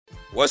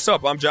What's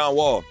up? I'm John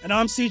Wall. And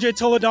I'm CJ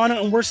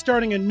Toledano, and we're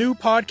starting a new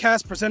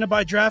podcast presented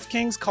by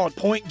DraftKings called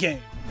Point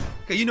Game.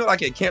 Okay, you know,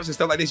 like at camps and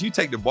stuff like this, you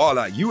take the ball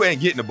out, you ain't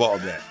getting the ball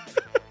back.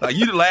 Like,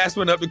 you the last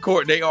one up the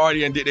court, they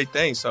already did their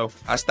thing. So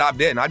I stopped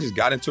that, and I just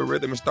got into a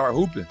rhythm and started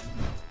hooping.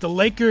 The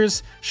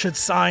Lakers should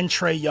sign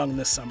Trae Young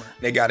this summer.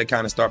 They got to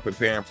kind of start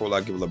preparing for,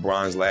 like, if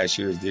LeBron's last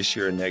year is this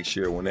year, next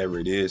year, whenever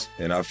it is.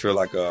 And I feel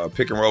like a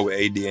pick and roll with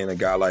AD and a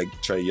guy like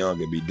Trae Young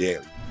would be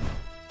deadly.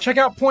 Check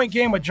out Point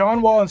Game with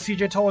John Wall and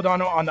CJ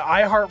Toledano on the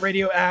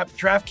iHeartRadio app,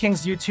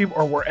 DraftKings YouTube,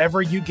 or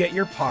wherever you get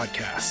your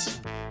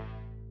podcasts.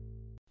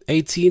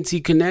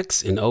 AT&T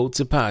connects an ode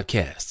to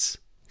podcasts.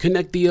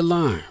 Connect the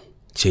alarm.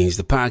 Change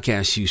the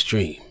podcast you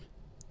stream.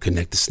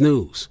 Connect the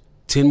snooze.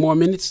 10 more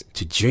minutes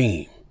to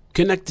dream.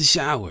 Connect the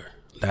shower.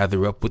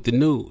 Lather up with the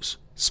news,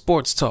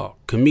 sports talk,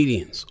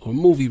 comedians, or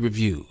movie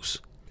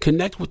reviews.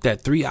 Connect with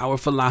that 3-hour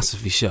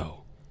philosophy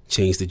show.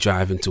 Change the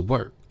drive into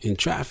work in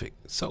traffic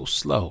so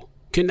slow.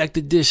 Connect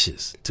the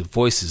dishes to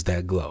voices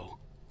that glow.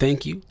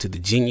 Thank you to the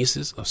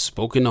geniuses of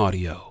spoken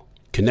audio.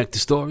 Connect the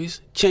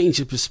stories, change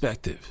your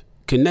perspective.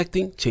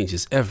 Connecting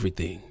changes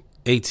everything.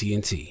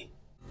 AT&T.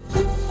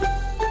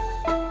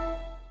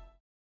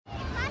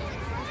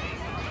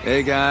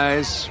 Hey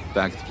guys,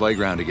 back at the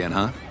playground again,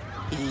 huh?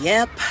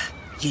 Yep.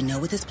 You know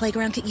what this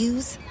playground could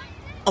use?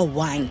 A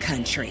wine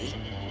country.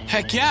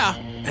 Heck yeah,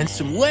 and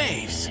some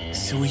waves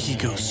so we could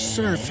go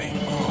surfing.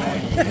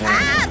 Oh,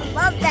 yeah.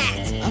 Love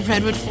that. A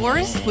redwood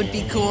forest would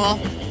be cool.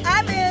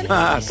 I'm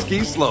in.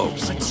 Ski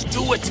slopes. Let's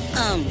do it.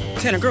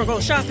 Can a girl go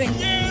shopping?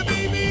 Yeah,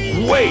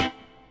 baby. Wait.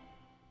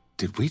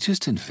 Did we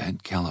just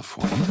invent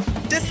California?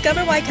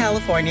 Discover why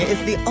California is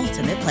the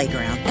ultimate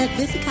playground at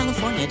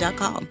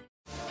visitcalifornia.com.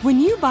 When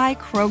you buy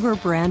Kroger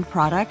brand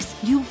products,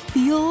 you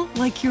feel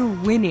like you're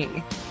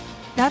winning.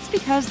 That's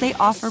because they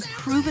offer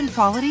proven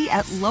quality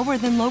at lower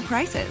than low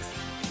prices.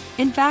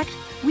 In fact,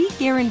 we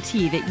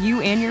guarantee that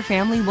you and your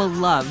family will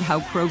love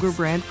how Kroger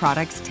brand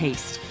products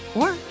taste,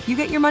 or you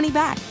get your money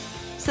back.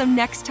 So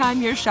next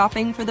time you're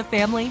shopping for the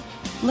family,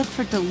 look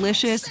for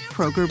delicious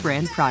Kroger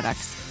brand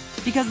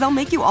products, because they'll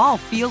make you all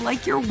feel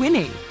like you're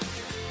winning.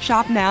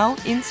 Shop now,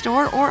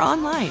 in-store, or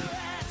online.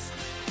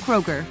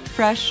 Kroger,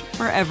 fresh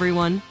for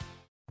everyone.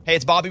 Hey,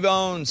 it's Bobby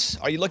Bones.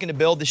 Are you looking to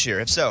build this year?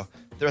 If so,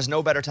 there is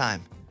no better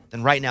time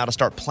than right now to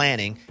start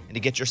planning and to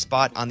get your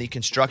spot on the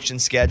construction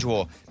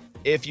schedule.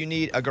 If you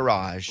need a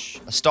garage,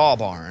 a stall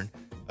barn,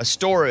 a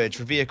storage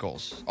for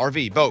vehicles,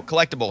 RV, boat,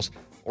 collectibles,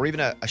 or even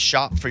a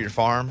shop for your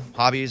farm,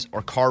 hobbies,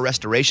 or car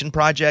restoration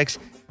projects,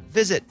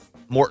 visit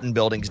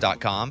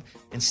MortonBuildings.com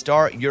and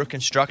start your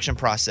construction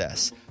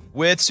process.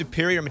 With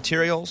superior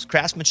materials,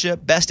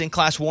 craftsmanship,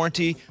 best-in-class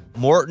warranty,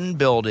 Morton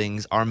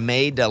Buildings are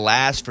made to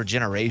last for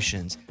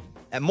generations.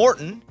 At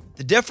Morton,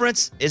 the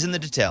difference is in the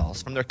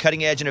details. From their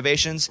cutting-edge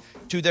innovations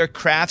to their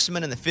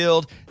craftsmen in the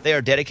field, they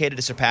are dedicated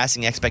to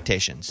surpassing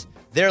expectations.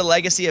 Their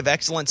legacy of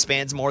excellence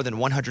spans more than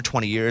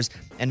 120 years,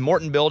 and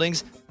Morton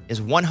Buildings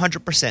is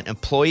 100%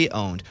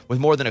 employee-owned with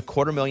more than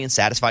 250,000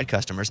 satisfied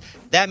customers.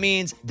 That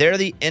means they're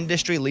the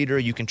industry leader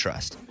you can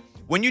trust.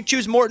 When you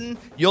choose Morton,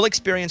 you'll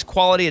experience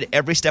quality at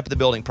every step of the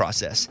building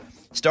process,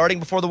 starting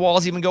before the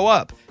walls even go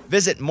up.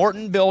 Visit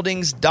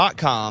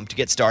MortonBuildings.com to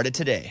get started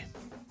today.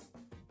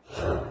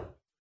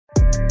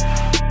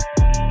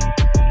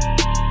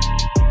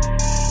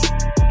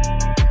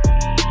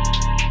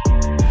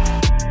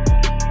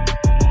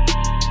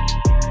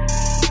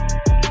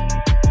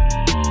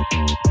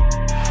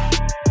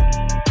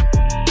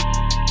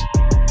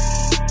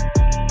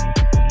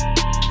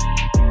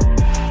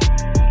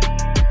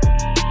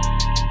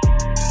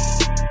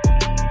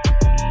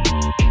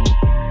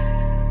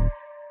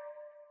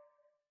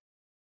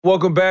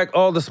 Welcome back,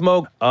 All the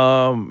Smoke.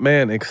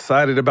 Man,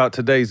 excited about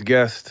today's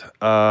guest.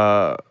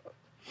 Got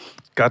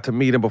to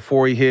meet him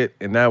before he hit,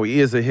 and now he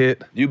is a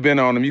hit. You've been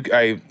on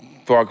him.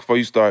 Before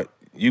you start,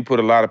 you put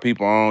a lot of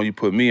people on. You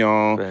put me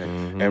on,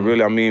 and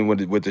really, I mean,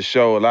 with the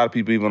show, a lot of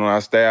people even on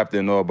our staff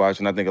didn't know about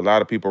you, and I think a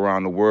lot of people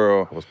around the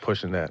world was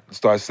pushing that.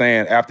 Start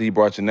saying after he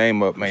brought your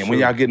name up, man, when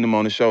y'all getting him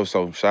on the show.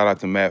 So shout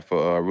out to Matt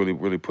for really,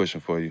 really pushing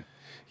for you.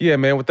 Yeah,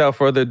 man, without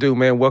further ado,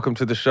 man, welcome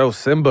to the show,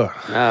 Symba.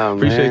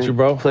 Appreciate you,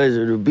 bro.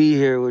 Pleasure to be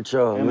here with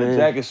y'all, man. The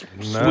jacket's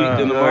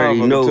sweet in the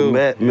already know, too.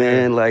 Matt,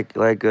 man, like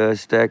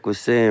Stack was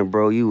saying,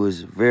 bro, you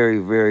was very,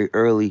 very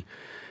early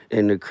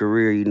in the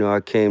career. You know, I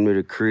came to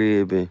the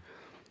crib and,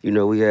 you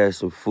know, we had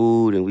some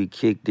food and we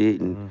kicked it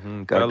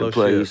and got to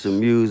play you some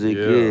music,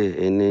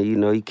 yeah. And then, you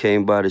know, he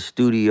came by the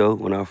studio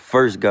when I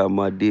first got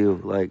my deal,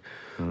 like,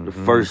 the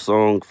first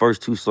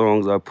two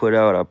songs I put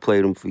out, I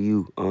played them for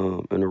you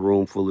in a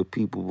room full of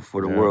people before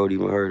the world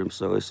even heard them.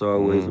 So it's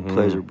always a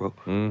pleasure, bro.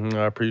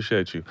 I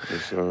appreciate you.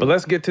 Yes, but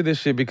let's get to this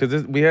shit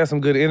because we had some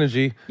good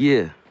energy.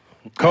 Yeah.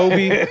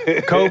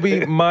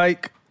 Kobe,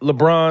 Mike,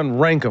 LeBron,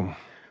 rank them.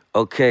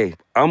 Okay,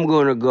 I'm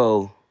going to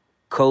go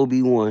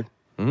Kobe 1.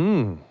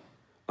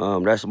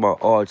 That's my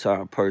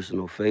all-time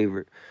personal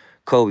favorite.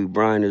 Kobe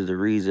Bryant is the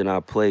reason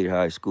I played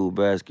high school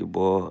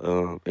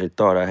basketball and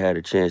thought I had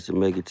a chance to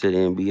make it to the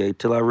NBA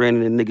till I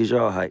ran into niggas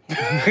y'all height.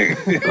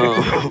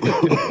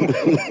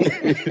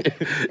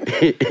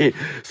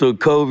 So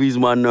Kobe's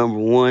my number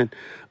one.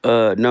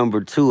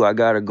 Number two, I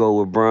gotta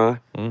go with Bron.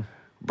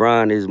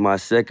 Bron is my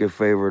second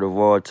favorite of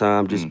all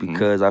time just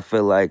because I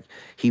feel like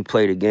he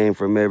played a game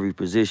from every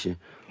position.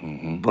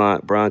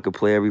 Bron could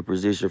play every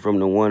position from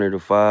the 1 to the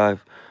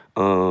 5.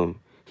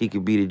 He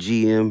could be the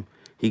GM.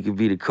 He could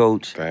be the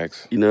coach.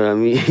 Facts. You know what I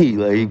mean?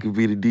 Like, he could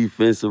be the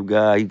defensive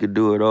guy. He could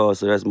do it all,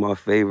 so that's my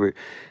favorite.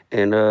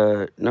 And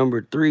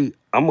number 3,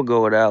 I'm going to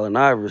go with Allen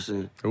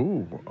Iverson.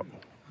 Ooh.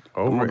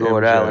 I'm going to go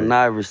with Allen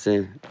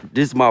Iverson.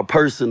 This is my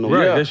personal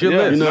list. Right, that's your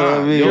list. You know what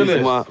I mean? This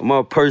is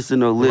my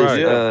personal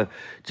list. Right.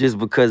 Just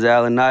because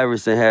Allen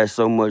Iverson had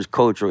so much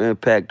cultural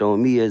impact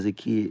on me as a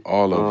kid.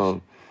 All of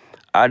us.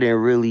 I didn't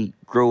really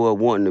grow up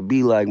wanting to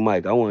be like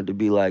Mike. I wanted to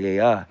be like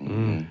AI.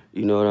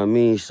 You know what I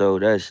mean? So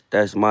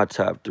that's my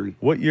top 3.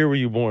 What year were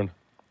you born?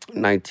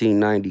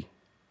 1990.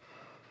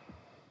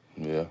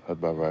 Yeah, that's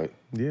about right.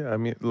 Yeah, I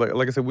mean,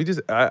 like I said,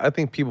 I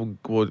think people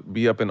will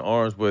be up in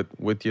arms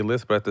with your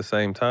list, but at the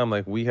same time,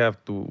 like, we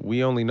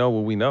only know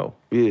what we know.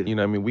 Yeah. You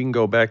know what I mean? We can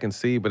go back and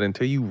see, but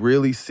until you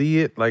really see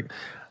it, like,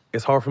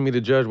 it's hard for me to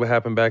judge what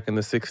happened back in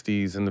the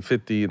 60s and the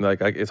 50s.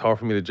 Like, it's hard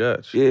for me to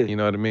judge. Yeah. You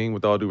know what I mean?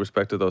 With all due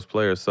respect to those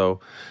players. So,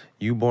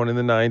 you born in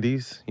the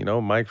 90s, you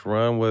know, Mike's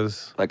run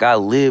was... Like, I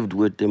lived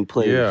with them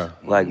players.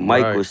 Yeah. Like,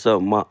 Mike was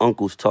something my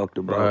uncles talked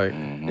about.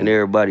 And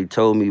everybody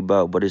told me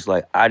about, but it's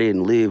like, I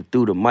didn't live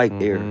through the Mike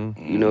era.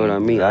 You know what I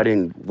mean? I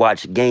didn't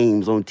watch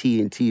games on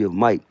TNT of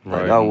Mike.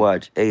 Like, I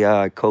watched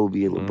AI,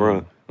 Kobe, and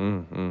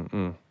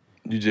LeBron.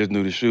 You just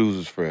knew the shoes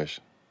was fresh.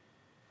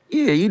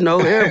 Yeah, you know,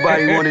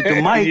 everybody wanted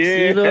the mics,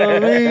 you know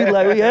what I mean?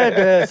 Like, we had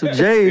to have some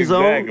J's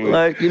on,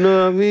 like, you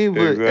know what I mean?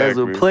 But as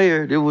a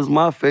player, it was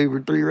my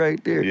favorite 3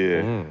 right there.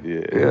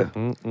 Yeah. I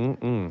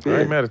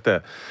ain't mad at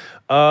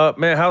that.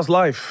 Man, how's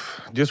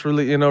life? Just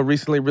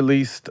recently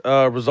released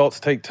Results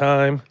Take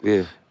Time.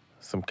 Yeah.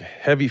 Some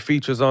heavy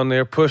features on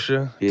there.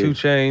 Pusha, 2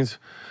 Chainz,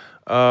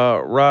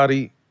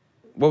 Roddy.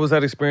 What was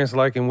that experience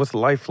like, and what's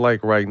life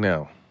like right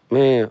now?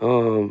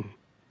 Man,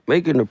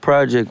 making the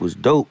project was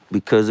dope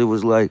because it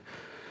was like,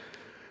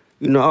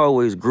 you know, I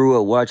always grew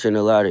up watching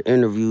a lot of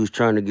interviews,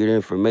 trying to get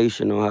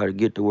information on how to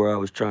get to where I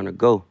was trying to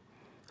go.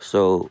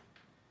 So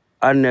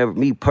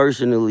me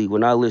personally,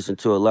 when I listen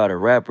to a lot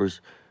of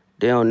rappers,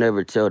 they don't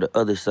never tell the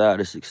other side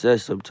of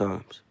success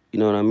sometimes. You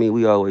know what I mean?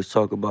 We always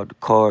talk about the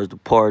cars, the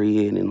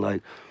partying, and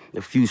like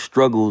a few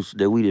struggles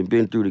that we done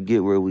been through to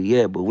get where we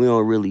at, but we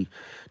don't really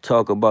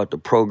talk about the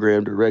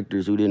program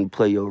directors who didn't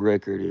play your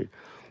record and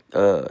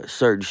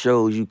certain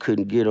shows you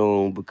couldn't get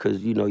on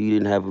because, you know, you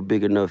didn't have a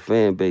big enough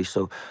fan base.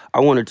 So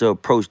I wanted to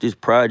approach this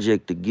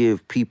project to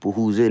give people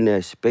who's in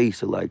that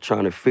space of, like,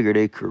 trying to figure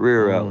their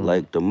career out,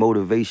 like, the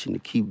motivation to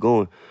keep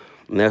going.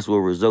 And that's what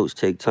Results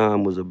Take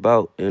Time was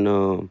about.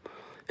 And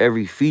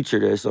every feature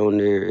that's on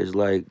there is,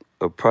 like,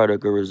 a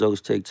product of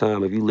Results Take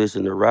Time. If you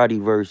listen to Roddy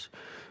verse,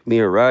 me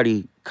and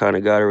Roddy kind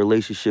of got a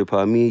relationship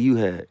how me and you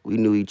had. We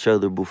knew each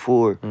other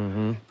before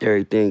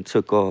everything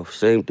took off.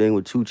 Same thing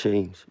with 2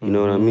 Chainz, you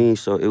know what I mean?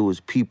 So it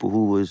was people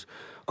who was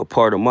a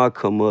part of my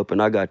come up,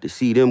 and I got to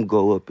see them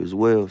go up as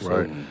well.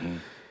 So.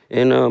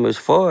 And as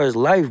far as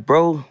life,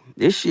 bro,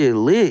 this shit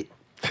lit.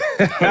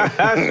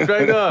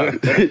 Straight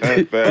up.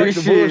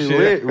 This shit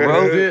lit,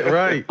 bro. That's it,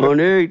 right. On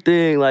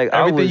everything, like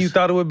everything you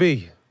thought it would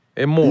be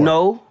and more.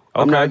 No.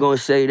 I'm not going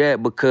to say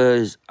that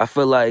because I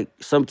feel like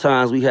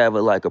sometimes we have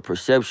a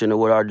perception of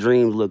what our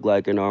dreams look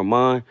like in our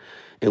mind,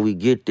 and we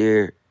get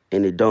there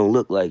and it don't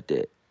look like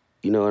that.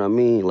 You know what I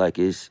mean? Like,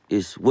 it's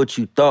what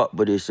you thought,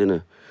 but it's in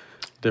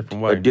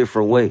a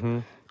different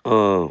way.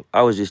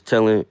 I was just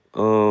telling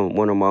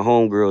one of my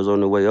homegirls on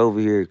the way over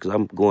here, because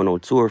I'm going on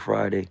tour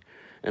Friday,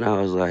 and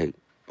I was like,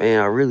 man,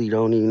 I really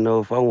don't even know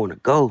if I want to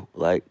go,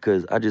 like,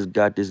 because I just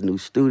got this new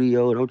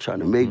studio and I'm trying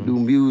to make new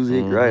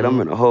music, right? I'm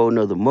in a whole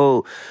nother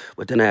mode.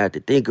 But then I had to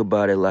think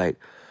about it like,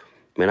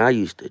 man, I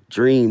used to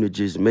dream to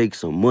just make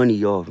some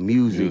money off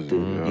music,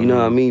 you know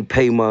what I mean?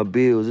 Pay my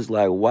bills. It's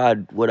like, why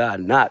would I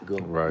not go?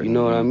 Right. You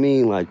know what I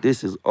mean? Like,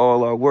 this is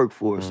all I work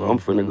for, so I'm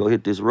finna go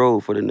hit this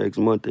road for the next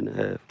month and a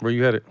half. Where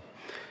you headed?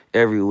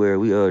 Everywhere.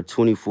 We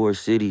 24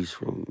 cities,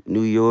 from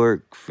New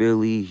York,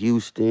 Philly,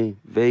 Houston,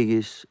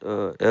 Vegas,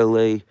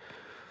 LA.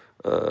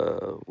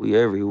 We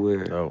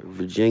everywhere.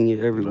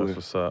 Virginia, everywhere.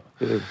 That's what's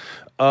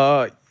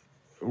up.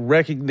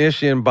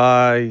 Recognition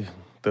by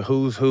the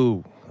who's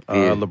who.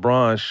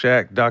 LeBron,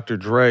 Shaq, Dr.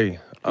 Dre.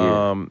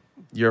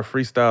 Your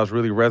freestyles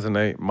really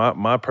resonate.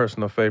 My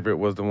personal favorite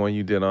was the one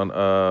you did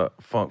on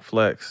Funk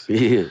Flex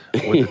with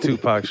the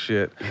Tupac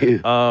shit.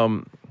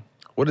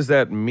 What does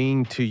that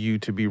mean to you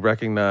to be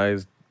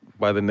recognized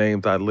by the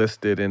names I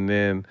listed, and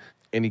then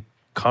any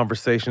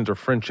conversations or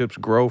friendships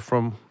grow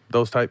from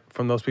those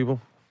people?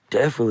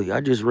 Definitely.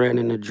 I just ran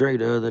into Dre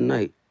the other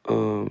night.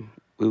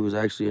 We was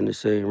actually in the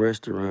same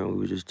restaurant. We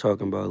were just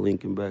talking about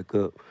linking back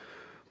up.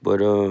 But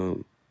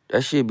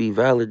that should be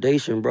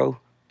validation, bro.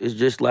 It's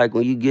just like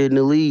when you get in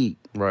the league.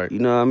 Right. You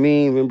know what I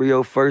mean? Remember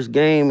your first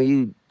game and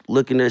you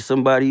looking at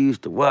somebody you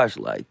used to watch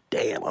like,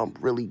 damn, I'm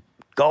really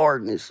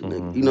guarding this.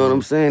 Mm-hmm. You know what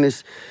I'm saying?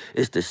 It's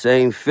the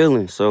same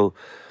feeling. So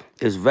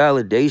it's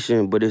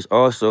validation, but it's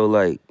also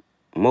like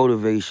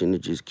motivation to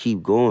just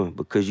keep going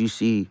because you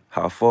see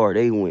how far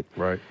they went.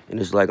 Right. And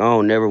it's like I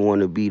don't never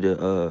want to be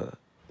the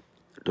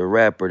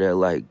rapper that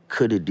like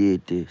could have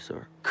did this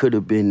or could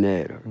have been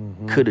that or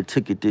could have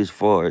took it this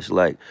far. It's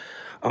like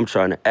I'm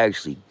trying to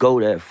actually go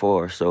that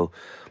far. So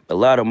a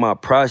lot of my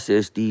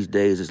process these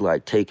days is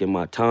like taking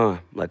my time.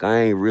 Like I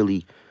ain't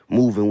really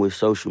moving with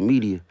social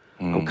media.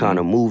 I'm kind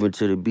of moving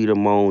to the beat of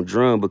my own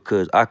drum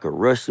because I could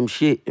rush some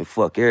shit and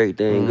fuck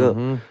everything up.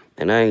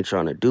 And I ain't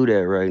trying to do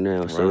that right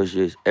now. Right. So it's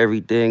just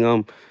everything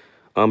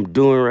I'm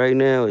doing right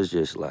now is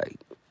just like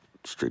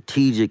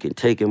strategic and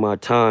taking my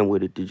time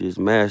with it to just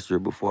master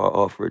it before I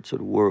offer it to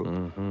the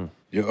world.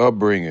 Your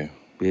upbringing.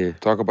 Yeah.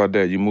 Talk about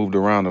that. You moved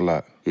around a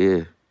lot.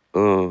 Yeah.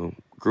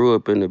 Grew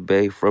up in the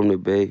Bay, from the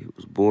Bay,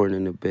 was born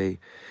in the Bay.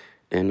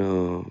 And,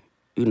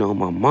 you know,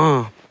 my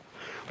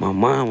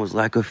mom was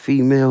like a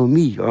female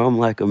me, or I'm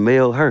like a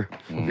male her.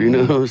 You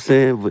know what I'm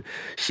saying? But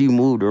she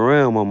moved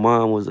around. My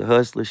mom was a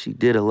hustler. She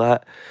did a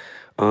lot.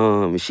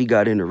 And she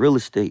got into real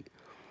estate.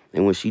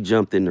 And when she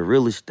jumped into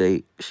real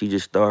estate, she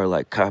just started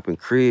like copping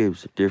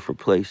cribs at different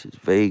places,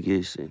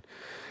 Vegas and,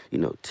 you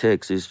know,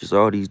 Texas, just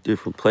all these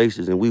different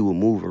places. And we would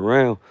move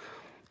around.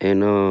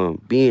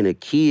 And being a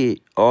kid,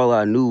 all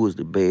I knew was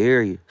the Bay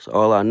Area. So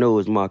all I know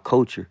is my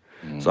culture.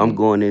 So I'm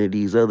going into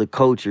these other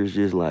cultures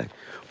just like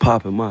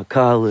popping my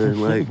collar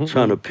and like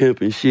trying to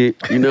pimp and shit.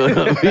 You know what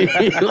I mean?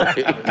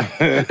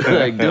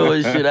 like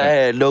doing shit I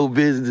had no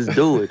business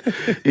doing.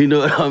 You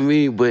know what I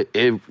mean? But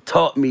it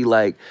taught me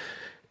like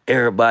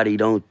everybody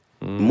don't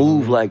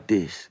move like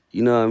this.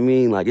 You know what I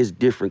mean? Like it's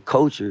different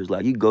cultures.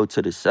 Like you go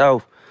to the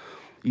South,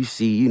 you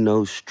see, you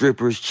know,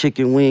 strippers,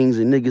 chicken wings,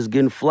 and niggas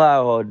getting fly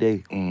all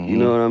day. You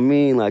know what I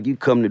mean? Like you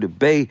come to the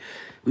Bay,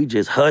 we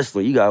just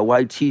hustling. You got a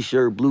white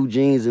t-shirt, blue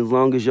jeans, as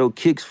long as your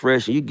kick's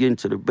fresh and you get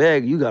into the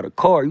bag, you got a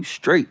car, you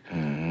straight.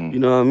 You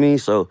know what I mean?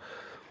 So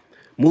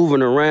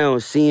moving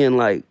around, seeing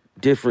like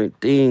different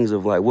things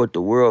of like what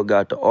the world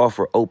got to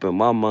offer opened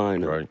my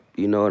mind. Right.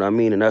 You know what I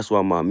mean? And that's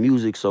why my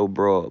music's so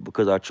broad,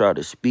 because I try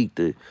to speak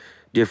to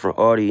different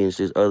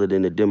audiences other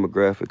than the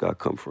demographic I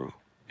come from.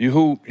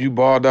 You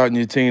balled out in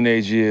your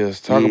teenage years.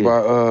 Talk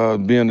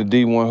about being a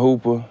D1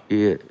 hooper.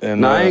 Yeah.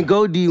 And, I ain't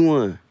go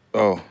D1.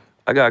 Oh.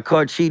 I got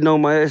caught cheating on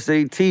my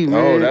SAT, man.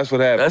 Oh, that's what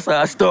happened. That's how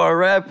I started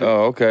rapping.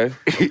 Oh, okay.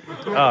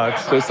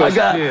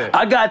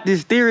 I got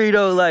this theory,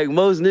 though, like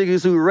most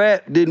niggas who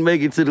rap didn't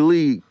make it to the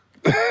league.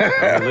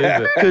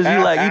 Because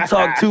you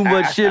talk too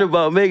much shit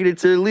about making it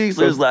to the league,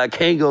 so it's like, I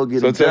can't go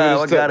get a job.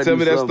 I gotta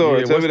do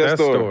something. Tell me that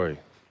story.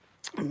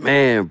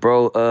 Man,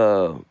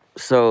 bro,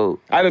 so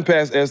I didn't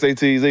pass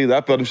SATs either. I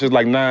felt them shit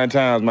like 9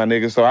 times, my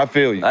nigga, so I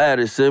feel you. I had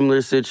a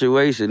similar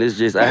situation. It's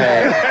just I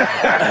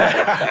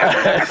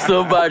had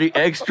somebody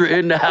extra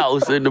in the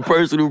house, and the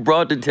person who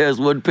brought the test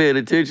wasn't paying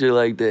attention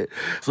like that.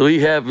 So he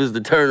happens to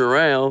turn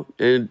around,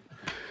 and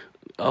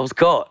I was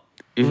caught.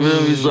 You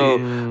feel me? So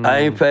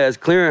I ain't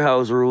passed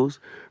clearinghouse rules,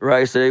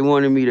 right? So they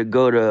wanted me to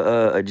go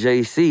to a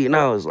JC, and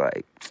I was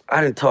like,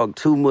 I didn't talk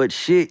too much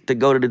shit to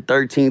go to the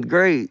 13th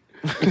grade.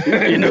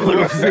 You know what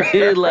I'm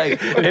saying?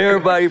 Like,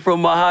 everybody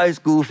from my high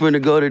school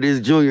finna go to this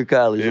junior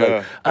college. Yeah,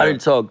 like, I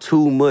didn't talk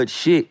too much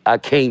shit. I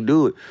can't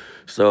do it.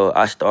 So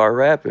I started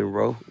rapping,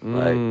 bro.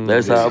 Like,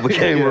 that's how I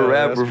became a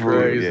rapper for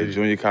real. Yeah,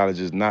 junior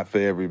college is not for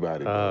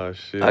everybody. Oh,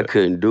 shit. I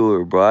couldn't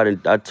do it, bro.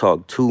 I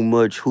talked too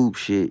much hoop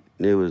shit.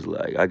 And it was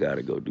like, I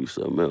gotta go do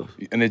something else.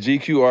 In the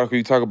GQ article,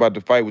 you talk about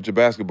the fight with your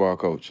basketball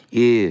coach.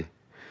 Yeah.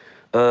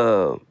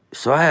 So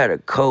I had a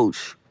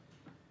coach.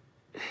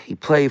 He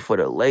played for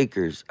the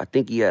Lakers. I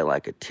think he had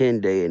like a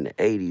 10-day in the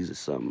 80s or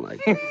something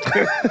like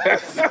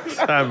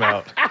that. Time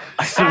out.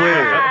 I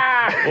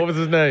swear. What was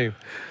his name?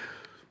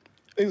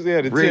 He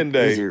had a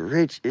 10-day. Is it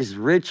Rich? It's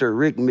Rich or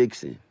Rick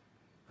Mixon?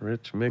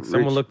 Rich Mixon.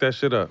 Someone look that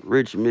shit up.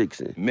 Rich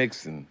Mixon.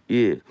 Mixon.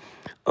 Yeah.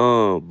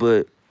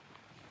 But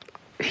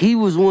he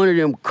was one of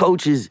them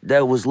coaches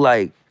that was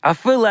like, I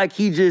feel like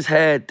he just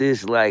had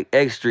this like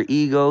extra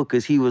ego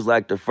because he was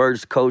like the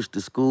first coach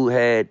the school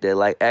had that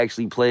like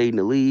actually played in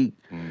the league.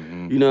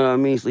 You know what I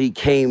mean? So he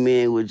came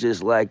in with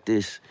just like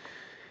this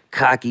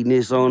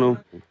cockiness on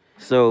him.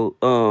 So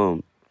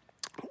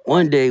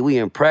one day we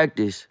in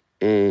practice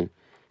and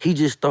he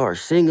just started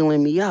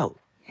singling me out.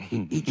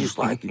 He just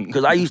like,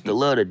 because I used to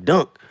love to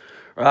dunk.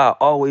 I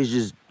always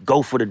just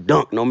go for the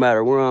dunk no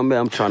matter where I'm at.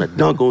 I'm trying to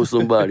dunk on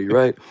somebody,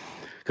 right?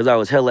 Because I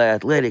was hella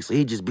athletic. So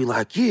he'd just be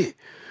like, yeah,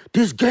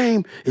 this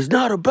game is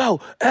not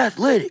about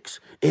athletics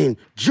and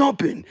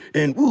jumping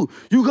and woo,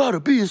 you gotta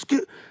be a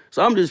skill.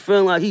 So I'm just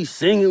feeling like he's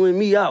singling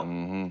me out.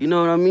 You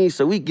know what I mean?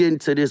 So we get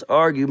into this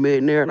argument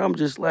in there and I'm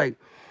just like,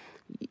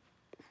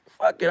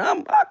 fuck it,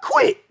 I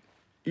quit.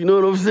 You know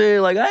what I'm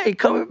saying? Like, I ain't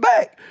coming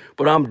back.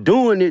 But I'm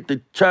doing it to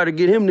try to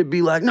get him to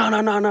be like, no,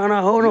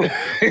 hold on.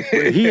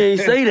 But he ain't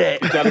say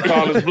that. Try to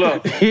call his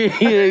bluff. he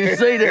ain't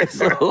say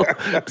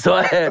that, so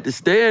I had to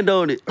stand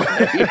on it. I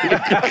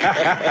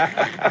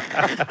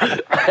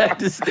had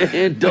to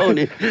stand on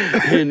it.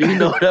 And, you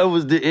know, that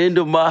was the end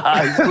of my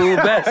high school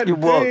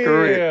basketball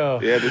career.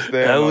 You had to stand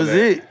That on was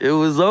it. It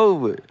was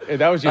over. And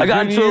that was your I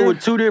got junior into it year?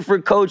 with two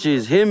different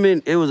coaches. Him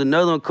and it was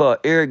another one called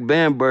Eric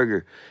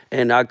Bamberger.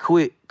 And I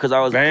quit because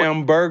I was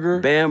Bamberger?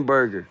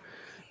 Bamberger.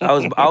 I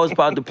was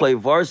about to play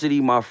varsity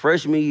my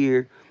freshman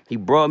year. He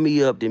brought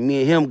me up, then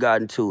me and him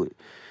got into it.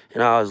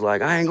 And I was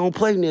like, I ain't gonna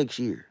play next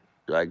year.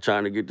 Like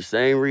trying to get the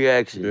same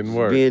reaction. Didn't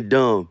work. Being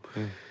dumb.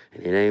 And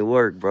it ain't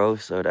work, bro.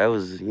 So that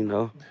was, you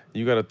know.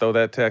 You got to throw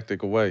that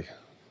tactic away.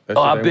 That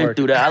Oh, shit I've ain't been working.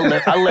 through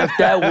that. I left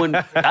that one.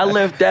 I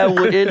left that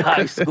one in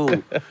high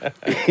school.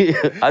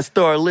 I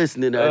started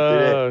listening after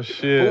that. Oh,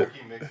 shit.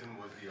 Mixon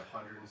was the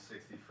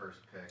 161st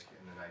pick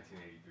in the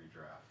 1983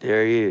 draft.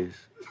 There he is.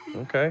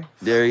 Okay.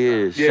 There he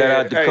is. Shout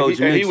out to Coach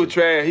Mixon. He was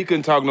trash. He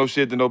couldn't talk no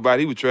shit to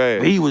nobody. He was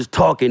trash. He was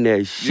talking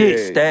that shit,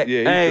 Yeah, Stack.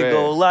 yeah, he I ain't trash.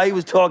 gonna lie. He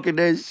was talking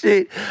that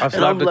shit.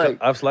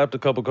 I've slapped a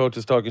couple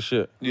coaches talking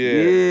shit.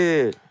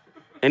 Yeah.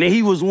 And then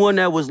he was one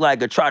that was like,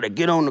 try to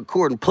get on the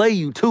court and play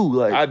you too.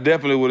 Like I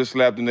definitely would have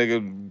slapped a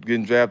nigga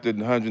getting drafted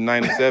in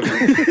 197.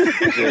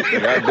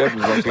 Shit, I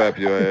definitely gonna slap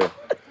your ass.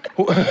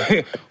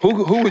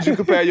 Who would you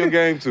compare your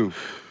game to?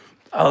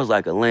 I was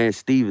like a Lance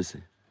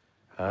Stevenson.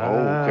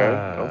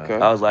 Okay.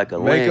 I was like a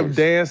Make Lance. him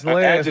dance,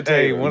 Lance.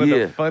 Hey, one of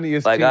the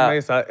funniest Like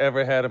teammates I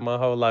ever had in my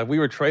whole life. We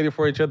were traded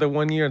for each other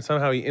one year, and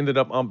somehow he ended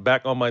up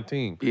back on my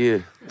team. Yeah.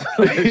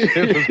 That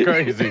shit was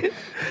crazy.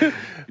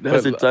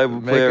 That's the type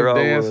of player I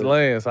Make him dance, was.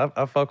 Lance.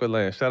 I fuck with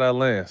Lance. Shout out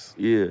Lance.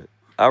 Yeah.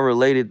 I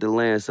related to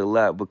Lance a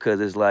lot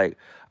because it's like,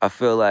 I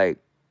feel like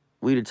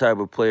we the type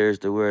of players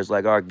to where it's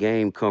like our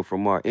game come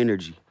from our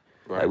energy.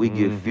 Like we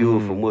get fuel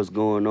from what's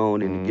going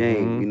on in the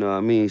game, you know what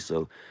I mean?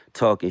 So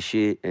talking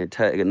shit,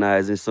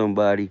 antagonizing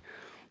somebody,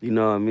 you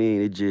know what I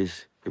mean?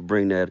 It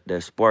bring that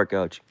spark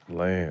out you.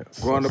 Lance.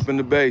 Growing up in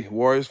the Bay,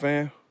 Warriors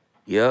fan?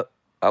 Yep.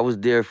 I was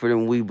there for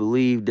them We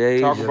Believe days.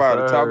 Talk about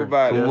it. Talk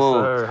about it. Come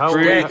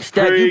on.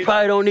 Stack, you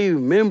probably don't even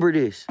remember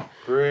this.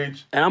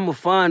 Preach. And I'm going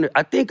to find it.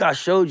 I think I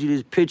showed you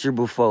this picture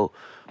before.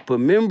 But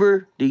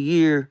remember the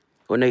year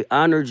when they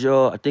honored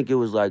y'all, I think it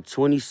was like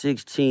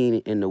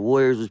 2016, and the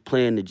Warriors was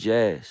playing the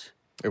Jazz.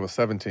 It was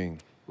 17.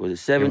 Was it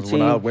 17? It was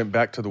when I went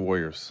back to the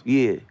Warriors.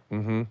 Yeah.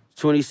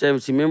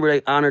 2017. Remember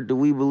they honored the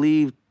We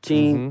Believe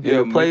team in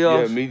the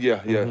playoffs?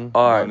 Yeah.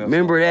 All right.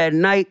 Remember that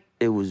night?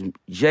 It was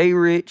Jay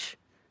Rich.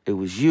 It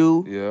was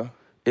you. Yeah.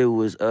 It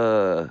was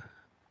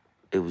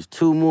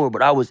two more,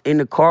 but I was in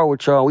the car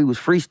with y'all. We was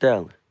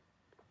freestyling.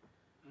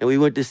 And we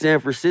went to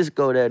San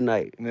Francisco that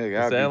night.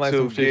 Nigga, Sound like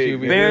some shit you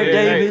be Baron doing.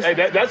 Davis. Hey,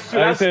 that's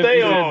shit I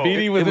stay on.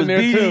 BD was It was in there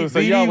BD. too, so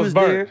BD y'all was was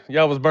burnt. there.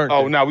 Y'all was burnt.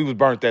 Oh, no, we was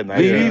burnt that night.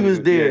 BD was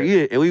there,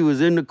 yeah. And we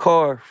was in the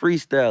car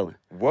freestyling.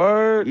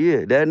 Word?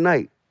 Yeah, that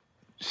night.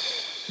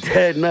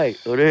 That night.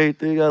 Oh,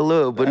 everything I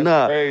love. But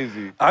That's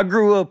crazy. I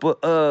grew up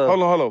Hold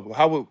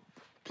on.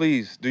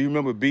 Please, do you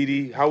remember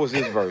BD? How was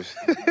his verse?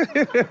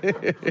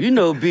 You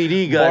know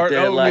BD got Bart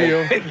that Oatmeal.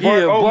 like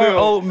Bart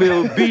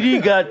Oatmeal.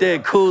 BD got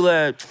that cool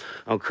ass.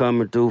 I'm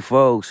coming through,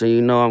 folks, and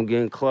you know I'm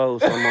getting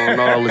close. I'm on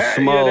all the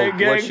smoke.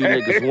 What you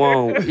niggas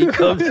want? He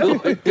come through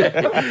with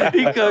that.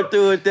 He come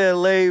through with that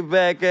laid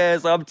back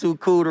ass. I'm too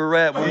cool to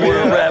rap, but with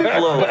a rap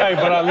flow. Hey,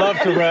 but I love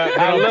to rap.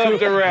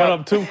 But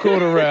I'm too cool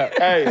to rap.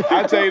 Hey,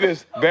 I tell you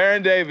this,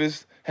 Baron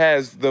Davis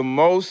has the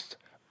most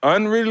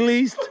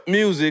unreleased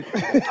music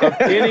of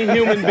any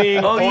human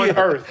being on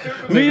earth.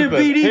 Me and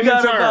BD In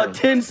got turn. about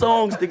 10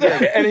 songs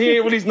together. And he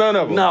ain't released none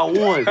of them. Not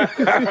one.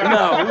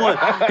 Not one.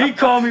 He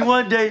called me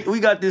one day. We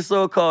got this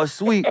song called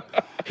Sweet.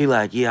 He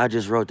like, yeah, I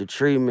just wrote the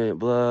treatment,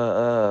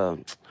 blah.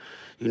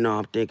 You know,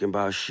 I'm thinking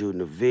about shooting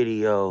a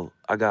video.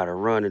 I got to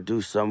run and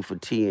do something for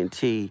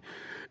TNT.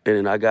 And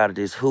then I got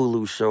this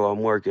Hulu show I'm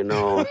working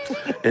on.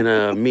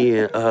 And me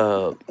and,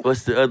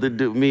 what's the other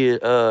dude? Me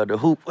and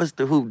what's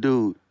the hoop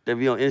dude that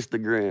be on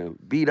Instagram?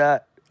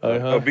 B-Dot?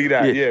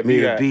 B-Dot, yeah, Me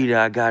B-Dot. and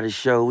B-Dot got a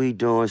show we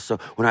doing, so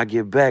when I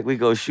get back, we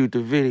go shoot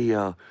the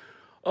video.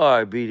 All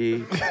right,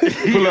 BD.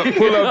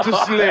 Pull up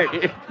to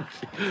Slick.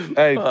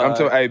 Hey, I'm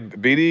telling hey,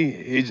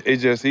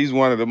 BD, he's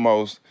one of the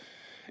most,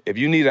 if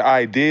you need an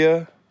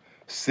idea,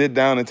 sit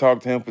down and talk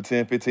to him for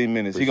 10, 15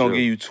 minutes. He's going to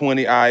give you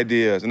 20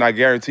 ideas, and I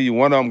guarantee you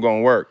one of them going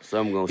to work.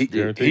 Some going to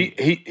stick.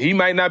 He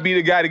might not be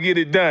the guy to get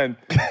it done.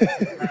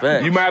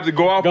 You might have to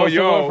go off on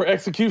your own. For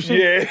execution?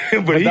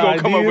 Yeah, but he going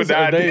to come up with the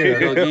idea.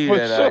 He'll give you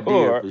that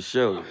idea for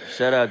sure.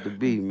 Shout out to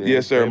B, man.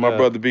 Yes, sir, my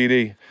brother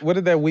BD. What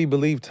did that We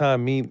Believe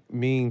time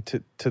mean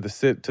to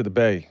the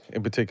Bay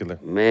in particular?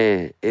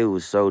 Man, it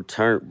was so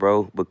turnt,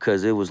 bro,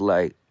 because it was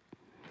like,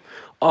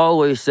 I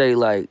always say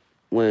like,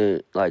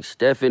 when like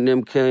Steph and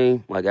them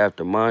came, like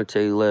after Monte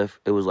left,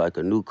 it was like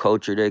a new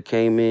culture that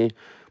came in.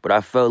 But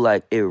I felt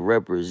like it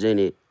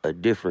represented a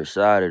different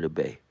side of the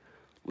Bay.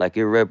 Like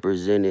it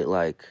represented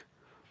like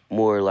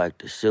more like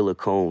the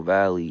Silicon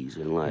Valleys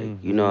and like,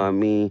 you know what I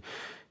mean?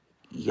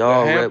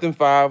 y'all Hampton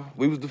 5.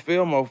 We was the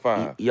Fillmore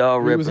 5. Y'all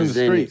We was in the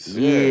represented. streets.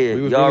 Yeah,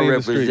 We was y'all really in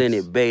the streets.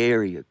 represented Bay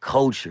Area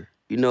culture.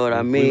 You know what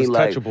I We mean? was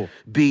Like touchable.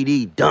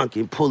 BD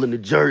Duncan pulling the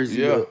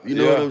jersey up. You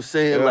know what I'm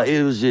saying? yeah. Like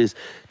it was just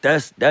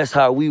that's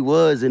how we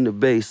was in the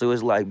Bay. So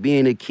it's like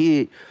being a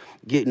kid,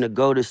 getting to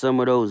go to some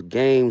of those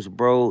games,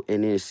 bro,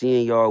 and then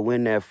seeing y'all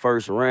win that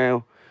first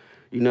round.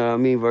 You know what I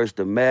mean? Versus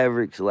the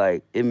Mavericks,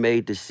 like it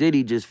made the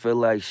city just feel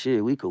like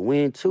shit. We could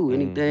win too.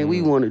 Anything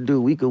we want to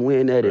do, we could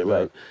win at it.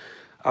 Like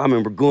I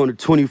remember going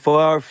to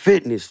 24-hour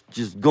fitness,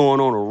 just going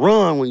on a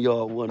run when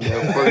y'all won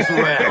that first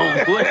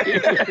round.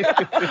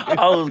 Boy.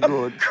 I was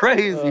going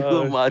crazy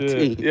with my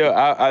team.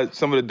 Yeah, I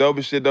some of the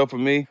dopest shit though for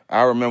me.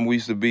 I remember we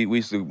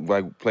used to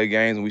like play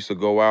games and we used to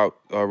go out,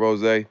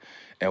 Rose,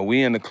 and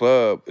we in the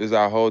club is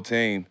our whole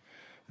team.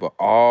 But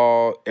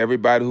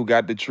everybody who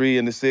got the tree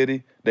in the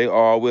city, they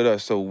all with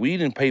us. So we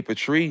didn't pay for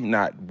tree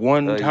not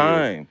one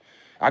time.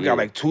 Yeah. I got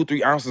like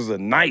 2-3 ounces a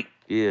night.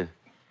 Yeah.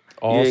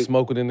 All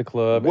smoking in the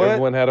club. What?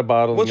 Everyone had a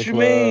bottle in the club.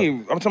 What you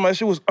mean? I'm talking about that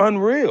shit was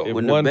unreal. If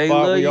When the one Bay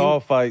fought, love we you- all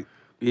fight.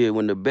 Yeah,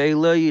 when the Bay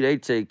love you, they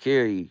take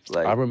care of you.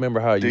 Like I remember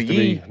how it used to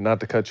be, not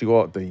to cut you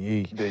off, the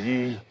yee. The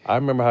yee. I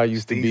remember how it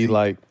used to be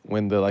like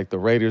when the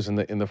Raiders and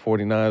the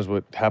 49ers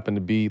would happen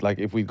to be like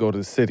if we go to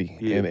the city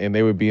and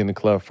they would be in the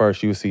club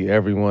first, you would see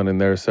everyone in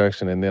their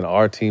section and then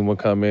our team would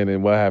come in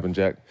and what happened,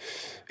 Jack?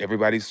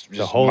 Everybody's just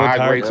the whole entire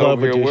migrates club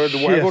over here. would Where just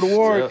the War? Go to shift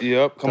War.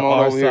 Yep, come to on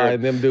our over here. side.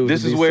 And them dudes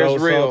This would is be where so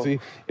it's real. salty.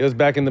 It was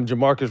back in the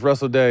Jamarcus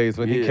Russell days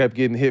when he kept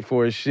getting hit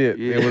for his shit.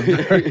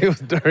 It was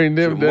during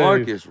them days.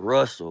 Jamarcus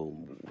Russell.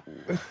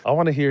 I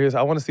want to hear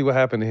I want to see what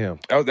happened to him.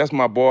 That's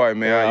my boy,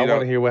 man. I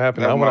want to hear what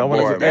happened. I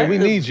want to. Hey, we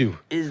need you.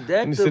 Is Let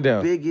that me sit the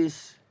down.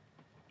 biggest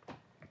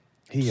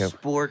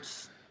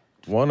sports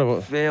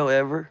fail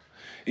ever?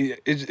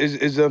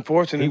 It's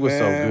unfortunate. He was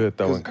so man, good,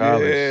 though, in 'cause,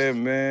 college. Yeah,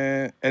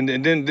 man. And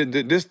then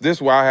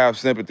this why I have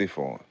sympathy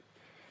for him,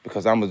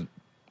 because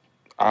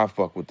I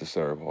fuck with the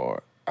serve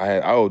hard. I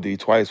OD'd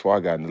twice before I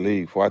got in the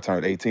league. Before I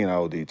turned 18, I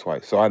OD'd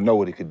twice. So I know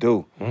what he could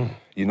do.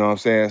 You know what I'm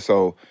saying?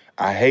 So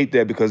I hate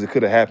that because it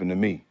could have happened to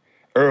me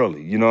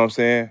early. You know what I'm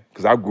saying?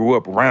 Because I grew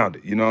up around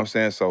it. You know what I'm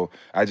saying? So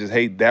I just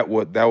hate that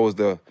was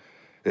the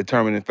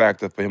determining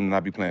factor for him to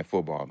not be playing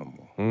football no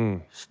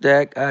more.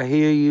 Stack, I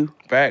hear you.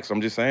 Facts.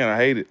 I'm just saying, I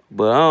hate it.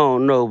 But I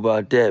don't know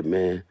about that,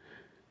 man.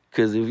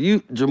 Because if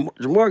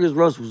Jamarcus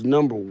Russell was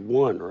number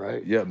 1,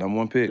 right? Yeah, number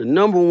 1 pick. The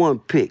number 1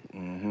 pick.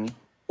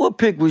 What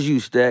pick was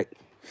you, Stack?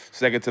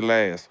 Second to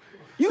last.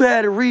 You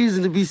had a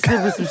reason to be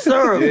sipping some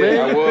syrup, Yeah,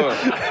 man.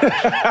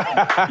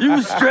 I was. You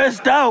was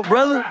stressed out,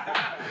 brother.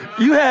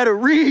 You had a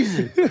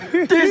reason.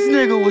 This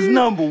nigga was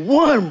number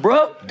 1,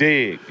 bro.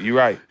 Dig. You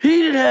right. He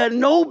didn't have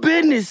no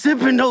business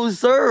sipping no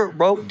syrup,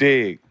 bro.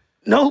 Dig.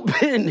 No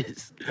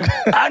business.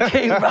 I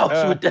can't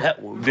vouch with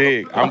that one. Bro.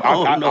 Dig.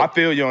 I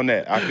feel you on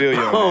that. I feel you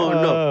on that. Oh,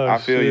 no. I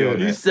feel you on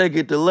You that.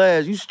 second to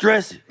last. You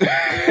stressing.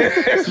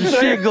 Some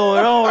shit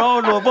going on. I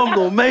don't know if I'm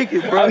going to make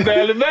it, bro. I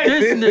barely made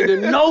This it.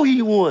 nigga know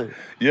he won.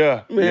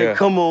 Yeah. Man, yeah.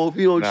 come on. If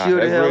you don't chill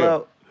the that's hell real.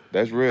 out.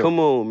 That's real. Come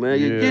on, man.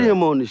 Get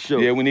him on the show.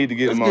 Yeah, we need to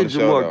get him on the Let's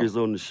show. get Jamarcus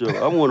on the show.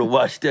 I want to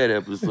watch that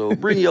episode.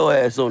 Bring your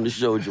ass on the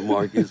show,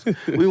 Jamarcus.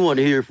 We want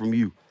to hear from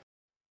you.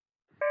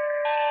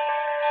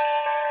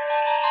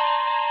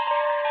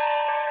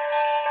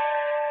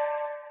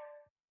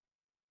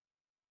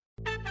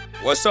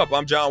 What's up?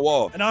 I'm John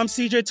Wall. And I'm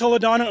CJ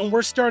Toledano, and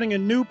we're starting a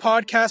new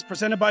podcast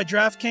presented by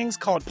DraftKings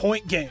called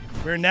Point Game.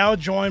 We're now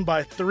joined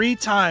by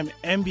 3-time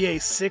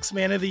NBA Sixth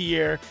Man of the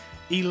Year,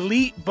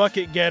 elite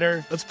bucket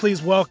getter. Let's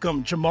please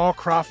welcome Jamal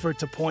Crawford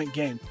to Point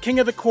Game. King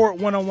of the Court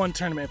one-on-one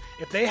tournament.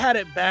 If they had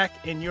it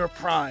back in your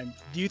prime,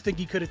 do you think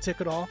you could have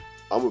took it all?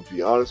 I'm going to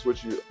be honest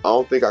with you. I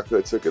don't think I could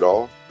have took it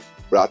all,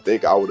 but I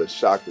think I would have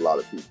shocked a lot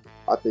of people.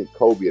 I think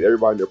Kobe and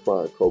everybody in their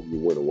prime, Kobe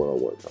would win a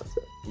one-on-one contest.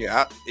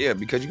 Yeah,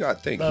 because you got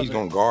to think, Love he's it.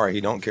 going to guard.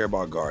 He don't care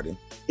about guarding.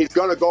 He's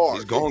going to guard.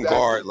 He's going to Exactly.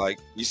 guard. Like,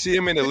 you see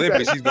him in the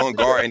Olympics, he's going to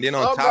guard. And then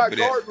on I'm top not of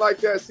that, guarding like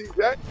that,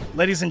 CJ.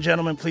 Ladies and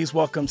gentlemen, please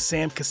welcome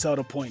Sam Cassell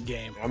to Point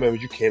Game. I remember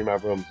you came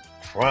out from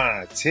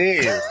crying,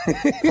 tears,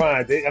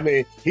 crying. I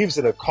mean, he was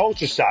in a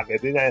culture shock. And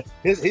then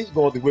he's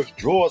going through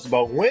withdrawals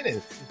about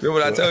winning.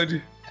 remember what I told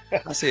you?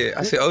 I said,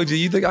 OG,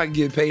 you think I can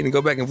get paid and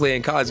go back and play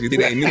in college because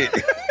it ain't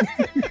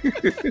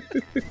it?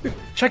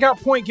 Check out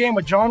Point Game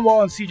with John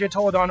Wall and CJ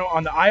Toledano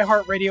on the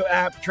iHeartRadio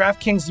app,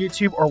 DraftKings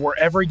YouTube, or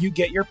wherever you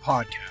get your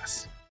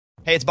podcasts.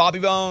 Hey, it's Bobby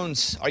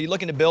Bones. Are you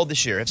looking to build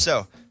this year? If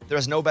so, there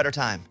is no better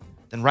time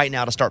than right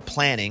now to start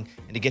planning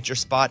and to get your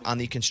spot on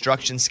the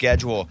construction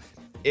schedule.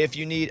 If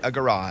you need a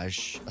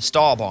garage, a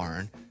stall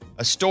barn,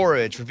 a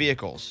storage for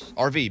vehicles,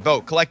 RV,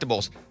 boat,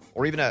 collectibles,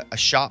 or even a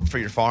shop for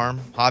your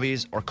farm,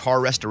 hobbies, or car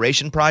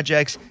restoration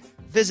projects,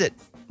 visit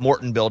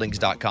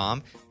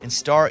MortonBuildings.com and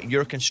start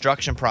your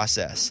construction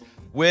process.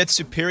 With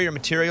superior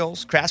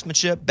materials,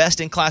 craftsmanship,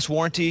 best-in-class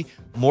warranty,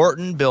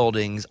 Morton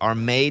Buildings are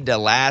made to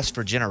last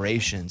for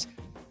generations.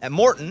 At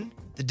Morton,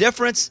 the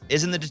difference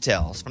is in the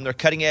details. From their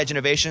cutting-edge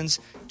innovations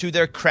to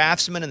their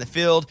craftsmen in the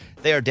field,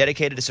 they are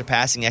dedicated to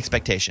surpassing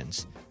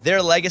expectations.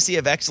 Their legacy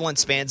of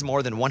excellence spans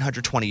more than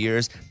 120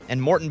 years,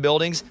 and Morton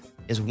Buildings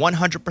is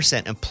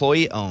 100%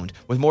 employee-owned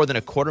with more tan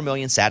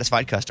 250,000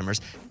 satisfied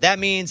customers. That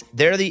means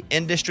they're the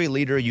industry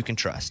leader you can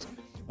trust.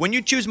 When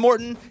you choose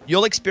Morton,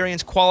 you'll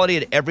experience quality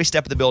at every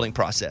step of the building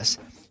process,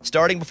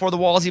 starting before the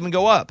walls even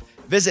go up.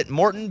 Visit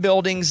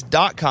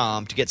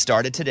mortonbuildings.com to get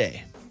started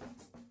today.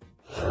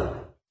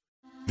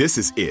 This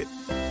is it.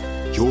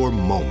 Your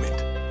moment.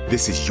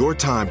 This is your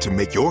time to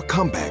make your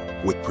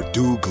comeback with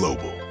Purdue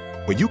Global.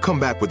 When you come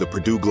back with a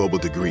Purdue Global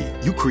degree,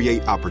 you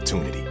create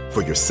opportunity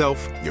for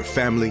yourself, your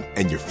family,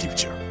 and your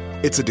future.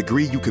 It's a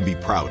degree you can be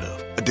proud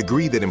of, a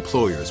degree that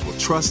employers will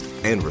trust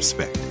and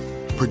respect.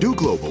 Purdue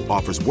Global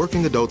offers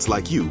working adults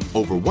like you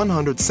over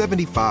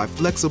 175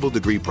 flexible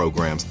degree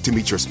programs to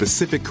meet your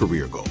specific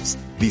career goals.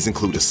 These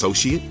include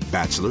associate,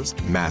 bachelor's,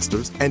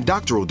 master's, and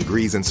doctoral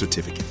degrees and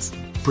certificates.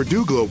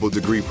 Purdue Global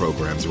degree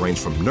programs range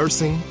from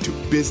nursing to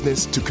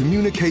business to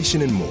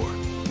communication and more.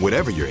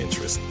 Whatever your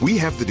interest, we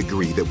have the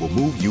degree that will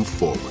move you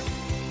forward.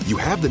 You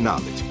have the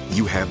knowledge,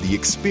 you have the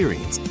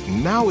experience.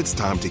 Now it's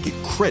time to get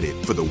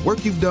credit for the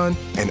work you've done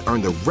and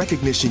earn the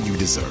recognition you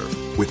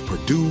deserve with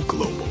Purdue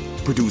Global,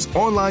 Purdue's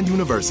online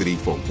university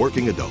for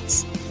working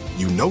adults.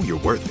 You know you're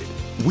worth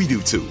it. We do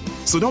too.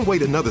 So don't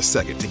wait another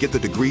second to get the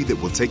degree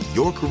that will take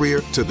your career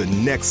to the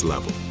next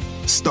level.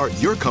 Start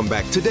your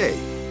comeback today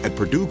at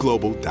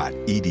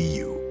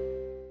purdueglobal.edu.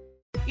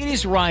 It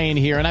is Ryan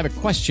here, and I have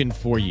a question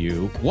for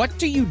you. What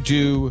do you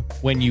do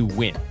when you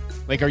win?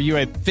 Like, are you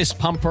a fist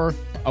pumper,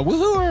 a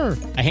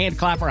woohooer, a hand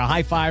clapper, a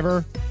high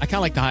fiver? I kind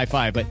of like the high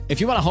five, but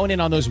if you want to hone in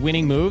on those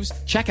winning moves,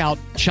 check out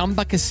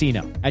Chumba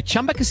Casino. At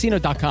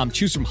ChumbaCasino.com,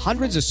 choose from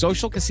hundreds of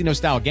social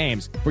casino-style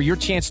games for your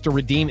chance to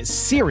redeem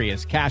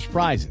serious cash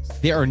prizes.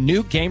 There are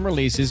new game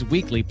releases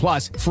weekly,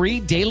 plus free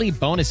daily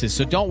bonuses.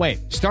 So don't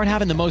wait. Start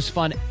having the most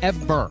fun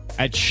ever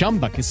at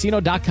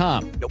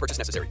ChumbaCasino.com. No purchase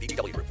necessary.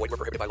 VGW. Void where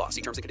prohibited by law.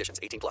 See terms and conditions.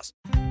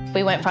 18+.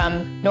 We went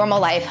from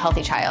normal life,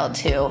 healthy child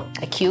to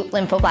acute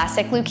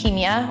lymphoblastic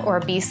leukemia, or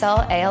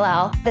B-cell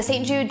ALL. The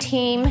St. Jude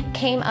team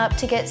came up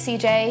to get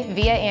CJ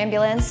via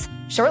ambulance.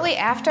 Shortly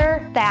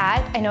after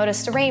that, I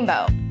noticed a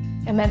rainbow.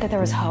 It meant that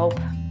there was hope.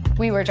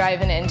 We were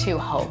driving into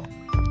hope.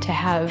 To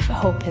have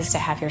hope is to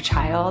have your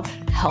child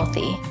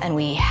healthy, and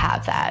we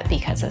have that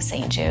because of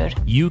St. Jude.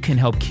 You can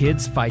help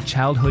kids fight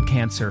childhood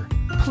cancer.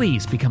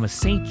 Please become a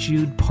St.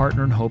 Jude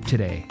Partner in Hope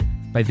today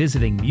by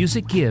visiting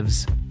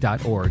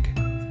musicgives.org.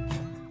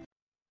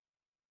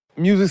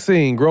 Music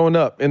scene, growing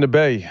up in the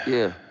Bay.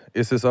 Yeah.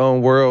 It's its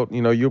own world.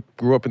 You know, you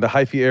grew up in the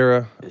hyphy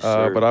era, Yes,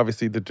 sir. but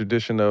obviously the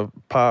tradition of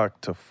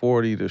Pac to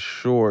 40 to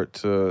Short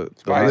to the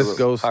Spice. list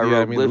goes. Yeah,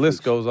 I mean the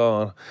list goes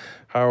on.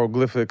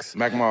 Hieroglyphics.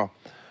 Mac Mall.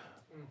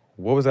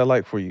 What was that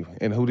like for you,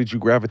 and who did you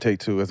gravitate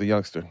to as a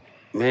youngster?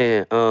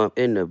 Man,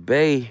 in the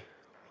Bay,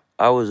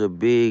 I was a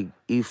big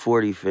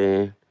E40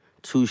 fan.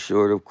 Too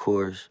Short, of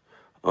course.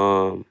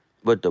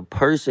 But the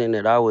person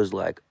that I was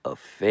like a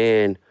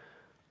fan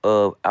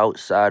of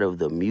outside of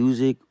the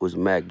music was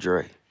Mac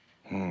Dre.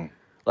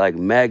 Like,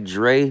 Mac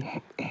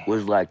Dre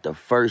was like the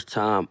first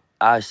time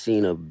I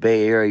seen a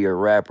Bay Area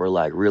rapper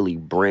like really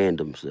brand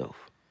himself.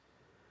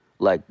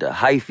 Like, the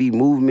hyphy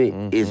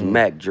movement is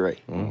Mac Dre.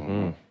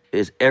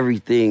 It's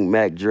everything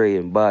Mac Dre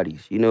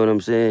embodies. You know what I'm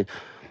saying?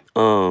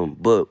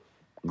 But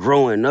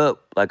growing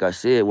up, like I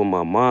said, with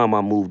my mom,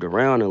 I moved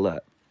around a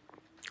lot.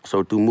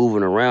 So through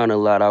moving around a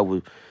lot, I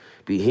would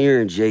be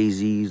hearing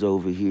Jay-Z's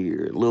over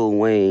here, Lil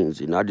Wayne's,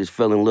 and I just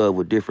fell in love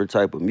with different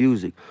type of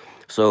music.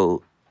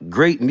 So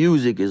great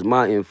music is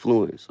my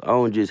influence. I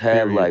don't just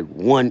have like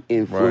one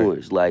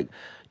influence. Right. Like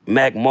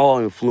Mac Mall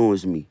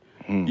influenced me.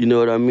 You know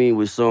what I mean?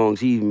 With songs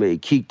he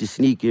made. Keek the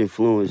Sneak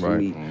influenced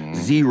me.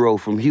 Zero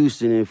from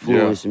Houston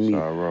influenced me.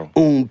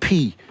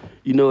 P.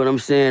 You know what I'm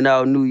saying?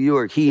 Out in New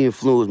York, he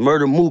influenced.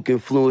 Murder Mook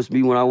influenced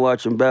me when I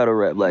watch him battle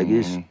rap. Like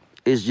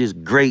it's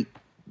just great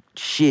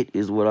shit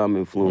is what I'm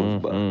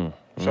influenced by.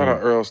 Shout out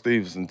Earl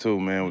Stevenson too,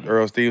 man. With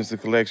Earl Stevenson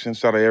collection.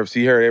 Shout out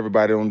he heard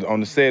everybody on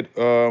the set,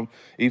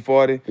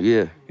 E40.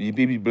 Yeah.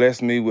 He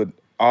blessed me with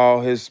all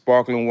his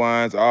sparkling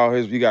wines,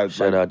 he got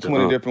Shout like out to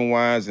 20 different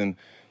wines, and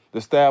the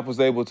staff was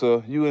able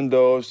to,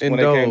 indulge when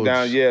they came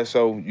down. Yeah,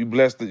 so you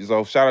blessed it.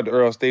 So shout out to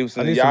Earl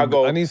Stevenson.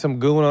 I need some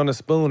goon on the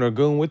spoon or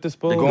goon with the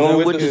spoon.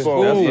 Goon with the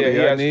spoon. That's Yeah, he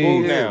has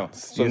food now.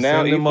 So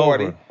now send him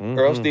E40,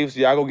 over. Earl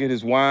Stevenson, y'all go get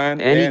his wine.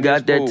 And he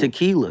got his that food.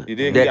 tequila. He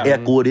did. That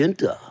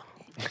Ecuadenta.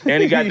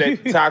 And he got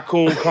that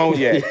Tycoon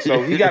cognac.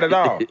 So he got it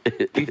all.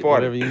 E40.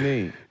 Whatever you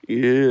need.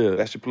 Yeah.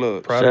 That's your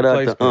plug. Shout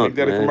out to Make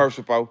that a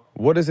commercial, folks.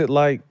 What is it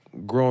like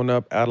growing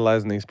up,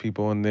 idolizing these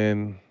people, and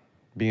then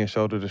being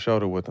shoulder to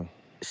shoulder with them?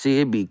 See,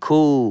 it'd be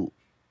cool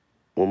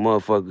when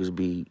motherfuckers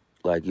be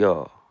like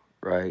y'all,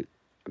 right?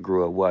 I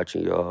grew up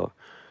watching y'all,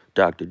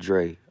 Dr.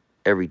 Dre.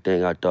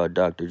 Everything I thought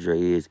Dr. Dre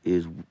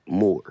is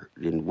more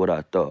than what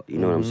I thought. You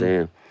know what I'm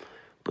saying?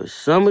 But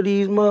some of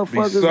these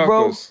motherfuckers,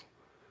 bro,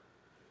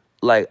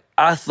 like,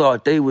 I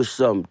thought they was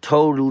something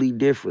totally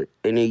different.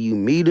 And then you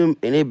meet them,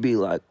 and it be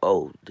like,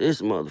 oh,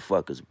 this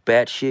motherfucker's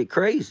batshit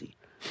crazy.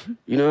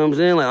 You know what I'm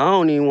saying? Like, I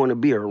don't even want to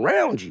be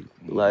around you.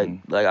 Like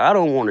I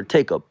don't want to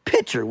take a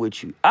picture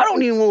with you. I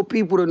don't even want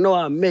people to know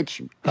I met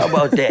you. How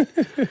about that?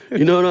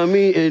 You know what I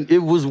mean? And it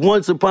was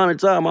once upon a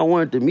time I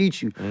wanted to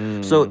meet you.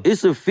 So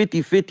it's a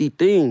 50-50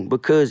 thing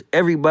because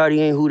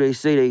everybody ain't who they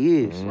say they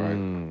is.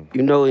 Right.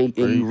 You know, and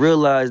you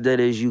realize that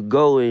as you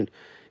go, and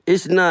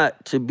it's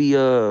not to be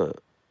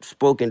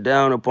spoken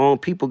down upon.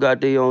 People got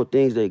their own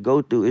things they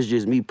go through. It's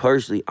just me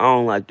personally, I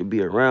don't like to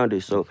be around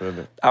it. So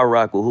I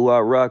rock with who I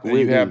rock with.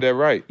 You have that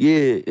right.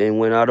 Yeah, and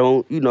when I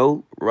don't,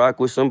 rock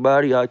with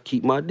somebody, I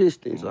keep my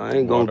distance. I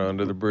ain't gonna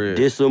under the bridge.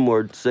 Diss them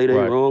or say they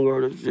wrong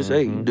or just,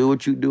 hey, you do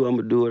what you do, I'm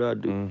gonna do what I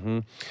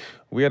do.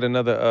 We had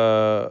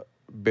another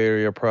Bay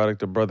Area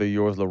product, a brother of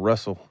yours,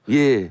 LaRussell.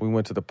 Yeah. We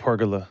went to the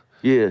Pergola.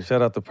 Yeah.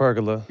 Shout out to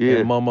Pergola. Yeah.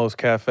 And Momo's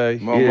Cafe.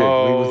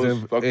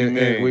 Momo's.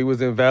 We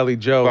was in Valley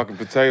Joe. Fucking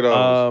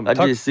potatoes. I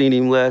just seen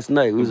him last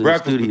night. We was in the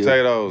breakfast studio.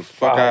 potatoes.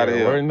 Fuck out of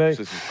here. Weren't they?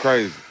 This is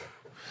crazy.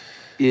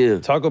 Yeah.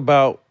 Talk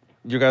about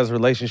your guys'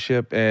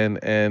 relationship and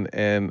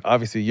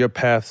obviously your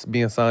paths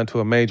being signed to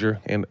a major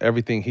and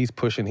everything he's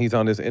pushing. He's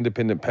on this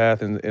independent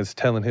path and is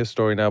telling his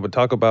story now. But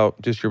talk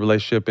about just your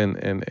relationship and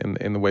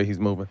the way he's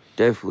moving.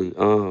 Definitely.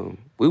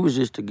 We was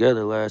just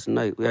together last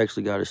night. We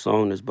actually got a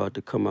song that's about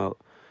to come out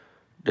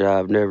that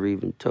I've never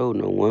even told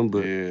no one,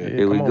 but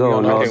here we go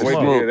on All the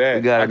Smoke.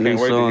 We got a new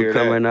song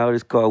coming out.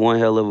 It's called One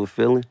Hell of a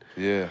Feeling.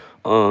 Yeah.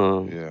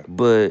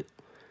 But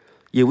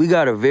yeah, we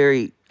got a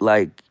very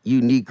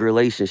unique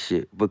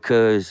relationship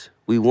because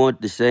we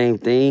want the same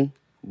thing,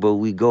 but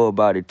we go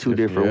about it two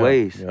different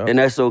ways. Yep. And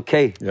that's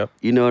okay. Yep.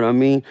 You know what I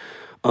mean?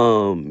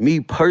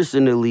 Me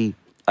personally,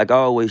 like I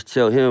always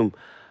tell him,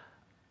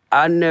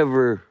 I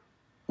never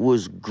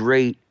was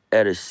great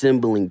at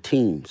assembling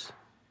teams,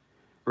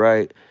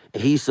 right?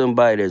 He's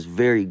somebody that's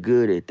very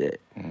good at that.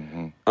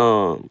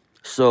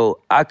 So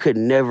I could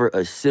never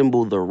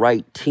assemble the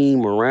right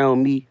team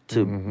around me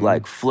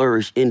to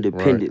flourish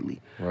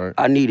independently. Right.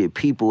 I needed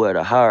people at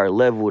a higher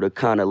level to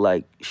kind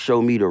of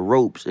show me the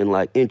ropes and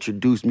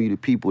introduce me to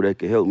people that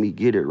could help me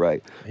get it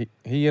right.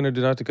 He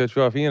introduced, not to cut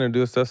you off, he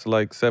introduced us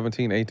to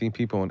 17, 18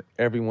 people and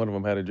every one of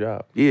them had a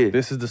job. Yeah.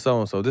 This is the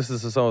so-and-so, this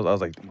is the so-and-so. I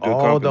was like, Good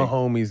all company. the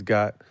homies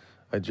got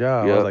a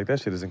job. I was like, that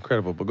shit is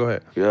incredible, but go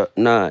ahead. Yeah,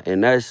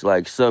 and that's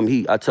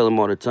something I tell him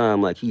all the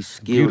time, he's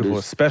skilled.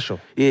 Beautiful, special.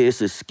 Yeah, it's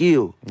a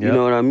skill. You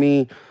know what I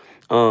mean?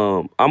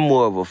 I'm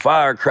more of a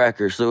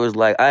firecracker, so it's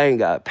I ain't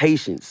got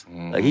patience.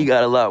 He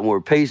got a lot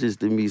more patience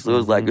than me, so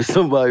it's if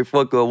somebody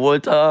fuck up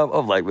one time,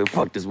 I'm like, man,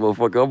 fuck this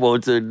motherfucker, I'm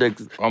on to the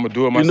next. I'm gonna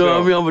do it myself. You know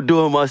what I mean? I'm gonna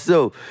do it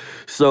myself.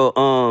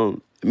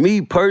 So, me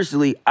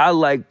personally, I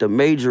like the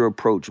major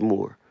approach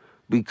more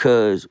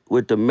because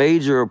with the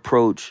major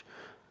approach,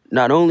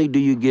 not only do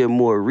you get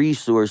more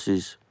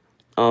resources,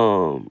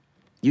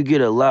 you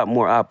get a lot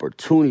more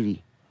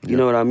opportunity, you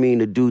know what I mean,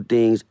 to do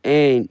things,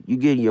 and you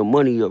get your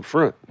money up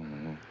front.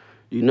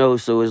 You know,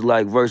 so it's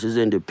versus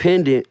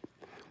independent.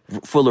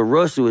 For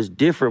LaRussell, it's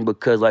different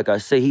because, like I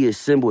say, he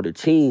assembled a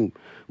team,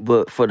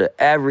 but for the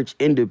average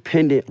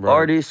independent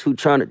artist who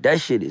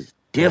that shit is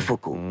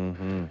difficult.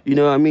 You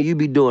know what I mean? You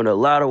be doing a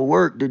lot of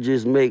work to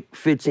just make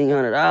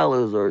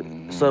 $1,500 or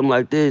something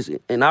like this.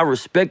 And I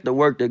respect the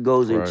work that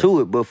goes into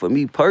it. But for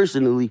me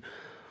personally,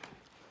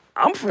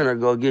 I'm finna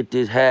go get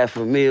this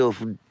 $500,000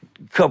 for a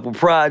couple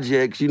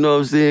projects, you know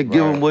what I'm saying?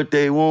 Give them what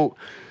they want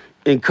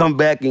and come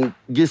back and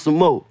get some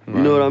more. You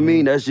know what I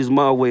mean? That's just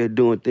my way of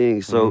doing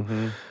things. So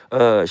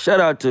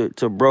shout out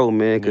to bro,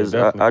 man, because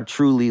I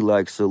truly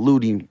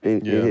salute him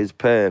in his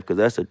path because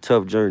that's a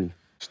tough journey.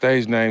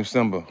 Stage name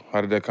Symba. How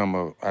did that come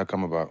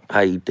about? How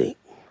you think?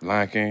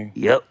 Lion King?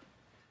 Yep.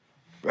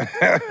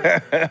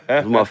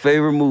 It's my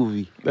favorite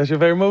movie. That's your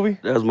favorite movie?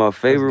 That was my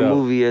favorite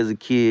movie as a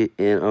kid.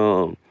 And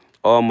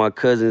all my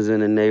cousins in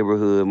the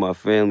neighborhood, my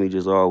family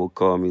just all would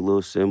call me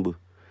Lil Symba.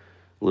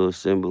 Lil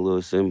Symba,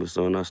 Lil Symba.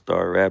 So when I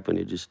started rapping,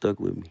 it just stuck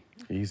with me.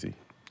 Easy.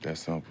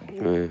 That's simple.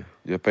 Yeah.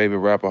 Your favorite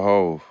rapper,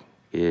 Hov?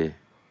 Yeah.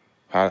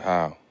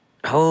 How?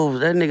 Hov,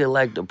 that nigga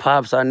like the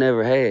pops I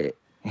never had.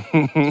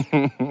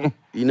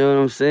 You know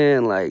what I'm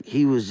saying?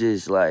 He was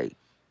just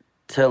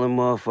telling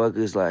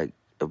motherfuckers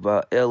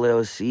about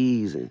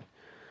LLCs and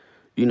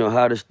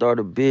how to start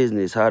a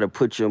business, how to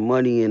put your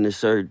money into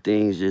certain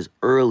things just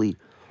early,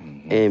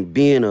 and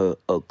being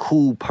a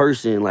cool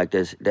person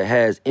that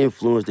has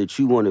influence that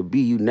you want to be.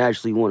 You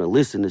naturally want to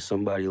listen to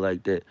somebody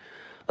like that.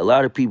 A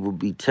lot of people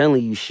be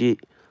telling you shit,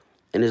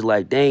 and it's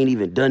they ain't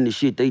even done the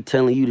shit they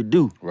telling you to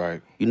do.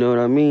 Right. You know what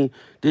I mean?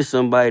 This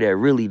somebody that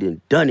really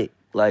done it.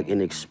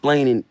 And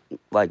explaining,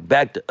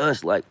 back to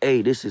us,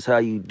 hey, this is how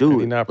you do it.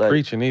 He's not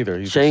preaching either.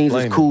 He's change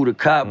is cool to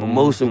cop, but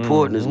most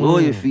important is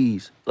lawyer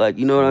fees.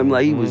 You know what I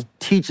mean? He was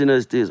teaching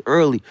us this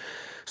early.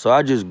 So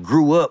I just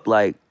grew up,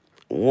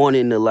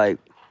 wanting to,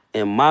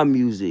 in my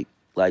music,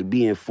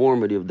 be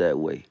informative that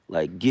way.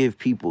 Give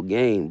people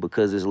game,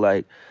 because it's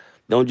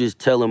don't just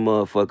tell a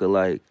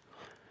motherfucker,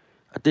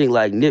 I think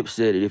Nip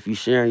said it, if you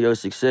sharing your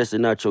success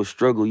and not your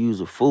struggle,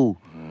 you's a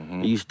fool.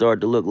 And you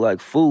start to look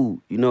like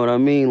food. You know what I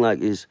mean?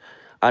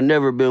 I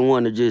never been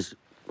one to just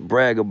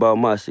brag about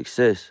my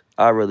success.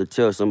 I'd rather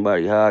tell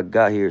somebody how I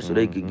got here so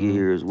they could get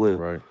here as well.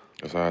 Right.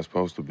 That's how it's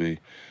supposed to be.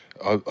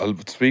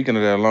 Speaking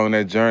of that, along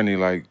that journey,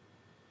 like,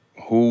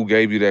 who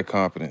gave you that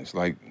confidence?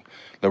 Like,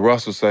 the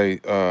Russell say,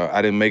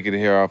 I didn't make it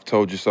here, I've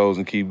told you so's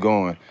and keep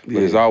going. But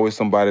there's always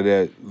somebody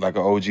that, like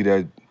an OG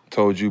that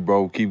told you,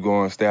 bro, keep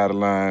going, stay out of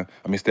line.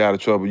 I mean, stay out of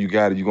trouble, you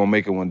got it, you're gonna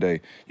make it one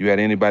day. You had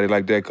anybody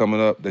like that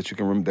coming up that you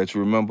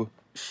remember?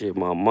 Shit,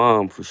 my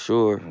mom, for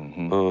sure.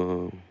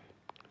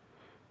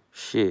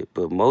 Shit,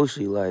 but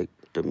mostly, like,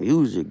 the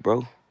music,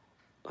 bro.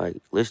 Like,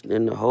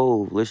 listening to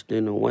Hov,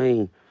 listening to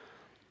Wayne,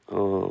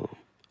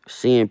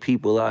 seeing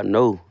people I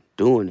know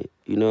doing it.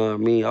 You know what I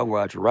mean? I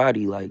watched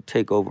Roddy, like,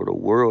 take over the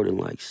world in,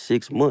 like,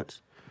 6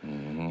 months.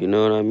 You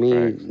know what I mean?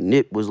 Right.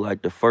 Nip was,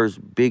 like, the first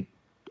big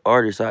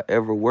artist I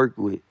ever worked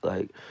with.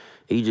 Like,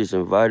 he just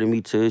invited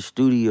me to his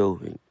studio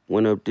and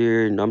went up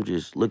there, and I'm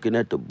just looking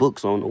at the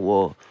books on the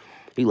wall.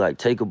 He like,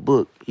 take a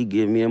book. He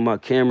give me and my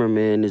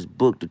cameraman this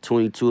book, The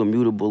 22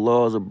 Immutable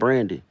Laws of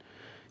Branding.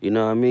 You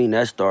know what I mean?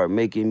 That started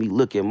making me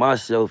look at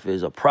myself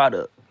as a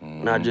product,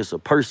 not just a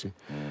person.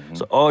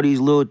 So all these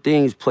little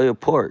things play a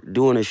part.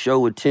 Doing a show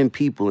with 10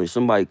 people and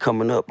somebody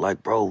coming up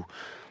like, bro,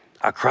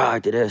 I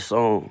cried to that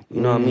song.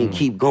 You know what I mean?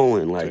 Keep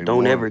going. Like,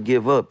 don't ever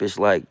give up. It's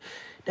like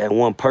that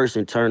one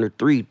person turn to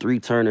 3, 3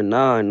 turn to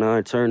 9,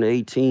 9 turn to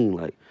 18.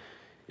 Like,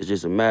 it's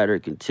just a matter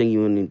of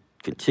continuing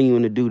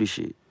to do the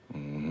shit.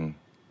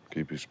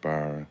 Keep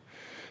inspiring.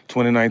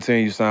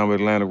 2019, you signed with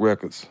Atlantic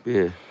Records.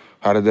 Yeah.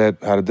 How did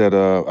that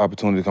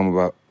opportunity come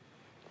about?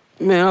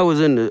 Man, I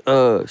was in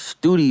the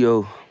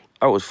studio.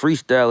 I was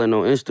freestyling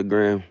on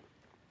Instagram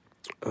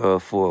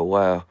for a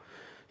while.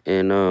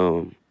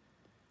 And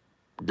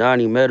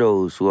Donnie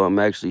Meadows, who I'm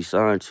actually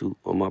signed to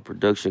on my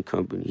production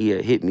company, he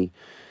had hit me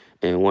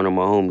and one of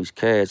my homies,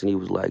 Cass, and he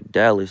was like,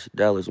 Dallas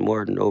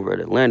Martin over at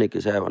Atlantic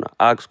is having an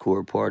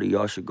aux party.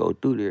 Y'all should go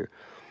through there.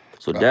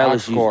 So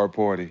Dallas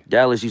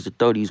used to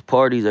throw these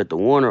parties at the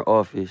Warner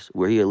office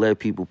where he'd let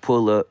people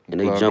pull up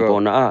and they jump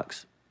on the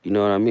aux. You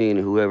know what I mean?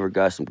 And whoever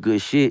got some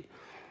good shit,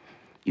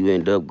 you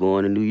end up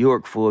going to New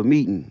York for a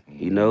meeting,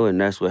 you know, and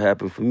that's what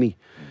happened for me.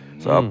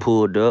 So I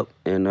pulled up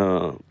and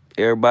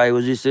everybody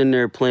was just in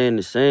there playing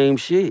the same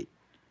shit.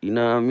 You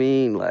know what I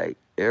mean? Like,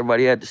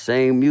 everybody had the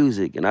same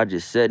music and I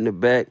just sat in the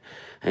back,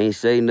 ain't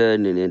say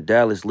nothing, and then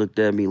Dallas looked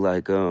at me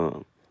like,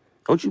 don't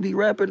you be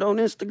rapping on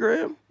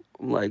Instagram?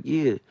 I'm like,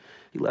 yeah.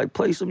 He like,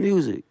 play some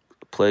music.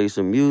 Played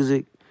some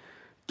music.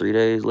 3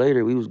 days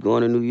later, we was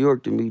going to New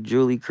York to meet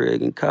Julie,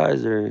 Craig, and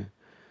Kaiser. And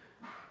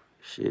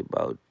shit,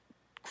 about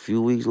a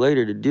few weeks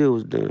later, the deal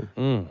was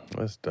done.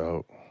 That's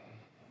dope.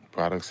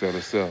 Product sell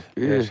itself.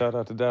 Yeah. Shout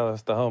out to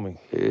Dallas, the homie.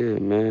 Yeah,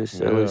 man,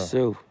 sell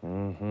itself.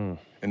 In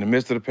the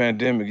midst of the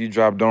pandemic, you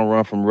dropped Don't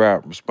Run From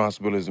Rap,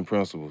 Responsibilities and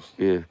Principles.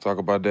 Yeah. Talk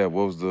about that.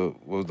 What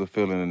was the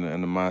feeling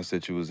and the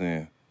mindset you was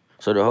in?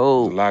 So the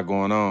whole... There's a lot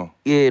going on.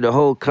 Yeah, the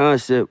whole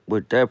concept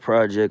with that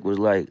project was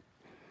like,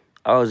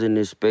 I was in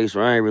this space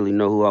where I didn't really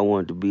know who I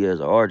wanted to be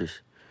as an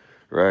artist,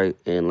 right?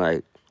 And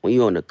like, when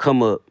you on the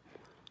come up,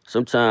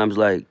 sometimes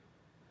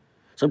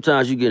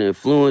you get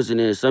influenced and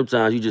then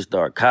sometimes you just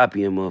start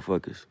copying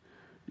motherfuckers.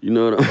 You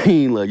know what I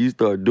mean? Like, you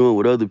start doing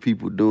what other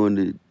people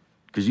doing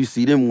because you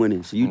see them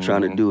winning, so you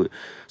trying to do it.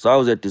 So I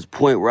was at this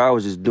point where I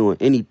was just doing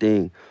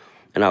anything.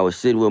 And I was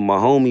sitting with my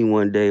homie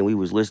one day and we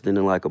was listening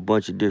to like a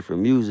bunch of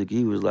different music.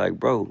 He was like,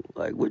 bro,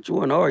 like, which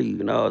one are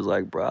you? And I was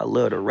like, bro, I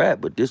love to rap,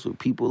 but this is what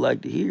people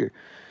like to hear.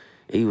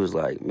 And he was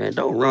like, man,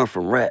 don't run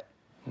from rap.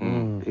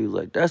 He was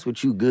like, that's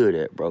what you good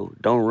at, bro.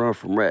 Don't run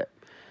from rap.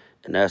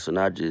 And that's when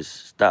I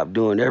just stopped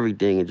doing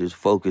everything and just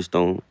focused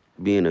on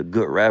being a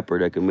good rapper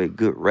that can make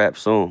good rap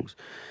songs.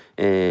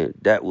 And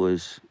that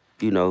was,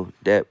 you know,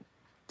 that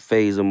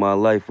phase of my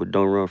life with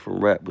Don't Run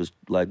From Rap was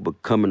like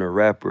becoming a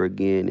rapper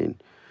again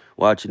and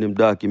watching them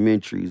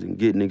documentaries and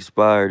getting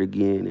inspired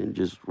again and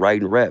just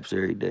writing raps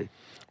every day.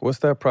 What's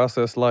that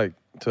process like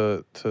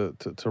to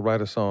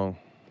write a song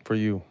for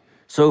you?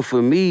 So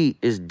for me,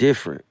 it's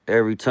different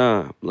every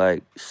time.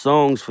 Like,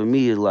 songs for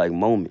me is like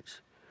moments.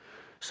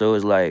 So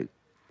it's like,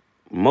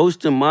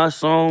 most of my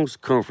songs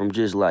come from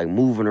just like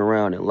moving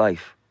around in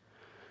life.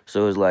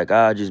 So it's like,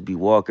 I just be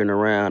walking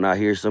around, I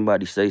hear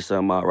somebody say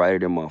something, I write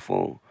it in my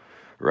phone.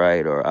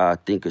 Right? Or I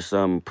think of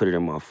something, put it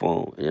in my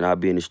phone. And I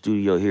be in the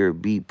studio, hear a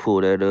beat,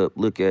 pull that up,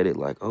 look at it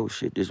like, oh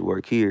shit, this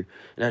work here.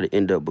 And that'll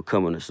end up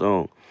becoming a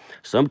song.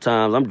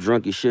 Sometimes I'm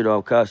drunk as shit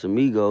off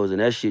Casamigos and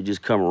that shit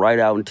just come right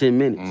out in 10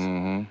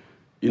 minutes.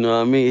 You know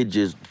what I mean? It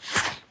just,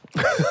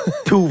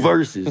 2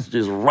 verses,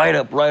 just right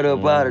up out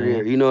of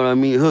there. You know what I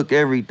mean? Hook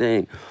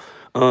everything.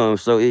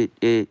 So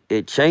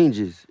it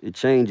changes. It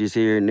changes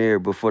here and there.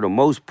 But for the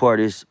most part,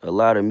 it's a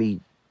lot of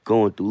me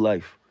going through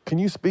life. Can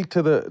you speak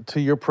to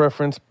your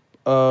preference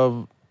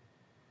of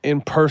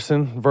in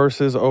person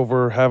versus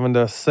over having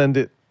to send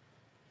it?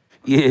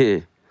 Yeah.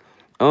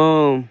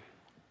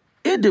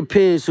 It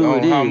depends who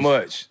it is.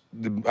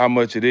 How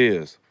much it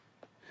is.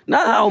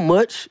 Not how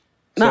much.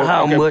 Not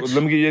how much.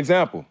 Let me give you an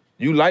example.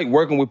 You like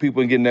working with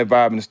people and getting that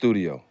vibe in the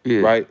studio,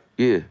 right?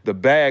 Yeah. The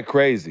Bad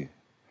Crazy.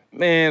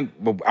 Man,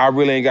 but I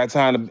really ain't got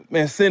time to,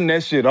 man, send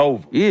that shit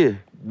over. Yeah.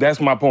 That's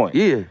my point.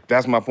 Yeah.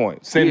 That's my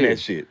point. Send that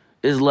shit.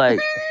 It's like,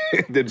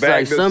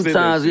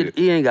 sometimes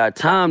he ain't got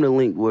time to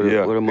link with a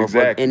motherfucker.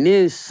 Exactly. And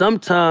then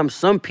sometimes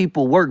some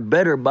people work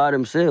better by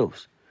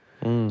themselves.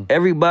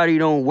 Everybody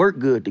don't work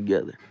good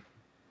together.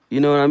 You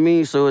know what I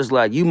mean? So it's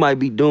like you might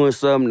be doing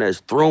something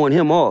that's throwing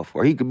him off,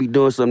 or he could be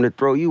doing something to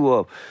throw you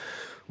off.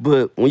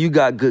 But when you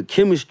got good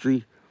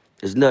chemistry,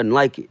 it's nothing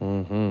like it.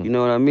 You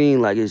know what I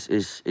mean? Like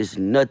it's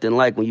nothing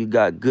like when you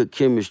got good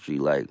chemistry.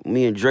 Like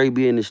me and Dre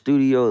be in the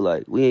studio,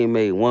 like we ain't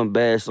made one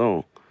bad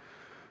song.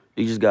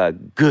 You just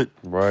got good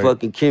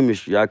fucking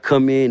chemistry. I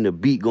come in, the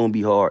beat gonna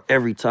be hard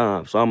every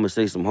time. So I'm gonna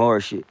say some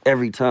hard shit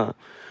every time.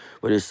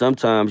 But it's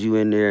sometimes you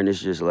in there and it's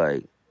just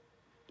like,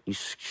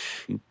 it's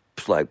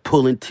like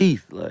pulling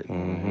teeth. Like,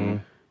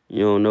 you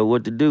don't know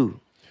what to do.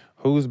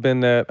 Who's been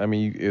that? I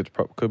mean, it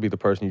could be the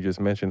person you just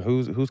mentioned.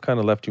 Who's kind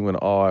of left you in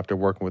awe after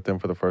working with them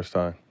for the first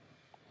time?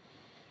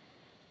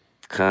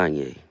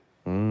 Kanye.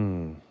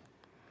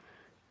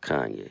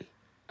 Kanye.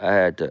 I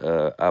had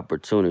the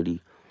opportunity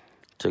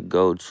to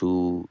go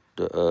to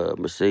the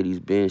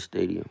Mercedes-Benz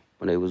Stadium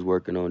when they was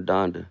working on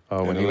Donda.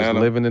 Oh, when he was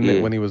living in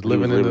it, when he was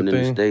living in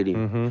the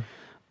stadium.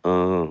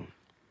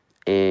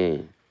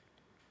 And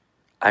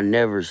I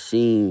never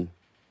seen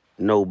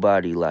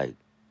nobody like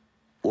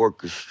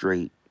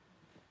orchestrate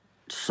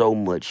so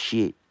much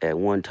shit at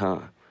one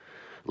time.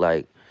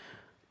 Like,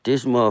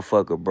 this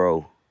motherfucker,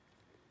 bro,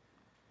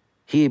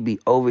 he'd be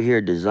over here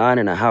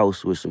designing a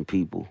house with some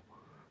people,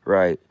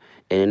 right?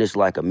 And it's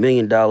like $1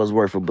 million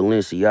worth of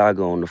Balenciaga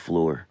on the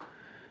floor.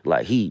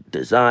 Like, he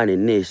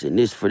designing this and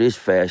this for this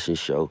fashion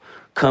show,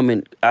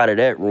 coming out of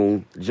that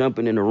room,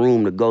 jumping in the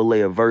room to go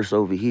lay a verse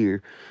over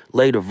here,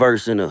 lay the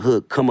verse in a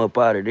hook, come up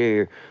out of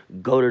there,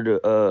 go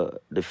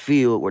to the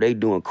field where they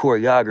doing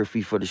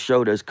choreography for the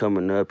show that's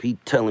coming up. He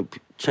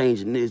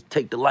changing this,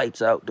 take the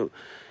lights out,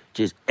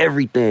 just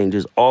everything,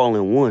 just all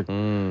in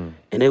one.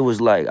 And it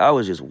was like, I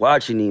was just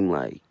watching him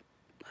like,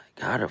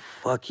 how the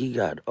fuck he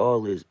got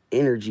all this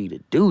energy to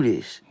do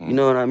this? You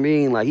know what I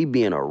mean? Like, he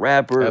being a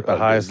rapper, at the a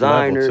highest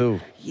designer. level,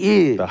 too.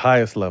 Yeah. The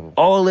highest level.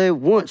 All at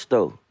once,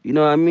 though. You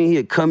know what I mean?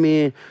 He'd come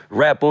in,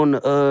 rap on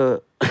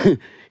the,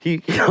 he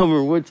came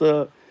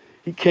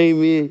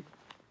in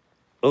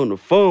on the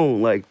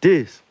phone like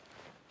this.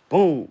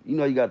 Boom. You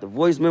know, you got the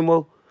voice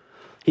memo.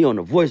 He on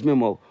the voice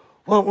memo.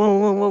 Whoa, whoa,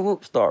 whoa, whoa, whoa.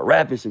 Start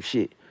rapping some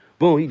shit.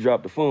 Boom, he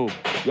dropped the phone.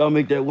 Y'all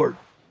make that work.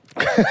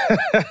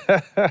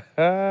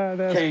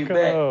 That's Came cool.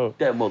 back,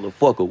 that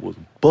motherfucker was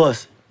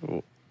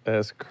busting.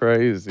 That's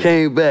crazy.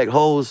 Came back,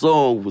 whole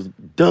song was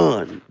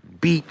done.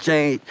 Beat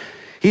changed.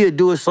 He'd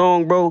do a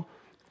song, bro,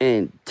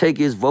 and take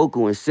his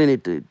vocal and send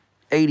it to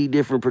 80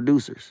 different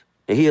producers.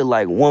 And he'd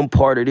like one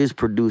part of this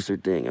producer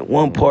thing and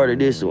one part of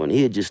this one.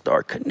 He'd just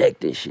start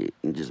connecting shit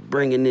and just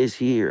bringing this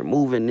here and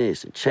moving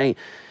this and change.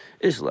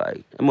 It's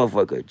like, that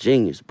motherfucker a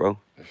genius, bro.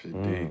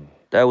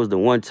 That was the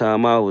one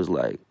time I was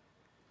like,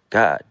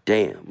 God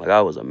damn, like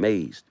I was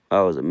amazed.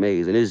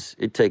 And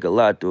it take a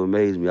lot to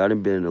amaze me. I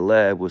done been in the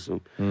lab with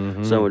some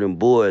of them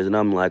boys, and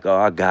I'm like, oh,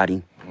 I got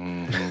him.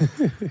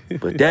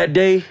 But that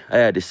day, I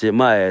had to sit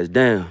my ass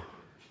down.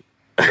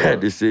 I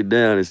had to sit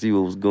down and see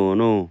what was going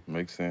on.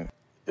 Makes sense.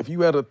 If you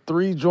had a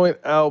 3-joint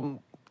album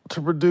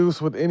to produce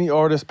with any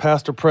artist,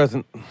 past or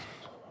present,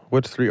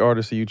 which 3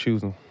 artists are you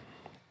choosing?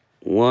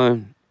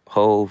 1,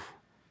 Hove.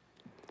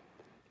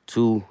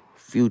 2,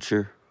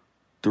 Future.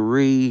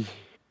 3,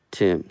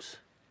 Tim's.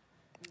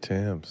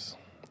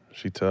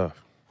 She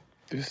tough.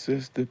 This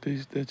is the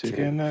piece that you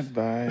cannot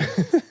buy.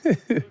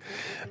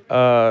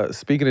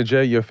 Speaking of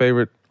Jay, your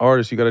favorite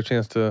artist, you got a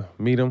chance to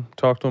meet him,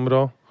 talk to him at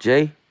all?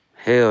 Jay?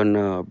 Hell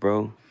no,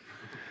 bro.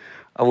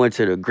 I went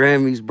to the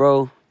Grammys,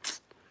 bro.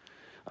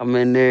 I'm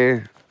in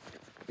there,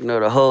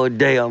 the whole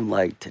day. I'm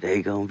like,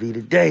 today gonna be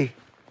the day.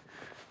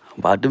 I'm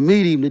about to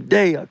meet him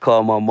today. I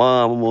call my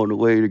mom. I'm on the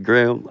way to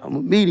Graham. I'm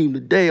gonna meet him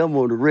today. I'm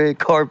on the red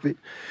carpet.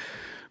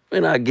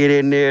 When I get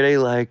in there, they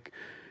like,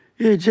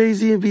 yeah,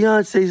 Jay-Z and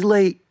Beyonce's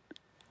late.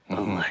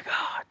 I'm like,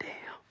 oh, damn.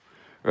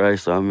 Right,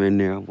 so I'm in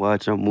there, I'm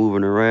watching, I'm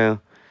moving around.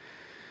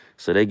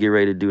 So they get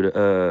ready to do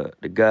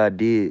the God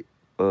Did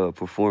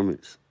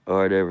performance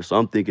or whatever. So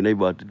I'm thinking they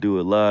about to do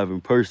it live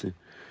in person.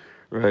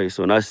 Right,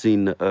 so when I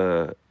seen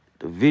the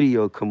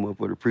video come up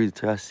with the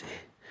presentation, I said,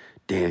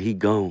 damn, he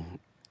gone.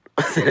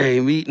 I said, I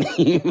ain't meeting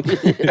him.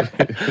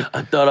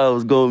 I thought I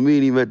was gonna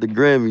meet him at the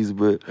Grammys,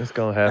 but it's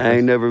gonna happen. I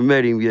ain't never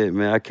met him yet,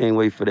 man. I can't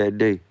wait for that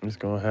day. It's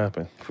gonna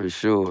happen. For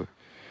sure.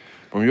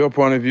 From your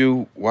point of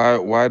view,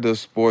 why does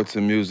sports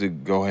and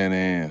music go hand in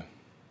hand?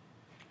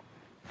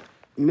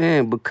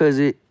 Man, because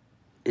it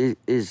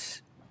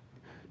is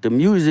the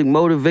music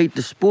motivate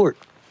the sport.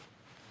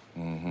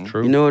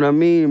 True. You know what I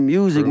mean?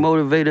 Music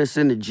motivate us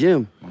in the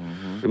gym.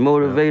 It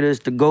motivate us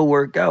to go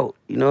work out.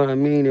 You know what I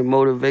mean? It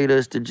motivate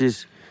us to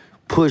just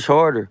push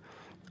harder.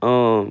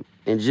 And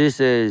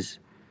just as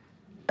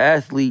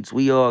athletes,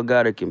 we all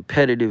got a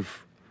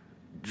competitive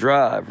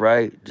drive,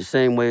 right? The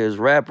same way as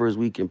rappers,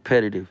 we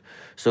competitive.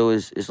 So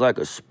it's like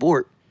a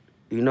sport.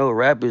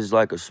 Rap is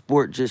like a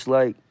sport just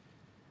like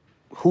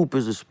hoop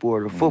is a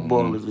sport or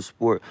football is a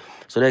sport.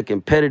 So that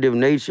competitive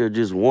nature,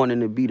 just wanting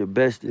to be the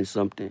best in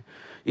something,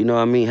 you know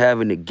what I mean?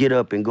 Having to get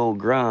up and go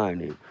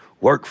grind and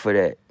work for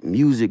that.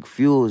 Music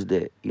fuels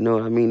that, you know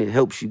what I mean? It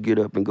helps you get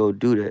up and go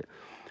do that.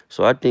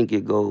 So I think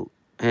it go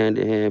hand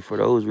in hand for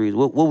those reasons.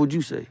 What would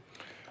you say?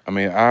 I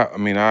mean,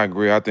 I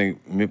agree. I think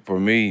for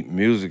me,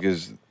 music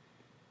is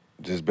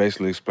just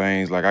basically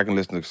explains, like I can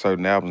listen to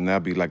certain albums and that'll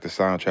be like the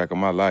soundtrack of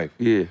my life.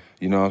 Yeah.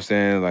 You know what I'm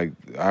saying? Like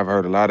I've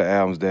heard a lot of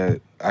albums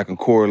that I can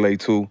correlate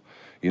to,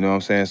 you know what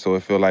I'm saying? So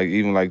it feel like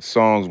even like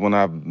songs when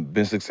I've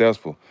been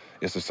successful,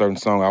 it's a certain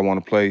song I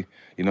want to play,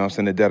 you know what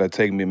I'm saying, that'll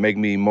take me, make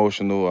me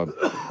emotional or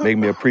make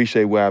me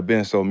appreciate where I've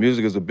been. So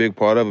music is a big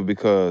part of it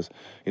because,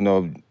 you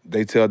know,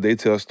 they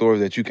tell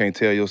stories that you can't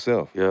tell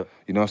yourself. Yeah.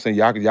 You know what I'm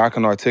saying? Y'all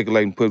can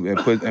articulate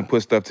and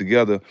put stuff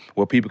together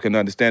where people can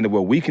understand it,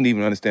 where we can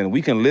even understand it.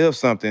 We can live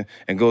something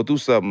and go through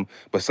something,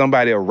 but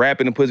somebody will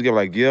rap it and put it together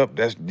like,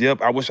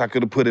 yep, I wish I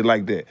could have put it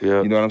like that.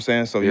 Yep. You know what I'm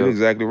saying? So you're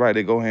exactly right.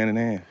 They go hand in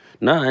hand.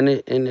 Nah, and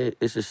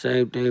it's the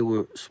same thing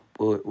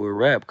with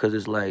rap, because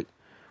it's like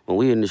when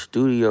we in the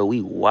studio,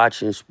 we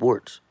watching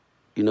sports.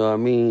 You know what I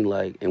mean?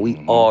 Like, and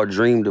we all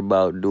dreamed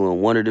about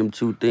doing one of them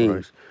two things.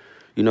 Right.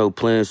 You know,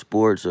 playing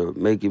sports or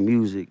making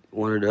music,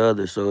 one or the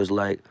other. So it's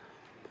like,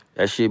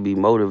 that shit be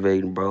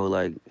motivating, bro.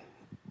 Like,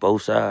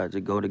 both sides,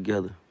 it go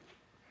together.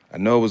 I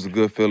know it was a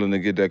good feeling to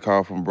get that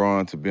call from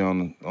Bron to be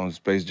on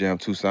Space Jam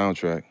 2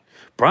 soundtrack.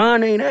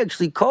 Bron ain't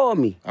actually called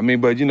me. I mean,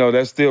 but you know,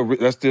 that's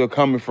still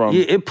coming from.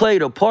 Yeah, it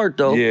played a part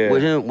though. Yeah.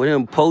 With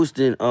him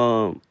posting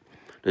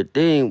the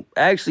thing.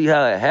 Actually,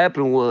 how it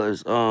happened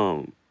was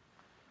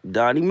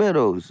Donnie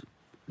Meadows,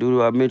 dude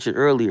who I mentioned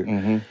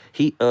earlier.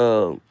 He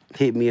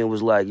hit me and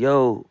was like,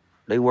 "Yo,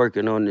 they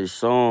working on this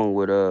song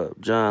with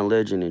John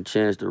Legend and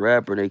Chance the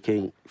Rapper. They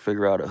can't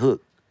figure out a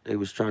hook. They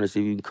was trying to see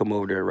if you can come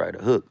over there and write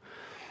a hook."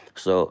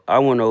 So I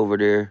went over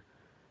there,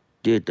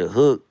 did the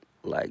hook,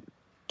 like,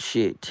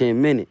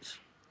 10 minutes.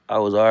 I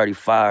was already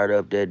fired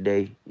up that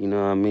day, you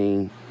know what I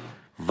mean?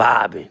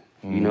 Vibing,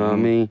 you know what I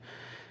mean?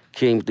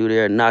 Came through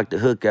there, knocked the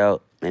hook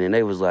out, and then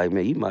they was like,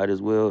 "Man, you might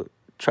as well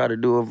try to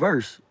do a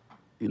verse."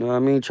 You know what I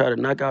mean? Try to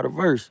knock out a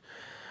verse.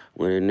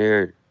 Went in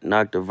there,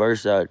 knocked the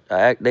verse out.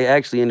 They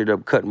actually ended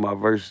up cutting my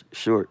verse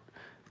short.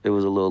 It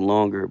was a little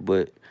longer,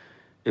 but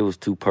it was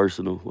too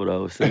personal, what I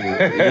was saying.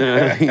 You know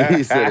what I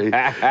mean? So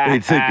they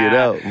took it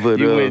out. But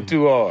you went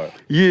too hard.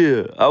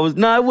 Yeah.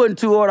 It wasn't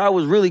too hard. I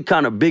was really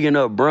kind of bigging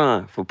up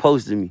Bron for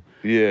posting me.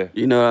 Yeah.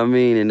 You know what I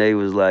mean? And they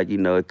was like, you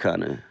know, it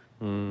kind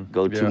of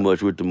go too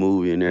much with the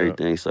movie and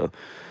everything. So,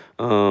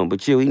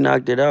 but yeah, we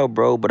knocked it out,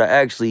 bro. But I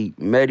actually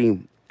met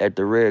him at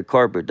the red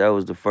carpet. That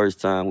was the first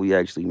time we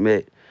actually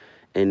met.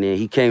 And then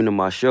he came to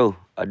my show.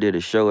 I did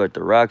a show at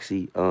the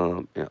Roxy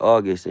in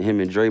August, and him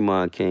and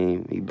Draymond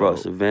came. He brought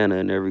Savannah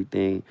and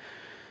everything.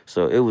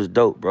 So it was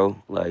dope,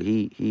 bro. Like,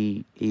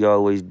 he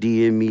always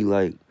DM me,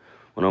 like,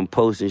 when I'm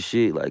posting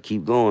shit, like,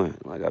 keep going.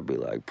 Like, I'd be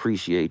like,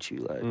 appreciate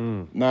you. Like,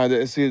 Nah,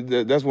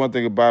 that's one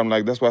thing about him.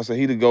 Like, that's why I say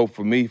he'd go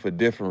for me for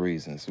different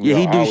reasons. Yeah,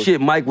 he do shit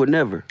Mike would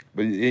never.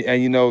 But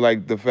and you know,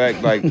 like the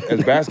fact, like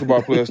as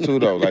basketball players too,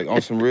 though, like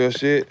on some real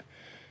shit.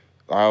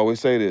 I always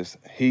say this.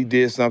 He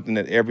did something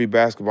that every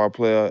basketball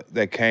player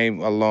that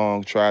came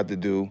along tried to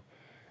do,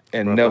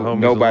 and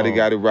nobody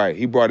got it right.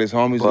 He brought his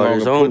homies along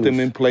and put them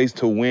in place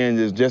to win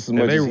just as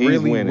much as he's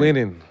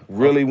winning.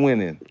 Really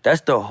winning. That's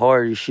the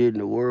hardest shit in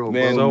the world,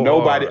 man. bro.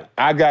 Nobody,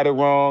 I got it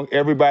wrong.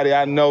 Everybody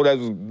I know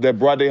that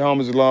brought their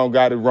homies along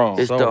got it wrong.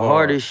 It's the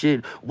hardest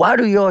shit. Why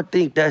do y'all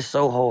think that's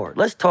so hard?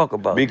 Let's talk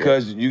about that.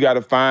 Because you got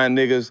to find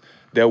niggas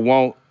that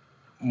want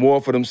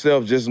more for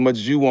themselves just as much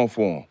as you want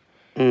for them.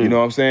 You know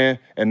what I'm saying?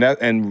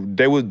 And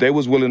they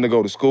was willing to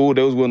go to school.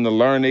 They was willing to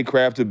learn their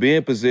craft to be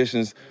in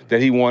positions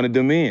that he wanted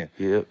them in.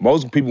 Yep.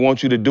 Most people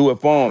want you to do it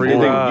for them. They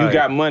think you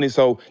got money,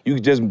 so you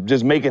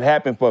just make it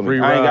happen for me.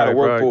 I ain't got to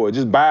work for it.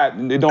 Just buy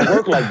it. It don't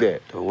work like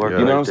that. Don't work you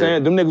know what I'm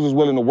saying? Them niggas was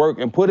willing to work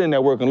and put in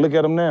that work, and look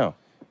at them now.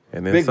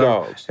 And then Big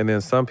dogs. And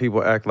then some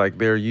people act like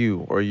they're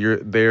you, or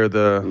they're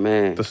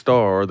the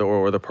star,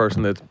 or the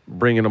person that's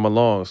bringing them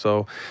along.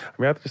 So,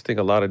 I mean, I just think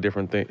a lot of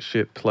different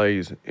shit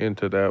plays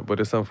into that, but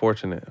it's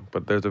unfortunate.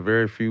 But there's a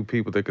very few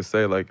people that could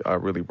say, like, I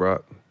really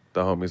brought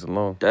the homies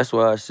along. That's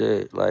why I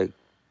said, like,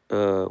 we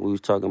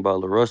was talking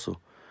about LaRussell.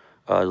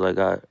 I was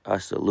like, I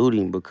salute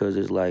him, because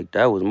it's like,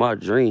 that was my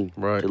dream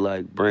to,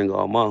 like, bring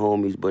all my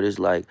homies. But it's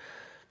like,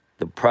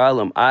 the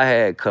problem I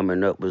had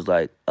coming up was,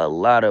 like, a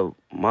lot of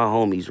my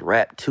homies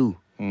rap too.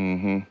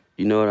 You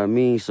know what I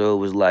mean? So it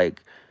was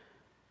like,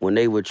 when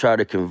they would try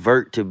to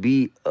convert to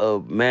be a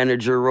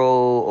manager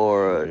role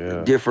or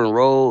a different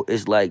role,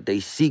 it's like they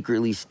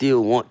secretly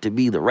still want to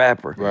be the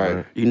rapper.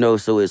 Right. You know,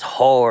 so it's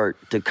hard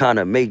to kind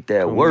of make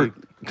that work.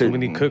 Too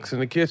many cooks in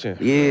the kitchen.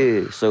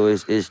 Yeah, so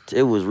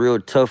it was real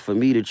tough for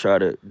me to try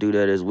to do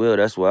that as well.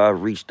 That's why I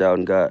reached out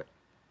and got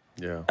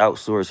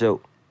outsourced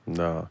help.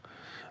 No.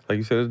 Like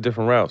you said, it's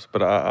different routes,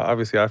 but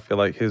obviously I feel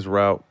like his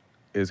route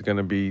is going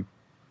to be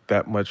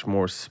that much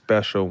more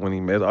special when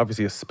he made.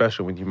 Obviously, it's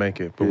special when you make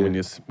it, but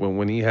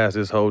when he has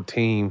his whole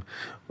team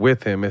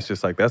with him, it's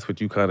just like that's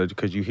what you kind of,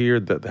 because you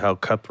hear how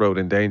cutthroat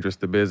and dangerous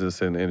the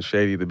business and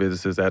shady the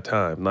business is at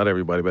times. Not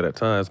everybody, but at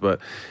times. But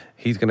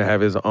he's gonna have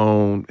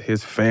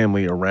his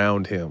family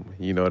around him.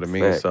 You know what I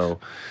mean? Facts. So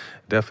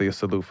definitely a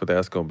salute for that.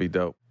 It's gonna be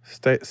dope.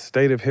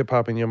 State of hip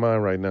hop in your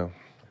mind right now?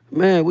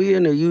 Man, we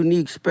in a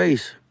unique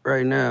space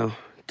right now.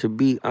 To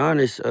be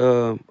honest,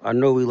 I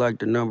know we like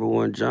the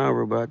 #1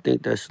 genre, but I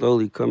think that's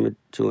slowly coming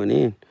to an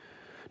end.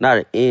 Not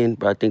an end,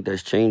 but I think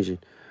that's changing.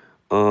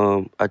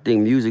 I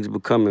think music's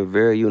becoming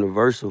very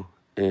universal,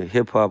 and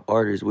hip-hop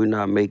artists, we're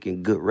not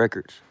making good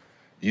records.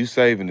 You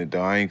saving it,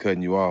 though. I ain't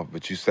cutting you off,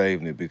 but you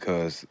saving it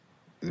because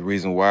the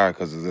reason why,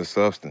 because of the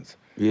substance.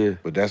 Yeah.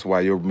 But that's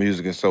why your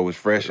music is so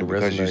refreshing,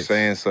 because you're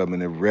saying something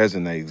that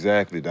resonates.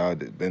 Exactly,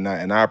 dog. And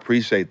I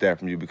appreciate that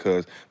from you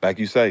because, like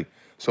you say,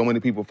 so many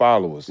people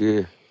follow us.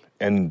 Yeah.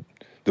 And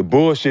the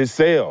bullshit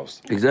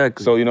sells.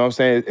 Exactly. So, you know what I'm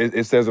saying?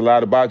 It says a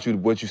lot about you,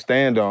 what you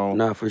stand on.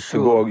 Nah, for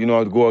sure.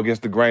 To go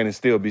against the grain and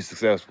still be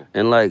successful.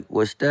 And like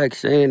what Stack's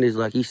saying is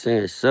like he's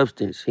saying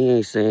substance. He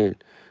ain't saying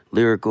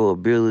lyrical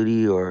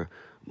ability or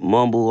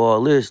mumble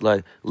all this.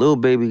 Like Lil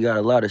Baby got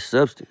a lot of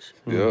substance.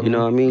 Yeah. You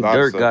know what I mean?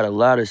 Dirk got a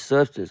lot of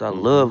substance. I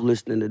love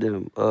listening to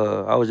them.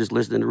 I was just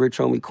listening to Rich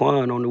Homie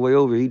Quan on the way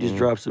over. He just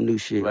dropped some new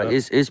shit. Like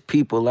it's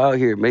people out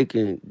here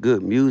making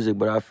good music,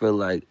 but I feel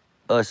like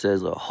us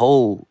as a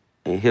whole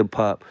in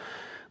hip-hop,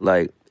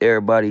 like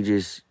everybody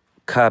just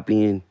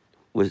copying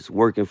what's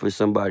working for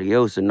somebody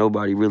else and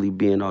nobody really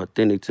being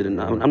authentic to them.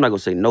 I'm not gonna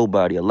say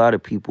nobody. A lot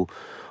of people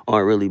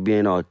aren't really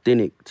being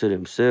authentic to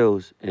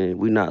themselves, and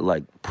we're not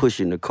like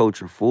pushing the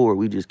culture forward.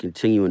 We just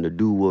continuing to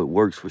do what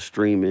works for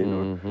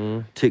streaming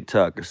or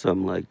TikTok or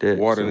something like that.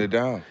 Watering it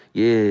down.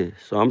 Yeah.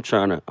 So I'm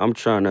trying to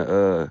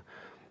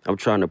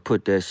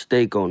put that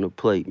steak on the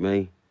plate,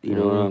 man. You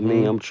know what I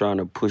mean? I'm trying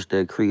to push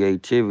that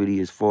creativity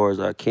as far as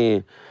I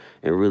can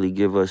and really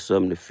give us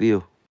something to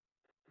feel.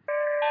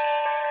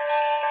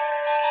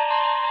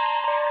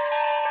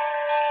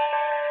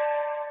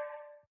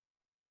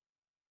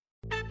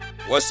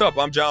 What's up?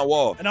 I'm John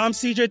Wall. And I'm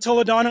CJ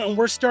Toledano, and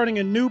we're starting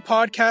a new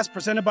podcast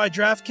presented by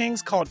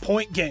DraftKings called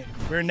Point Game.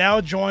 We're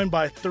now joined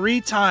by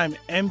 3-time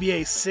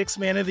NBA Sixth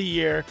Man of the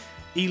Year,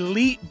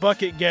 elite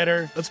bucket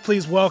getter. Let's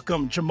please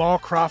welcome Jamal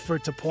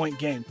Crawford to Point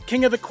Game.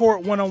 King of the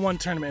Court one-on-one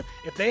tournament.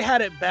 If they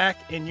had it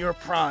back in your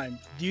prime,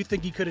 do you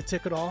think you could have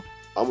took it all?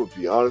 I'm going to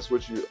be honest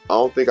with you. I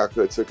don't think I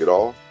could have took it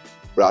all,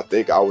 but I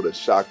think I would have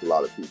shocked a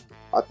lot of people.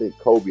 I think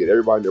Kobe and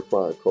everybody in their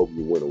prime, Kobe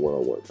would win a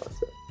one-on-one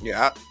contest.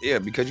 Yeah,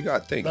 because you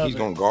got to think, he's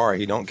going to guard.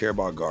 He don't care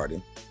about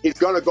guarding. He's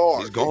going to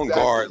guard. He's going to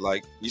guard.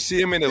 Like, you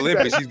see him in the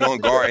Olympics, he's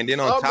going to guard. And then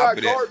on top of that.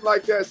 I'm not guarding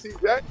like that,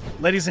 CJ.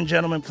 Ladies and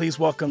gentlemen, please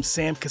welcome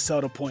Sam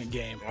Cassell to Point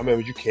Game. I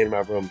remember you came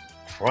out from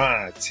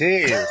prime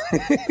 10.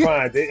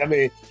 I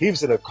mean, he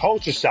was in a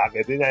culture shock.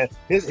 And then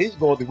he's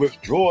going through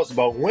withdrawals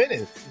about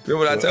winning.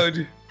 Remember what I told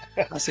you?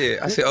 I said,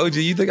 OG,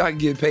 you think I can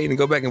get paid and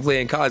go back and play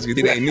in college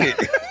because it ain't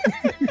it?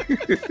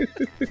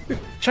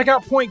 Check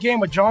out Point Game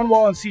with John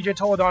Wall and CJ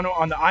Toledano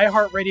on the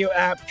iHeartRadio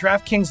app,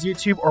 DraftKings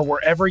YouTube, or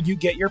wherever you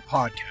get your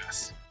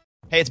podcasts.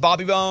 Hey, it's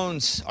Bobby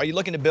Bones. Are you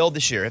looking to build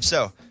this year? If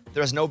so,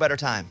 there is no better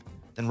time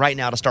than right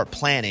now to start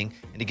planning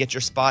and to get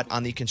your spot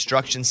on the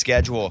construction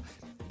schedule.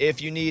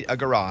 If you need a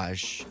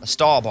garage, a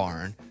stall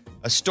barn,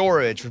 a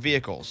storage for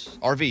vehicles,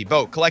 RV,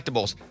 boat,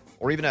 collectibles,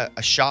 or even a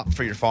shop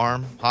for your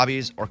farm,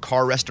 hobbies, or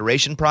car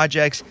restoration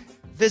projects,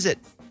 visit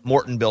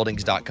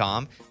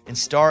MortonBuildings.com and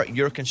start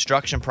your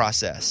construction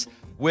process.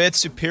 With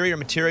superior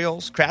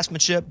materials,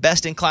 craftsmanship,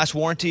 best-in-class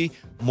warranty,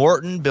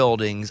 Morton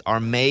Buildings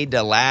are made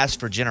to last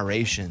for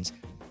generations.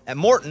 At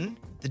Morton,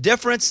 the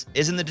difference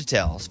is in the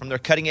details. From their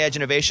cutting-edge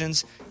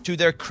innovations to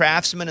their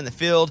craftsmen in the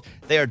field,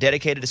 they are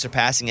dedicated to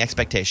surpassing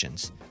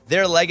expectations.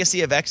 Their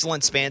legacy of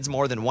excellence spans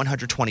more than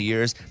 120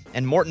 years,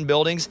 and Morton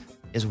Buildings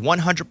is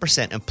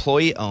 100%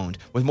 employee-owned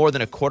with more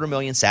than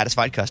 250,000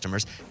 satisfied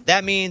customers.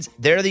 That means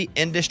they're the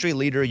industry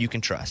leader you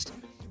can trust.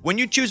 When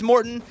you choose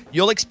Morton,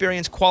 you'll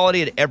experience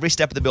quality at every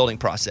step of the building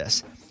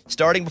process,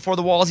 starting before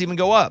the walls even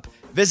go up.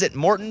 Visit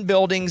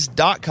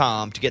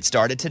MortonBuildings.com to get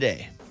started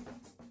today.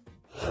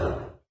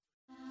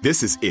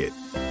 This is it.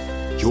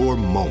 Your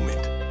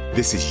moment.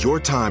 This is your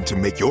time to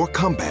make your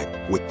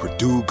comeback with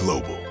Purdue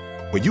Global.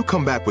 When you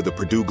come back with a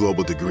Purdue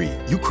Global degree,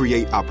 you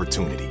create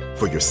opportunity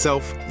for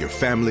yourself, your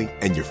family,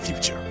 and your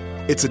future.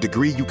 It's a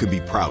degree you can be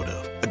proud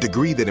of, a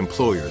degree that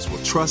employers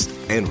will trust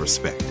and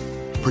respect.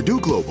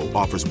 Purdue Global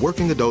offers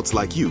working adults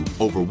like you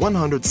over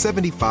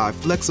 175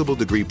 flexible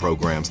degree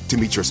programs to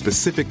meet your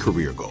specific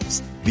career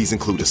goals. These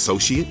include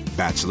associate,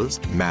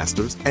 bachelor's,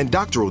 master's, and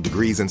doctoral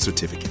degrees and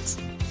certificates.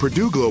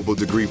 Purdue Global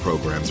degree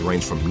programs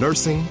range from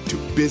nursing to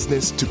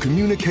business to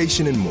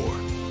communication and more.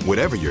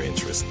 Whatever your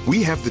interest,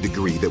 we have the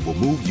degree that will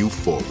move you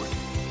forward.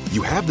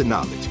 You have the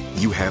knowledge,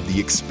 you have the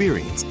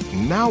experience.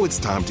 Now it's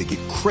time to get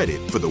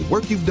credit for the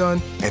work you've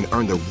done and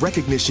earn the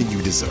recognition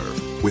you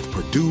deserve with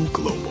Purdue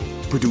Global,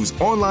 Purdue's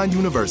online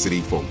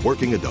university for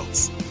working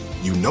adults.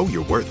 You know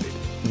you're worth it.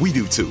 We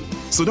do too.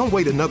 So don't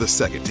wait another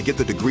second to get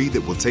the degree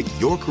that will take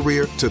your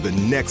career to the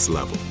next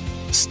level.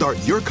 Start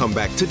your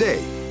comeback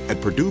today at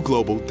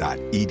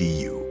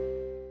PurdueGlobal.edu.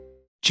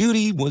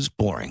 Judy was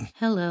boring.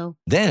 Hello.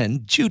 Then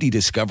Judy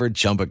discovered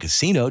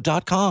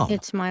ChumbaCasino.com.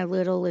 It's my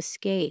little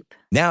escape.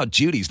 Now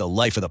Judy's the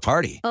life of the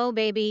party. Oh,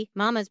 baby,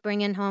 mama's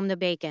bringing home the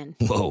bacon.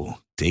 Whoa,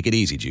 take it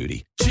easy,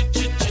 Judy.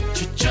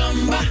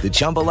 The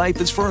Chumba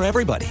life is for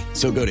everybody.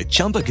 So go to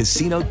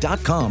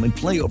ChumbaCasino.com and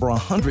play over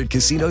 100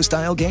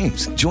 casino-style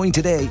games. Join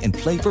today and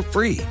play for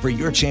free for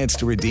your chance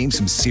to redeem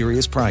some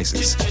serious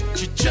prizes.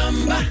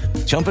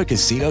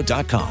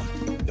 ChumbaCasino.com.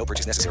 No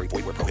purchase necessary.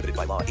 Void where prohibited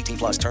by law. 18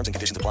 plus terms and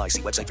conditions apply.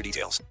 See website for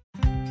details.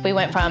 We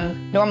went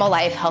from normal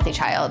life, healthy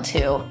child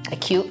to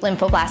acute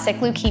lymphoblastic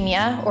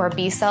leukemia or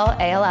B-cell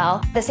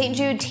ALL. The St.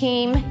 Jude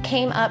team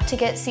came up to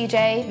get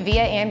CJ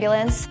via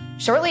ambulance.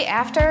 Shortly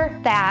after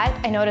that,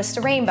 I noticed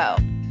a rainbow.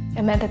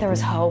 It meant that there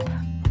was hope.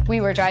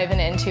 We were driving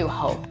into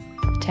hope.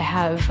 To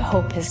have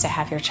hope is to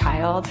have your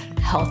child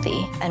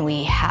healthy, and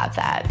we have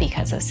that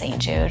because of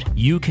St. Jude.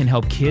 You can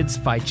help kids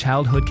fight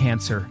childhood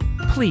cancer.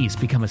 Please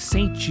become a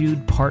St.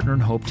 Jude Partner in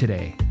Hope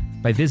today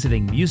by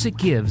visiting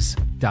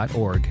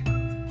musicgives.org.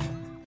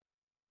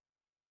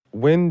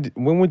 When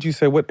would you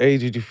say, what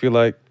age did you feel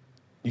like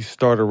you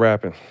started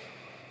rapping?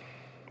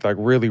 Like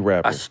really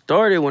rapping? I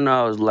started when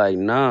I was like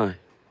 9.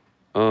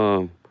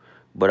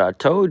 But I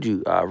told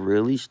you, I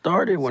really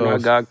started when I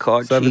got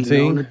caught 17?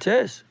 cheating on the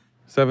test.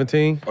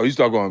 17? Oh, you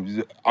start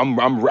going, I'm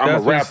a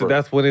rapper.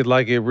 That's when it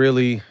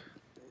really...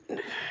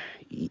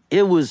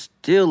 It was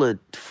still a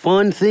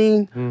fun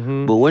thing,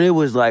 but when it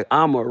was like,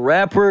 I'm a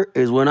rapper,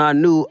 is when I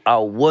knew I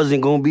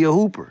wasn't going to be a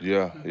hooper.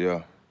 Yeah,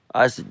 yeah.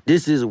 I said,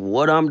 this is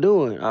what I'm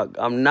doing.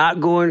 I'm not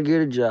going to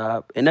get a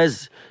job. And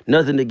that's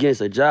nothing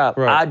against a job.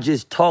 Right. I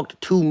just talked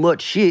too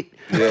much shit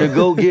to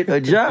go get a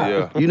job.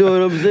 Yeah. You know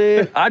what I'm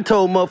saying? I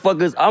told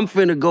motherfuckers, I'm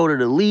finna go to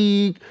the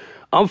league.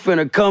 I'm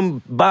finna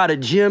come by the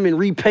gym and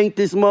repaint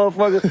this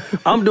motherfucker.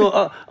 I'm doing,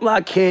 I'm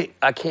like,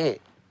 I can't.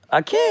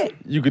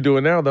 You could do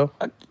it now, though.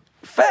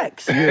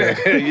 Facts. Yeah,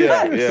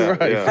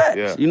 Facts. right.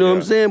 Facts. You know what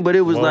I'm saying? But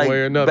it was One like,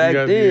 way or another, back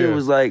then, it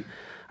was like,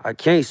 I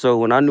can't. So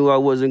when I knew I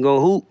wasn't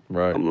gonna hoop,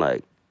 I'm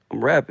like,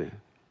 I'm rapping.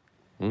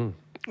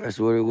 That's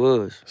what it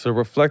was. So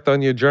reflect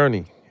on your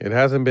journey. It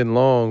hasn't been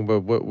long, but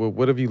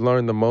what have you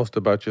learned the most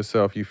about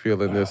yourself, you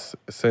feel, in this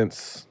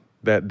since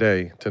that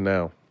day to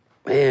now?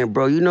 Man,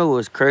 bro, you know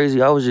what's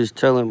crazy? I was just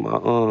telling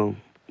my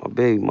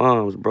baby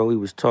moms, bro, we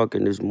was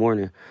talking this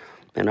morning,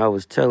 and I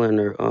was telling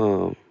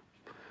her,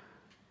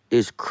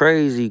 it's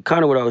crazy,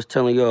 kind of what I was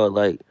telling y'all,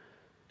 like,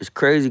 it's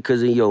crazy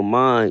because in your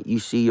mind, you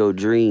see your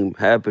dream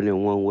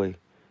happening one way,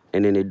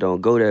 and then it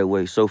don't go that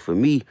way. So for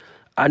me,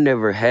 I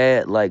never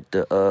had, like,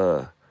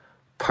 the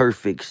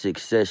perfect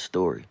success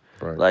story.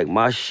 Right. Like,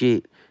 my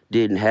shit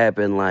didn't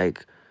happen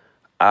like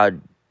I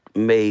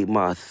made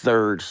my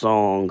 3rd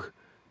song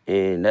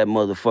and that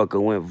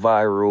motherfucker went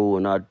viral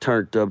and I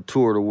turned up,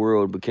 toured the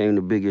world, became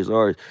the biggest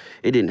artist.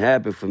 It didn't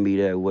happen for me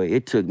that way.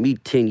 It took me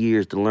 10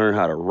 years to learn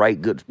how to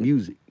write good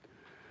music.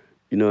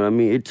 You know what I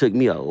mean? It took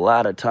me a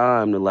lot of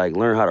time to, like,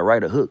 learn how to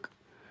write a hook.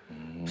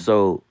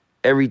 So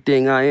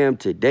everything I am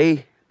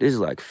today, this is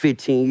like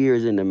 15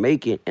 years in the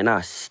making, and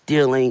I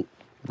still ain't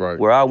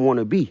where I want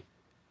to be.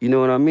 You know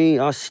what I mean?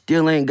 I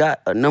still ain't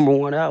got a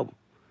 #1 album.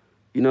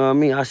 You know what I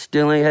mean? I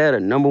still ain't had a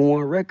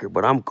 #1 record,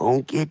 but I'm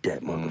gonna get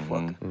that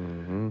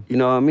motherfucker. You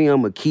know what I mean?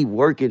 I'm gonna keep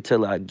working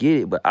till I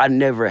get it, but I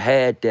never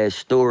had that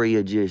story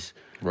of just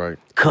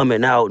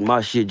coming out and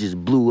my shit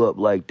just blew up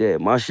like that.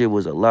 My shit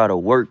was a lot of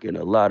work and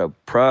a lot of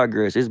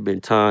progress. It's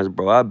been times,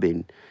 bro, I've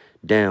been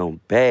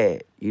down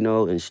bad, you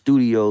know, in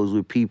studios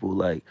with people,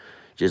 like,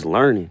 just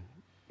learning.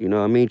 You know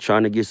what I mean?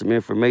 Trying to get some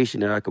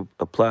information that I could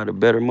apply to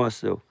better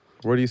myself.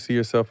 Where do you see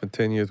yourself in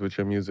 10 years with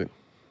your music?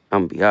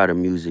 I'm gonna be out of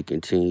music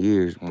in 10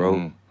 years,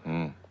 bro.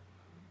 I'm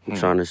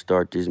trying to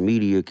start this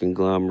media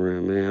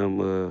conglomerate,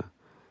 man.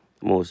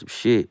 I'm on some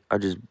shit. I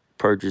just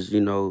purchased,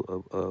 you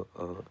know,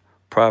 a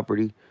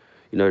property,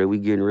 you know, that we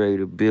getting ready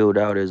to build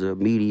out as a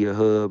media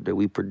hub that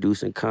we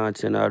producing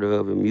content out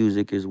of and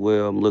music as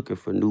well. I'm looking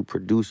for new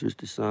producers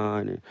to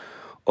sign and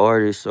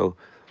artists. So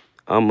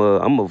I'm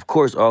of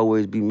course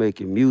always be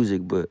making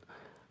music, but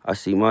I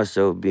see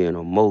myself being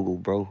a mogul,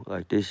 bro.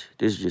 Like this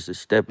is just a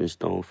stepping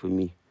stone for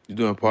me. You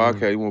doing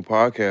podcast? You want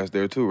podcast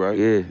there too, right?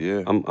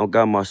 Yeah. I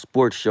got my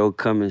sports show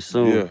coming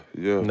soon.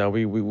 Yeah. Now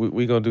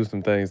we gonna do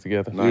some things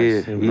together.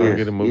 Nice. We're gonna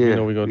get a movie. You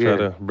know, we're gonna try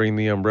to bring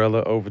the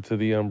umbrella over to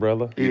the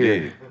umbrella.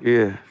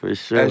 Yeah, for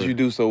sure. As you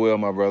do so well,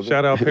 my brother.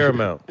 Shout out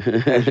Paramount.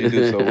 As you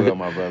do so well,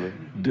 my brother.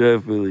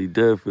 Definitely.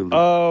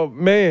 Oh,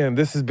 man,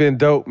 this has been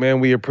dope, man.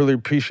 We really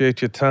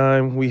appreciate your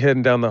time. We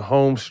heading down the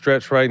home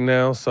stretch right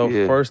now. So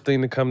first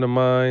thing to come to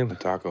mind, the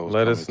tacos.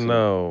 Let us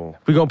know.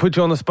 We're gonna put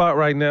you on the spot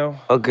right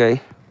now.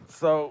 Okay.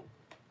 So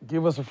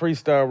give us a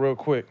freestyle real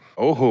quick.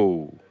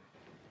 Oh.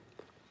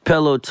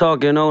 Pillow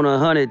talking on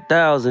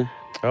 100,000.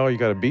 Oh, you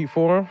got a beat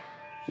for him?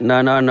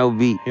 No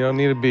beat. You don't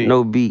need a beat?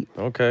 No beat.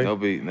 Okay. No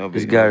beat.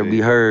 It's gotta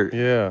be heard.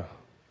 Yeah.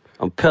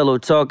 I'm pillow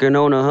talking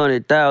on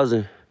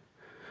 100,000.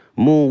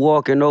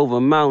 Moonwalking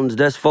over mountains,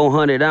 that's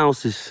 400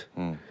 ounces.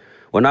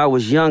 When I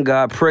was younger,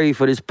 I prayed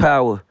for this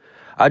power.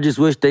 I just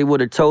wish they would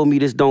have told me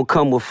this don't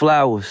come with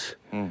flowers.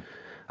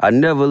 I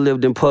never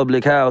lived in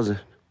public housing.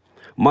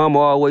 Mama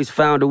always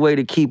found a way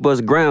to keep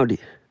us grounded.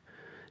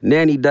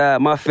 Nanny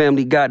died, my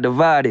family got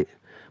divided.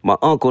 My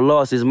uncle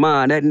lost his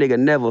mind, that nigga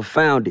never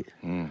found it.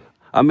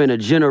 I'm in a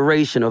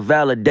generation of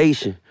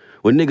validation,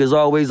 where niggas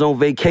always on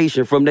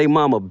vacation from they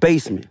mama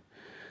basement.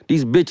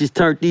 These bitches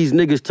turned these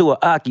niggas to an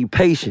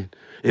occupation.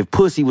 If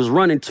pussy was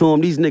running to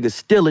them, these niggas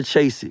still a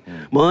chase it.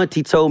 My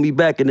auntie told me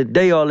back in the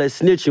day all that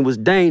snitching was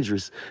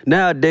dangerous.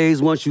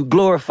 Nowadays, once you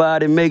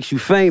glorified, it makes you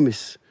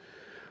famous.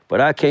 But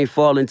I can't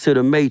fall into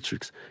the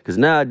matrix, because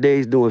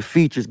nowadays doing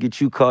features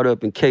get you caught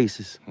up in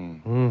cases.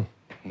 A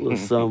little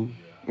something.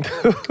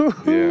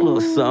 Yeah. A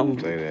little something.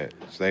 Say that.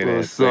 Say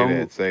Little that. Say something.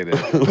 that. Say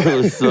that. A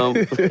little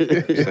something.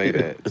 Say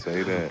that.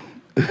 Say that.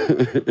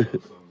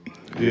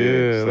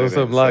 Yeah, little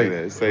something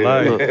light. Say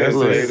Light. that. That's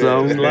Little it.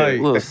 something. Light.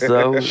 Little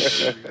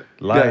something.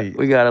 Light.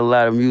 We got a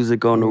lot of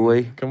music on the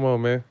way. Come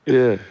on, man.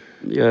 Yeah.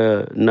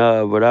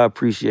 Nah, but I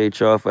appreciate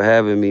y'all for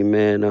having me,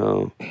 man.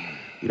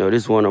 You know,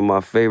 this is one of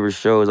my favorite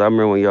shows. I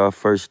remember when y'all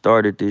first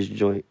started this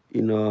joint.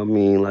 You know what I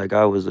mean? Like,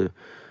 I was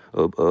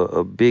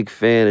a big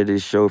fan of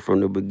this show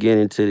from the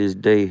beginning to this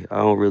day. I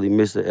don't really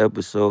miss an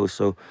episode.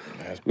 So,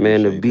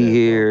 man, to be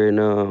here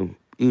and,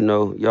 you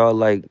know, y'all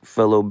like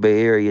fellow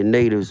Bay Area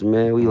natives,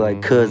 man. We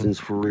like cousins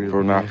for real.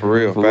 For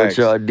real, For facts.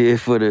 what y'all did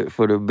for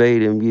the Bay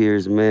them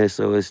years, man.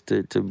 So it's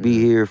to be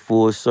here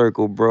full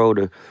circle, bro,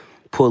 to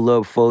pull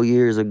up 4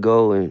 years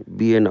ago and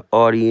be in the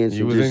audience.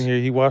 You and was just, in here.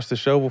 He watched the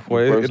show before.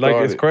 First It's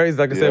started. crazy.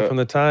 Like I said, Yeah. from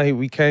the time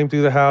we came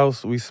through the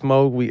house, we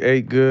smoked, we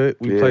ate good,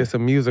 we played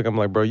some music. I'm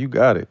like, bro, you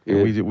got it.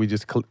 And we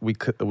just we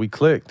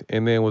clicked.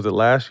 And then was it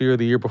last year or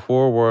the year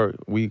before where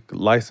we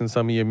licensed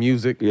some of your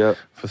music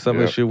for some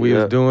of the shit we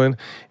was doing?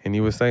 And he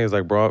was saying, it's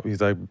like, bro,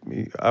 he's like,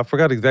 I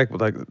forgot exactly,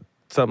 like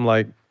something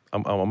like,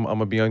 I'm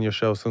gonna be on your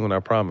show soon, I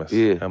promise.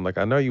 Yeah. I'm like,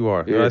 I know you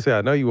are. You know what I said?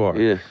 I know you are.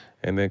 Yeah.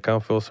 And then come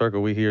full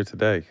circle, we here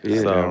today.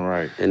 Yeah. So, Damn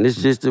right. And it's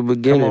just the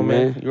beginning, come on,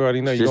 man. man. You already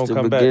know It's you're just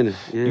gonna the come beginning.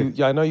 back.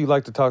 Yeah. I know you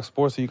like to talk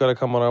sports, so you gotta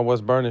come on our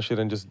West Burning shit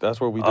and just that's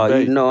where we Oh,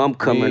 debate. you know I'm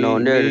coming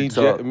on there to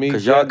talk,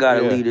 because y'all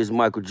gotta leave this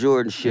Michael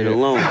Jordan shit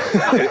alone.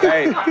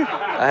 Hey,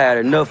 I had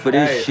enough of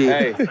this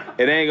shit. Hey,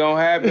 it ain't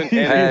gonna happen. And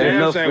had damn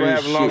enough shame of gonna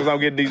this happen as long shit. as I'm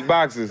getting these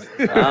boxes.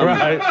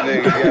 Right.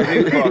 Nigga, got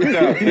me fucked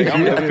up. Nigga,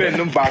 I'm defending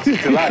them boxes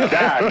till I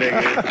die,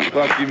 nigga.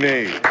 Fuck you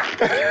mean?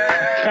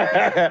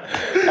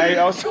 Hey,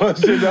 also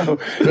shit though.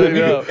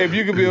 If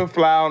you could be a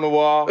fly on the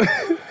wall,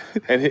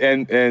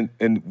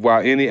 and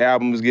while any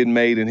album is getting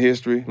made in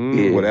history,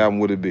 what album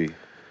would it be?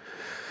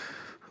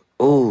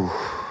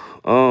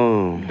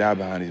 Die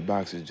behind these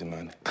boxes,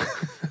 Jelani.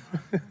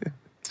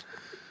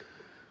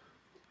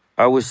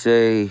 I would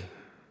say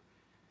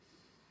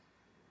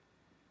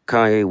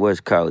Kanye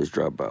West College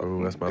Dropout.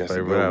 Ooh, that's my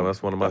favorite album.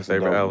 That's one of my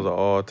favorite albums of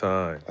all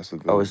time. That's a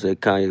good I would say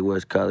Kanye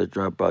West College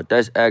Dropout.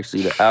 That's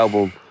actually the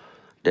album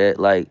that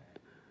like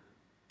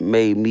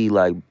made me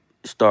like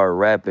start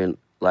rapping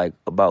like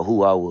about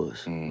who I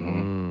was.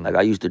 Like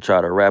I used to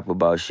try to rap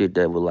about shit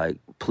that would like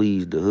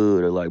please the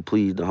hood or like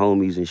please the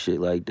homies and shit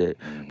like that.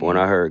 But when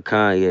I heard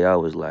Kanye, I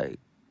was like,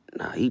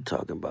 nah, he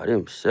talking about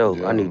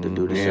himself. I need to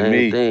do the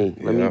same thing.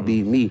 Let me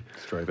be me.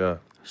 Straight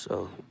up.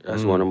 So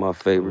that's one of my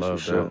favorites for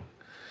Love sure.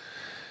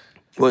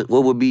 What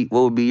would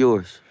be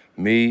yours?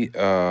 Me,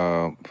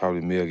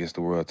 probably Me Against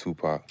the World,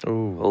 Tupac.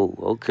 Ooh. Oh,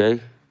 okay.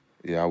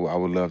 Yeah, I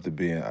would love to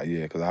be in.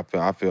 Yeah, because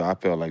I feel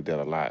like that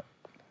a lot.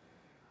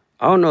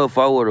 I don't know if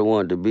I would have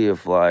wanted to be a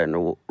fly in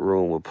the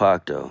room with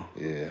Pac though.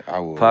 Yeah, I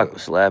would. Pac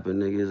was slapping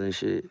niggas and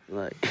shit.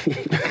 Like,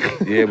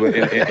 yeah, but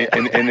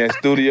in that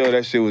studio,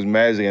 that shit was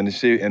magic, and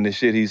the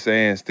shit he's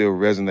saying still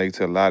resonates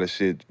to a lot of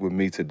shit with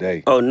me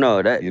today. Oh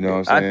no, that you know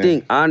what I'm saying? I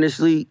think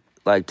honestly,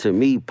 like to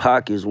me,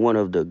 Pac is one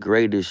of the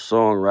greatest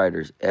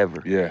songwriters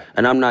ever. Yeah,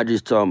 and I'm not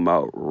just talking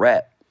about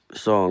rap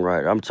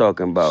songwriter. I'm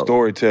talking about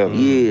storytelling.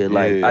 Yeah,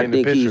 like Yeah, I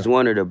think he's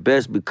one of the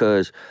best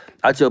because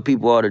I tell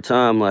people all the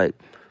time, like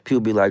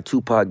people be like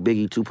Tupac,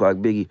 Biggie, Tupac,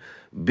 Biggie.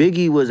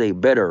 Biggie was a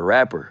better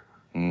rapper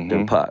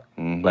than Pac.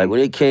 Like when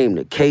it came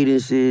to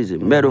cadences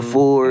and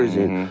metaphors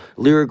and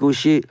lyrical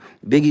shit,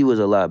 Biggie was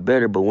a lot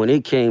better. But when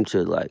it came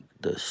to like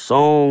the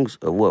songs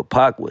of what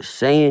Pac was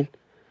saying,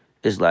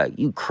 it's like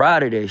you cry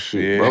to that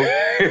shit,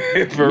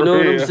 bro. You know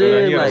what I'm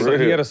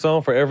saying? He had a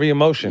song for every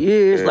emotion. Yeah,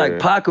 it's like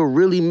Pac will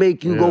really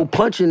make you go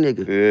punch a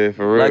nigga. Yeah,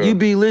 for real. Like you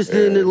be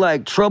listening to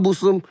like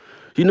Troublesome,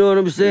 you know what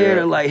I'm saying?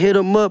 Yeah. And like hit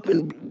him up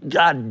and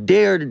I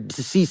dare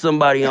to see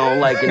somebody I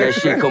don't like and that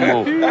shit come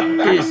on.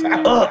 It's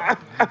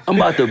up. I'm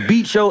about to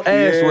beat your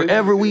ass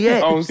wherever we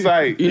at. On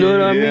site. You know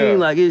what I mean?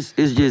 Like it's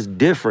just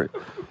different.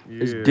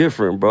 It's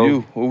different,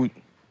 bro. Who would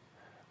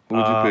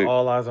you pick?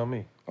 All Eyes on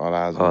Me. All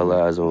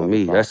Eyes on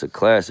Me. That's a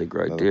classic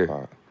right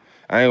there.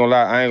 I ain't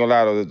gonna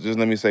lie though. Just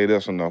let me say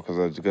this one though,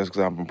 because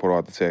I'm from Port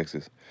Arthur,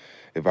 Texas.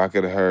 If I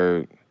could have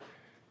heard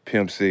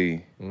Pimp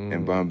C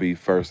and Bun B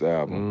first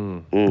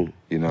album,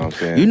 you know what I'm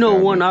saying? You know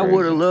That'd one be I crazy.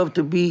 would have loved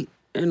to be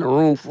in the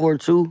room for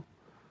too?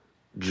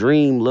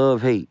 Dream,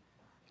 Love, Hate.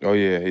 Oh,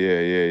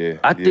 yeah.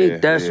 I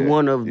think that's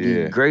one of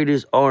the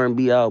greatest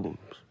R&B albums.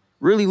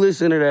 Really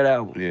listen to that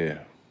album. Yeah.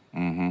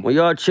 Mm-hmm. When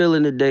y'all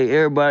chilling today,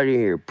 everybody in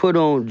here, put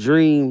on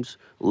Dreams,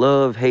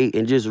 Love, Hate,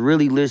 and just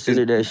really listen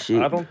to that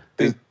shit. I don't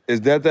think...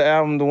 Is that the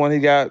album, the one he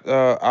got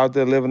out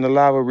there living the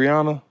life with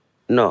Rihanna?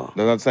 No. That's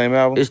not the same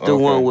album? It's the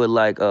one with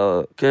like,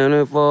 can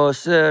it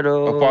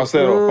falsetto?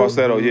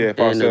 Falsetto, yeah,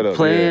 falsetto. And the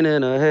playing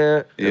in her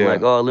hair. Yeah. And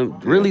like all them.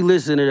 Really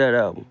listen to that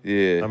album.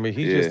 Yeah. I mean,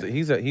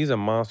 he's a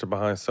monster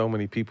behind so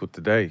many people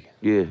today.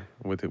 Yeah.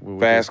 With Fast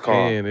his Car.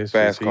 pen, it's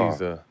Fast just, Car.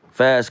 he's a...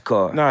 Fast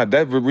Car. Nah,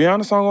 that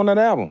Rihanna song on that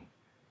album.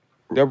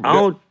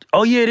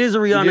 Oh yeah, it is a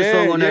Rihanna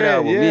song on that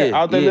album. Yeah.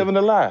 Out there living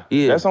the lie.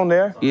 Yeah. That's on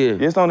there. Yeah.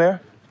 It's on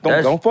there.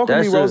 Don't fuck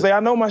with me, Rose. I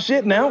know my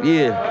shit now.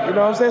 Yeah. You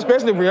know what I'm saying?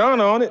 Especially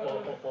Rihanna on it.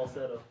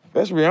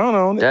 That's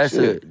Rihanna on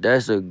it.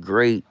 That's a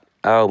great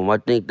album. I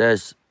think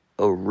that's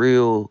a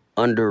real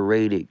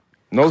underrated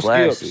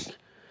classic. Skips.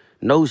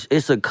 No,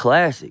 it's a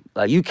classic.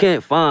 Like you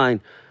can't find.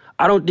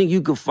 I don't think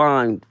you could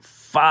find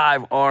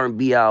 5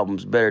 R&B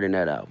albums better than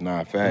that album.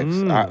 Nah, facts.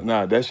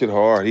 That shit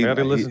hard. I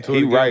gotta listen to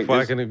it again if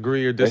I can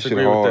agree or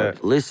disagree with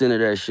that. Listen to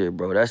that shit,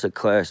 bro. That's a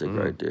classic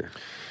right there.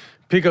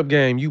 Pickup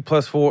game, you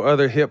plus 4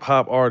 other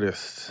hip-hop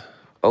artists.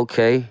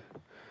 Okay.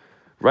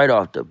 Right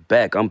off the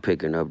back, I'm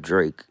picking up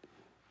Drake.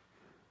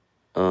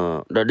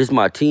 This is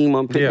my team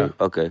I'm picking? Yeah.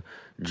 Okay.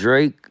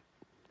 Drake,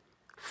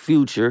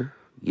 Future,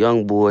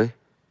 Young Boy,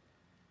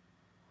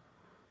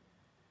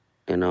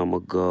 and I'm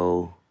going to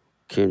go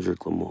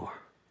Kendrick Lamar.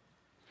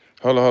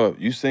 Hold on.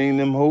 You seen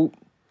them hoop?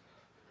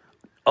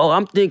 Oh,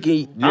 I'm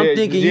thinking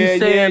you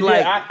saying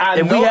like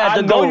if we had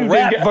to go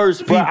rap verse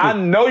people. I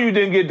know you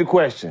didn't get the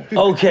question.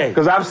 Okay.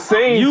 Because I've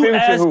seen you Future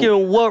asking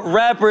hoop. what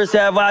rappers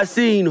have I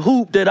seen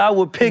hoop that I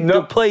would pick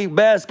to play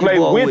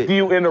basketball with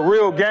you in a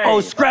real game. Oh,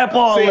 scrap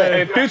all that.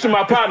 And Future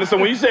my partner. So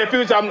when you said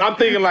Future, I'm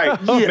thinking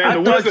like,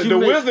 man, the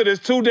Wizard is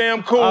too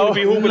damn cool to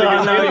be hooping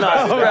against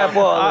anybody. Scrap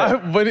all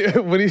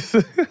that. When he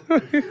said,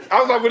 I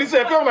was like, when he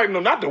said Future, I'm like, no,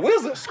 not the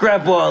Wizard.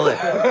 Scrap all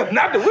that.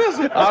 Not the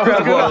Wizard.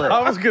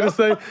 I was gonna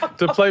say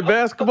to play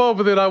basketball,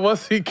 but then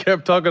once he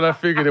kept talking, I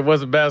figured it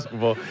wasn't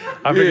basketball.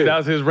 I figured that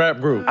was his rap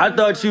group. I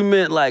thought you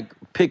meant like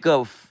pick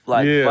up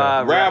like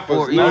 5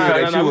 rappers. No,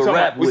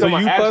 rap. So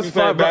you plus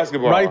 5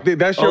 basketball. Right there.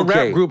 That's your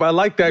rap group. I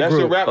like that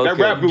group. That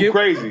rap group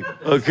crazy.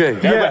 Okay.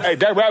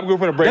 That rap group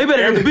finna break. They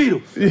better than the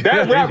Beatles.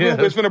 That rap group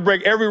is finna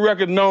break every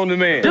record known to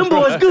man. Them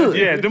boys good.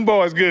 Yeah, them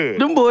boys good.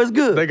 Them boys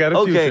good. They got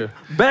a future.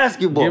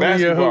 Basketball.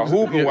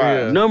 Hooping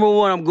wise. Number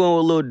 1, I'm going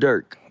with Lil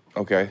Durk.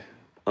 Okay.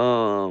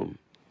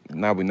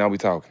 Now we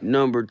talking.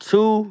 Number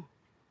 2,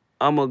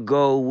 I'm going to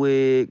go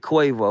with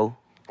Quavo.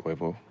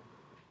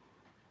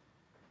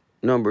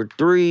 Number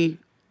 3,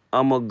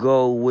 I'm going to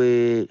go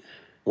with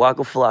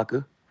Waka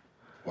Flocka.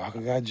 Waka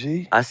got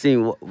G?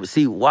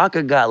 See,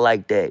 Waka got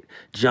like that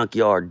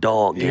junkyard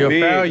dog. He'll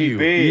foul you.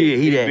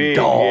 He that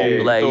dog.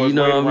 Yeah, like, you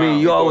know what I mean?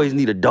 You always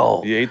need a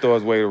dog. Yeah, he throw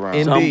his weight around.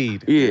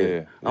 Indeed.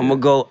 I'm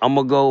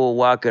gonna go with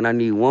Waka, and I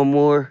need one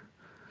more.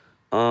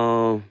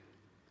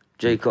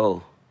 J.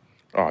 Cole.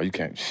 Oh, you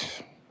can't.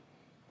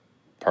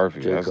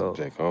 Perfect. J. That's Cole.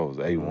 J. Cole's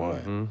A1.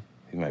 Mm-hmm.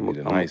 He might be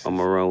the nicest. I'm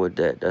gonna run with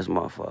that. That's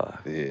my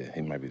 5. Yeah,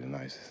 he might be the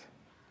nicest.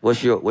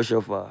 What's your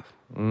 5?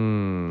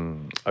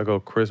 I go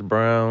Chris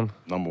Brown.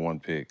 Number 1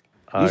 pick.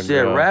 You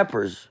said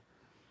rappers.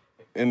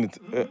 In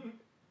the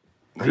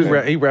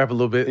he rap a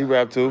little bit. He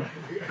rap too.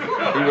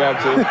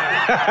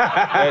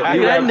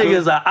 That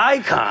nigga's an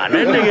icon.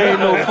 That nigga ain't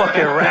no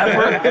fucking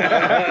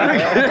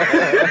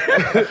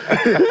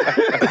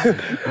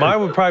rapper. Mine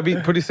would probably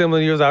be pretty similar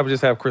to yours. I would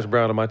just have Chris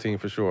Brown on my team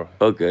for sure.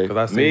 Okay. Because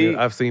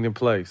I've seen him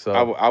play. So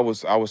I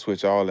would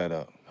switch all that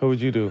up. Who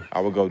would you do? I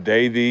would go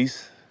Dave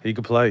East. He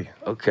could play.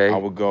 Okay. I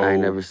would go. I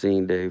ain't never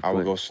seen Dave play. I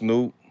would go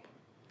Snoop.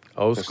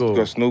 Old school.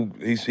 Because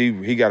Snoop,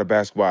 he got a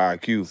basketball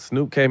IQ.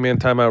 Snoop came in,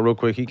 time out real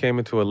quick. He came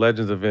into a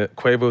Legends event,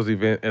 Quavo's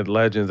event at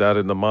Legends out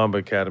in the Mamba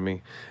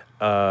Academy.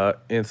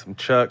 In some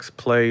chucks,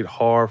 played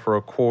hard for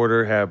a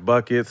quarter, had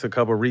buckets, a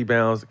couple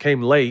rebounds,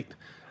 came late,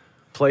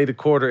 played a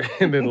quarter,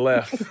 and then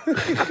left.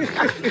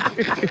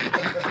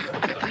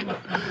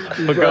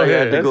 But go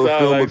ahead. To go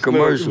film a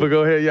commercial. But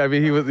go ahead. Yeah, I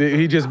mean,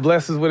 he just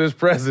blesses with his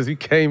presence. He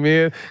came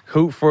in,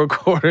 hooped for a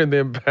quarter, and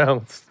then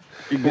bounced.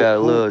 You got a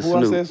little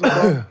Snoop.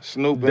 I said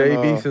Snoop.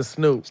 Dave East and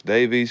Snoop.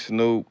 Dave East,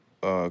 Snoop,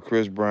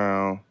 Chris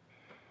Brown,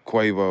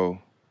 Quavo,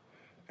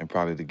 and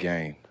probably The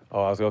Game.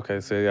 Oh, I was okay.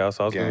 So I was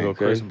going to go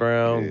Chris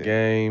Brown,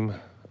 Game,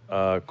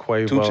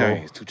 Quavo. 2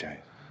 Chainz.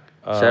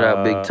 Shout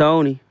out Big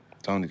Tony.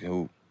 Tony can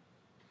hoop.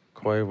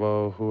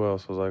 Quavo. Who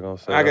else was I going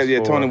to say?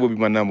 Tony would be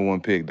my number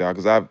 1 pick, dog.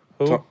 Because I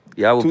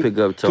would pick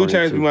up Tony. 2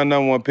 Chainz would be my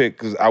number 1 pick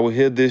because I would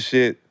hear this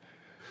shit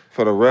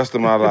for the rest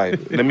of my life.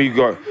 Let me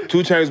go. 2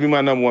 Chainz would be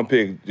my number 1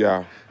 pick,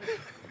 y'all.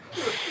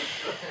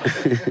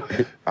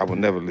 I would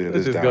never live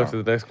this down. Let's just go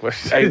to the next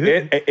question.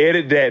 Hey,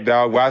 edit that,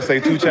 dog. Why I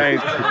say 2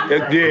 Chainz?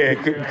 Yeah,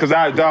 because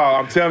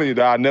I'm telling you,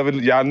 dog.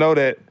 Y'all know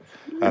that.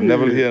 I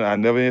never hear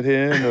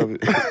of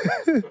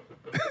it.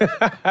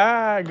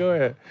 Go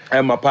ahead.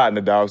 And my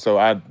partner, dog. So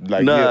I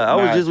like. I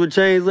was just with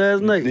Chains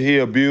last night. He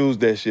abused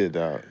that shit,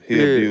 dog. He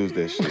abused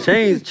that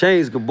shit.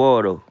 Chains good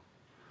ball though.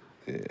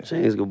 Yeah.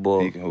 Chains good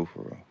ball. He can hoop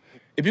for real.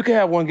 If you could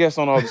have one guest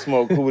on All the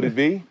Smoke, who would it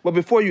be? But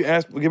before you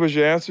give us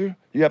your answer,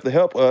 you have to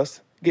help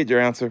us get your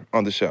answer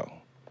on the show.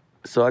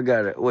 So I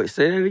gotta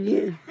say that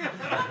again.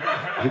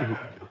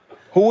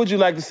 Who would you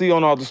like to see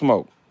on All the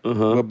Smoke?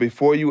 But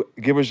before you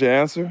give us your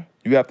answer,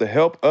 you have to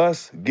help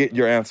us get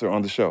your answer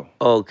on the show.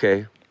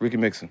 Okay. Ricky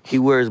Mixon. He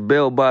wears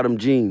bell-bottom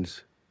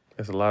jeans.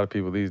 That's a lot of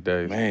people these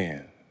days.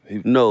 Man.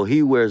 No,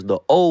 he wears the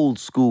old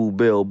school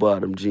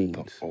bell-bottom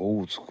jeans. The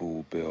old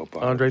school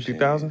bell-bottom Andre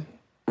 3000?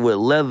 With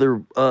leather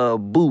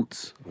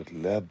boots. With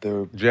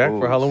leather Jack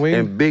boots. for Halloween?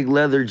 And big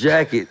leather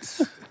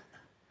jackets.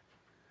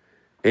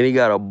 And he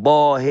got a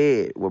bald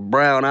head with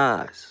brown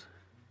eyes.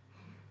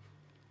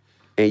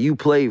 And you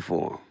played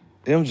for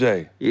him.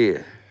 MJ.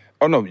 Yeah.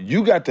 Oh, no,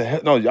 you got to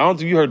help. No, I don't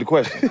think you heard the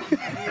question.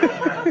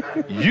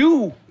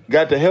 You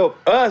got to help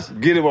us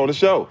get him on the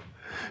show.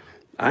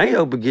 I ain't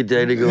helping get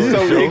that nigga on the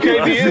So show. it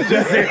can't be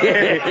MJ.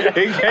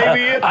 It can't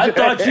be MJ. I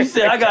thought you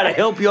said I gotta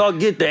help y'all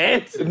get the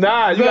answer.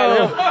 Nah, you gotta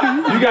help.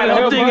 You gotta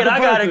help. I'm thinking I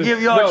gotta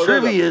give y'all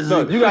trivia.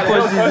 No, you gotta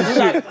help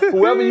us.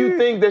 Whoever you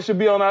think that should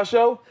be on our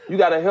show, you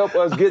gotta help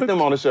us get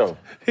them on the show.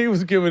 He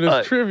was giving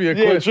us trivia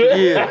yeah, questions.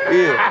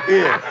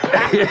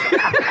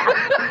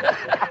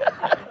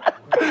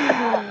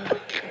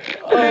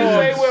 They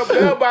say, well,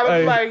 bell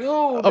bottoms like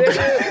who?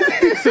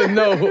 He said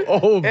no,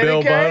 old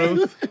bell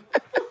bottoms.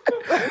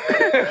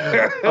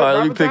 All right,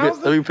 let me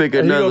pick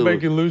another He one. gonna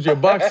make you lose your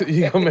box.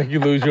 He gonna make you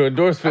lose your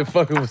endorsement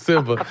fucking with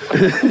Symba.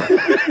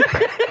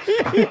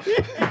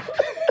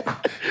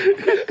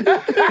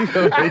 He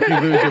gonna make you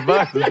lose your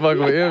boxes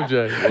fucking with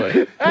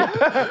MJ.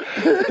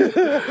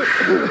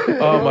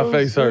 Oh, my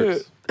face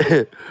hurts.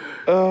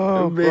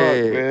 Oh,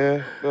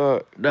 man.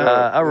 Fuck, man.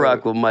 I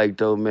rock with Mike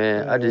though,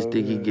 man. I just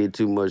think he get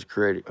too much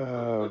credit.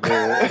 Oh,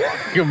 man.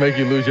 He gonna make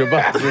you lose your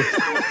boxes.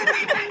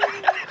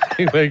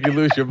 He make you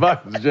lose your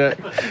boxes, Jack.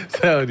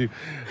 Telling you.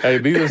 Hey,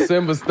 these are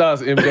Symba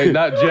stocks, MJ,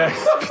 not Jack's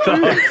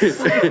stocks.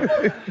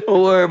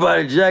 Don't worry about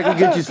it, Jack. He'll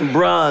get you some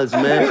bronze,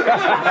 man.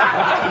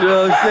 You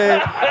know what I'm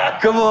saying?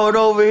 Come on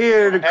over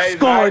here, the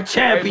scoring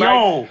champion.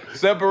 Hey, Mike,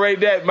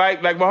 separate that,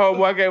 Mike. Like my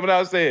homeboy came when I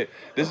was saying,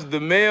 this is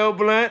the male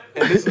blunt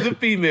and this is the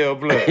female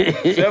blunt.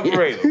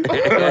 Separate them.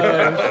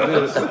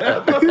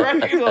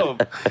 Separate them.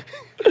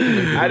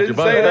 I didn't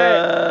say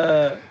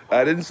that.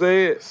 I didn't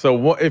say it.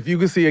 So if you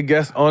could see a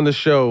guest on the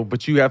show,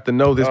 but you have to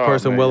know this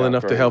person well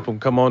enough to help him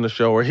come on the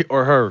show,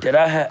 or her. Did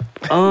I have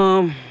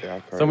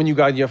someone you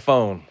got in your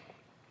phone?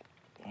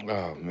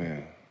 Oh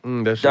man.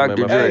 That shit Dr.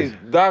 made my Dre. face.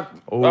 Doc,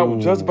 I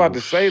was just about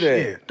to say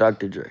that.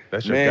 Dr. Dre.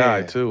 That's your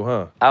guy too,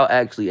 huh? I'll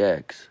actually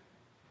ask.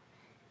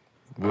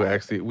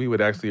 We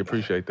would actually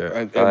appreciate that.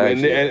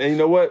 And you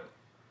know what?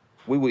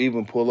 We would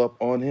even pull up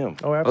on him.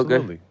 Oh,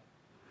 absolutely. Okay.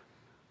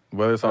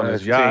 Whether it's on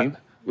his That's yacht, team.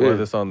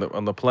 whether it's on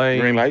the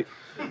plane, Green light.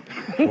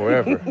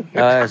 wherever.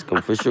 I'll ask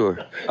him for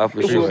sure. I'll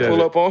for sure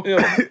pull up on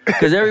him.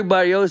 Because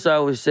everybody else I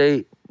would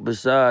say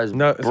besides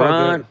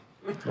Bron.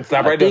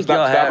 Stop right there.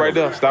 Stop right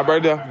there. Stop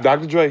right there.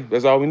 Dr. Dre.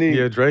 That's all we need.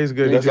 Yeah, Dre's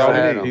good. That's all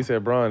we need. He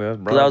said Bron. That's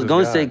Bron. Because I was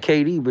going to say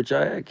KD, but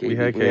y'all had KD. We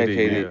had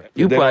KD. Yeah.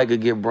 You probably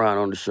could get Bron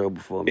on the show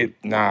before me.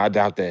 Nah, I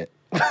doubt that.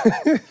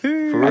 For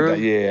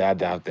real? I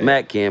doubt that.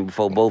 Matt can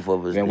before both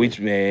of us. I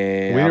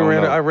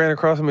ran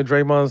across him at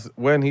Draymond's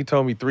wedding. He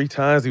told me 3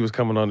 times he was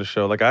coming on the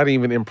show. Like, I didn't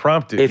even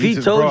impromptu. If he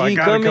says, told bro, you he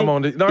I gotta coming, come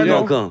on he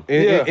gonna come.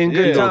 In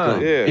good time.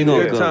 He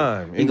gonna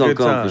come. He gonna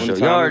come for sure.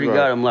 Y'all already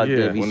got him locked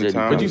up. He said,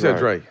 but you said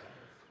Dre.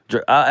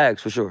 I'll ask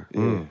for sure.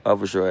 I'll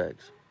for sure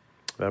ask.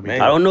 I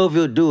don't know if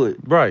he'll do it.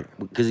 Right.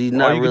 Because he's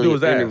not really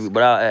interviewed,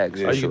 but I'll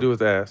ask. All you can do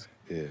is ask.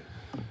 Yeah.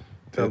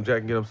 Tell him Jack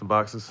can get him some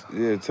boxes.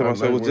 Yeah, tell him I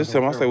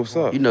say what's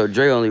up. You know,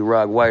 Dre only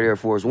rock white Air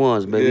Force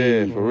Ones,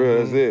 baby. Yeah, for real,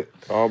 that's it.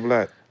 All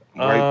black.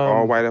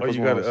 All white Air Force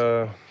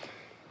Ones.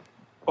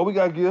 We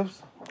got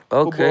gifts.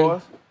 Okay. For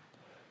boys.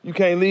 You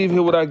can't leave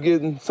here without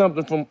getting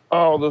something from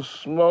All the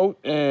Smoke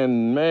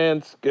and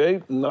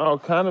Manscaped and all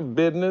kind of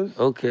business.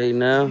 Okay,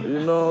 now. You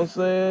know what I'm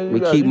saying? We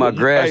keep my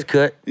grass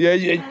cut. Yeah.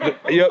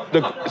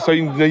 Yep. So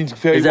you can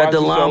tell Is you that the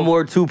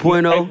Lawnmower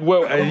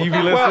 2.0? Hey, you be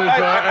listening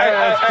to our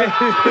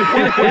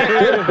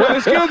well,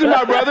 excuse me,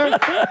 my brother.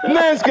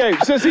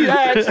 Manscaped, since he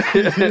asked,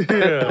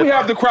 we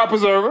have the crop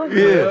preserver.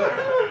 Yeah.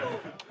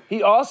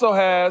 He also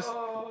has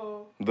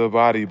the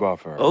body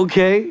buffer.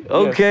 Okay.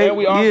 And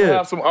we also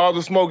have some All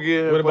the Smoke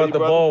gear. What about the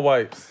ball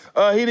wipes?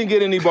 He didn't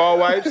get any ball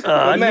wipes.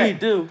 I need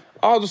to.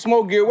 All the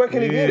Smoke gear, where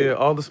can he get it? Yeah,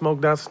 All the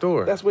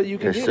Smoke.store. That's where you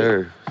can get it. Yes,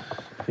 sir.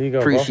 Here you go,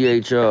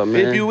 Appreciate y'all,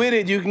 man. If you with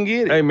it, you can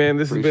get it. Hey, man,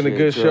 this has been a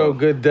good show,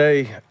 good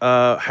day.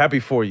 Happy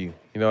for you.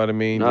 You know what I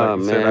mean? Nah, like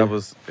you said,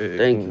 man.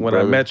 Thank you, when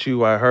brother. I met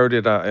you, I heard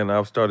it, and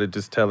I started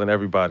just telling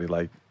everybody,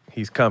 like,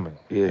 he's coming.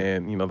 Yeah.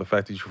 And, you know, the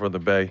fact that you're from the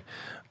Bay,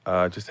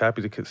 just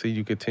happy to see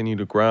you continue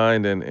to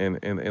grind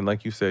and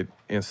like you said,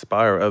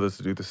 inspire others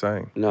to do the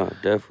same. No,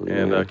 definitely.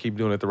 And keep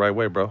doing it the right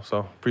way, bro. So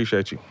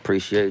appreciate you.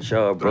 Appreciate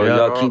y'all, bro. Yeah.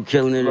 Y'all keep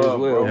killing it as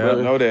well,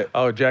 brother. Know that.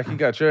 Oh, Jack, you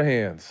got your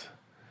hands.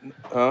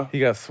 Huh? He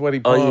got sweaty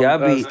palm. Oh yeah,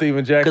 I be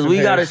Steven Jackson. because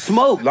we gotta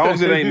smoke. As long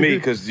as it ain't me,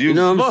 because you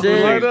know what I'm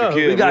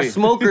saying? We got me.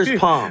 smokers'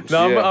 palms.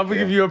 No, I'm gonna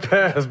give you a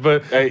pass,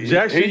 but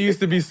Jackson used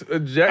to be.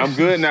 I'm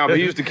good now, but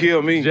he used to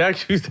kill me.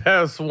 Jackson used to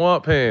have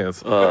swamp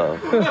hands.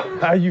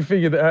 How you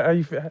figure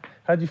that?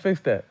 How'd you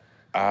fix that?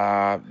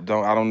 I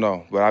don't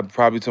know, but I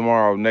probably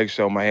tomorrow, next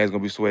show, my hands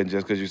gonna be sweating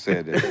just because you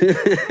said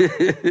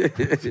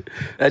that.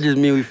 That just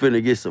mean we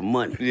finna get some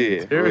money.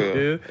 Yeah, there it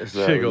is.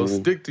 Shit gonna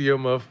stick to your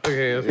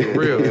motherfucking hands for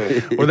real.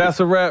 Well, that's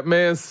a wrap,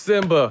 man.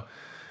 Symba,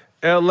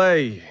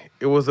 LA.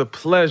 It was a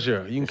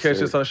pleasure. You can catch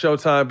this on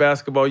Showtime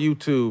Basketball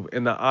YouTube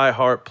and the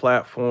iHeart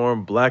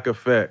platform, Black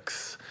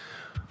Effects.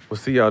 We'll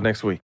see y'all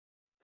next week.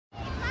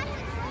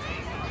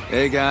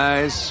 Hey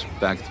guys,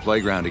 back at the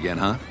playground again,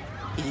 huh?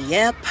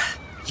 Yep.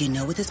 You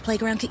know what this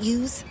playground could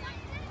use?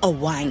 A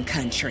wine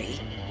country.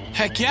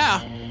 Heck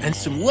yeah, and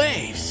some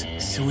waves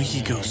so we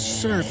could go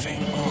surfing.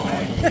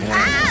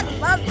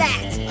 Love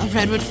that. A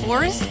redwood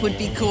forest would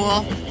be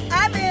cool.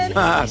 I'm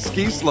in.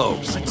 Ski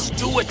slopes. Let's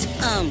do it.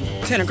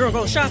 Can a girl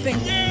go shopping?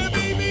 Yeah,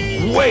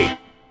 baby. Wait!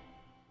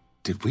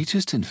 Did we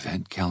just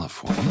invent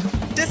California?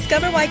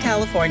 Discover why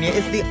California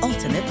is the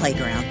ultimate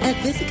playground at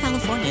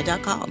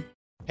visitcalifornia.com.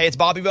 Hey, it's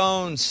Bobby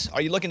Bones.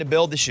 Are you looking to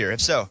build this year? If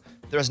so,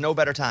 there is no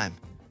better time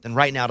than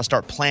right now to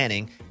start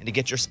planning and to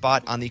get your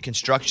spot on the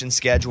construction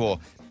schedule.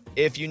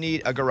 If you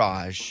need a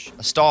garage,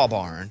 a stall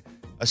barn,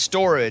 a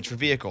storage for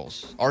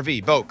vehicles,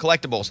 RV, boat,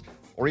 collectibles,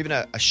 or even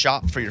a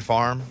shop for your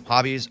farm,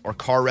 hobbies, or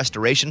car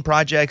restoration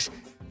projects,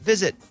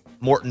 visit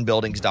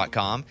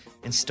MortonBuildings.com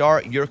and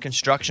start your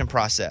construction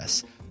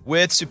process.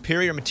 With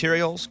superior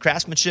materials,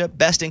 craftsmanship,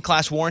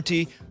 best-in-class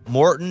warranty,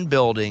 Morton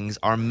Buildings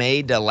are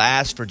made to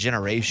last for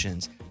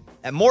generations.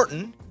 At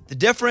Morton, the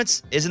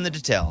difference is in the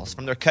details.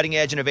 From their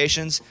cutting-edge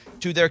innovations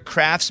to their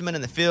craftsmen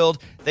in the field,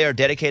 they are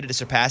dedicated to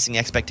surpassing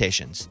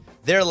expectations.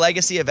 Their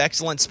legacy of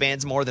excellence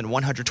spans more than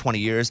 120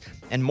 years,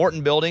 and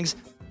Morton Buildings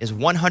is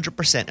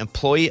 100%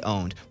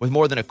 employee-owned with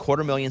more than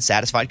 250,000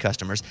 satisfied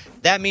customers.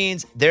 That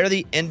means they're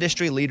the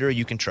industry leader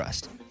you can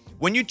trust.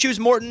 When you choose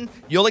Morton,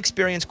 you'll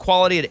experience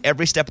quality at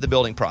every step of the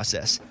building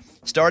process,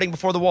 starting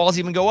before the walls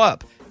even go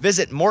up.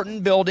 Visit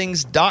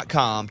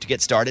MortonBuildings.com to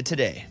get started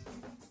today.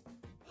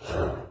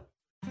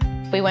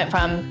 We went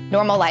from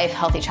normal life,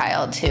 healthy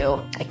child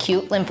to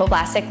acute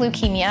lymphoblastic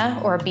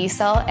leukemia or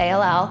B-cell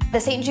ALL.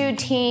 The St. Jude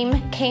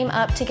team came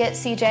up to get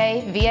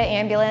CJ via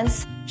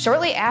ambulance.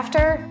 Shortly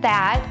after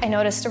that, I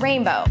noticed a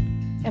rainbow.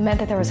 It meant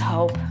that there was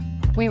hope.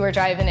 We were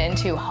driving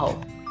into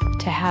hope.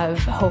 To have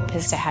hope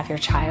is to have your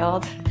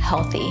child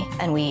healthy,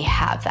 and we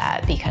have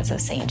that because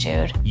of St.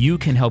 Jude. You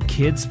can help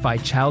kids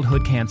fight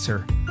childhood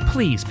cancer.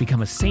 Please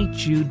become a St.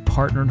 Jude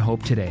Partner in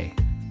Hope today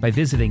by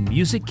visiting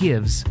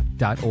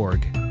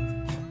musicgives.org.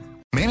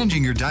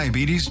 Managing your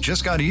diabetes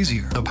just got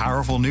easier. The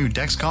powerful new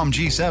Dexcom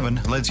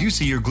G7 lets you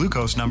see your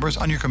glucose numbers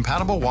on your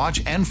compatible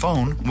watch and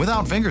phone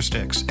without finger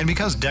sticks. And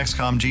because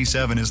Dexcom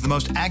G7 is the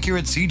most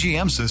accurate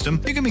CGM system,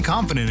 you can be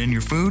confident in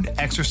your food,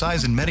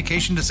 exercise, and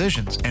medication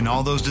decisions. And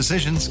all those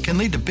decisions can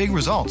lead to big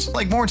results,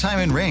 like more time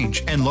in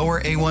range and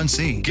lower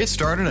A1C. Get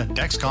started at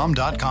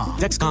Dexcom.com.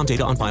 Dexcom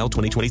data on file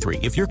 2023.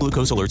 If your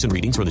glucose alerts and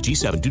readings from the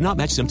G7 do not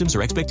match symptoms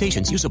or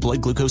expectations, use a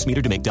blood glucose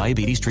meter to make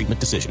diabetes treatment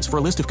decisions. For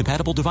a list of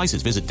compatible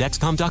devices, visit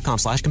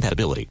Dexcom.com/compatibility.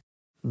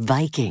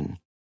 Viking,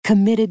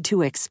 committed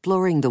to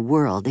exploring the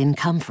world in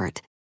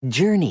comfort.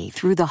 Journey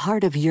through the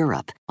heart of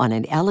Europe on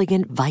an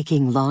elegant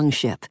Viking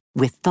longship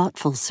with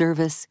thoughtful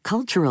service,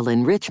 cultural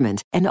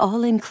enrichment, and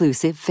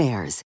all-inclusive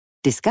fares.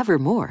 Discover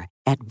more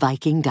at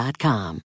Viking.com.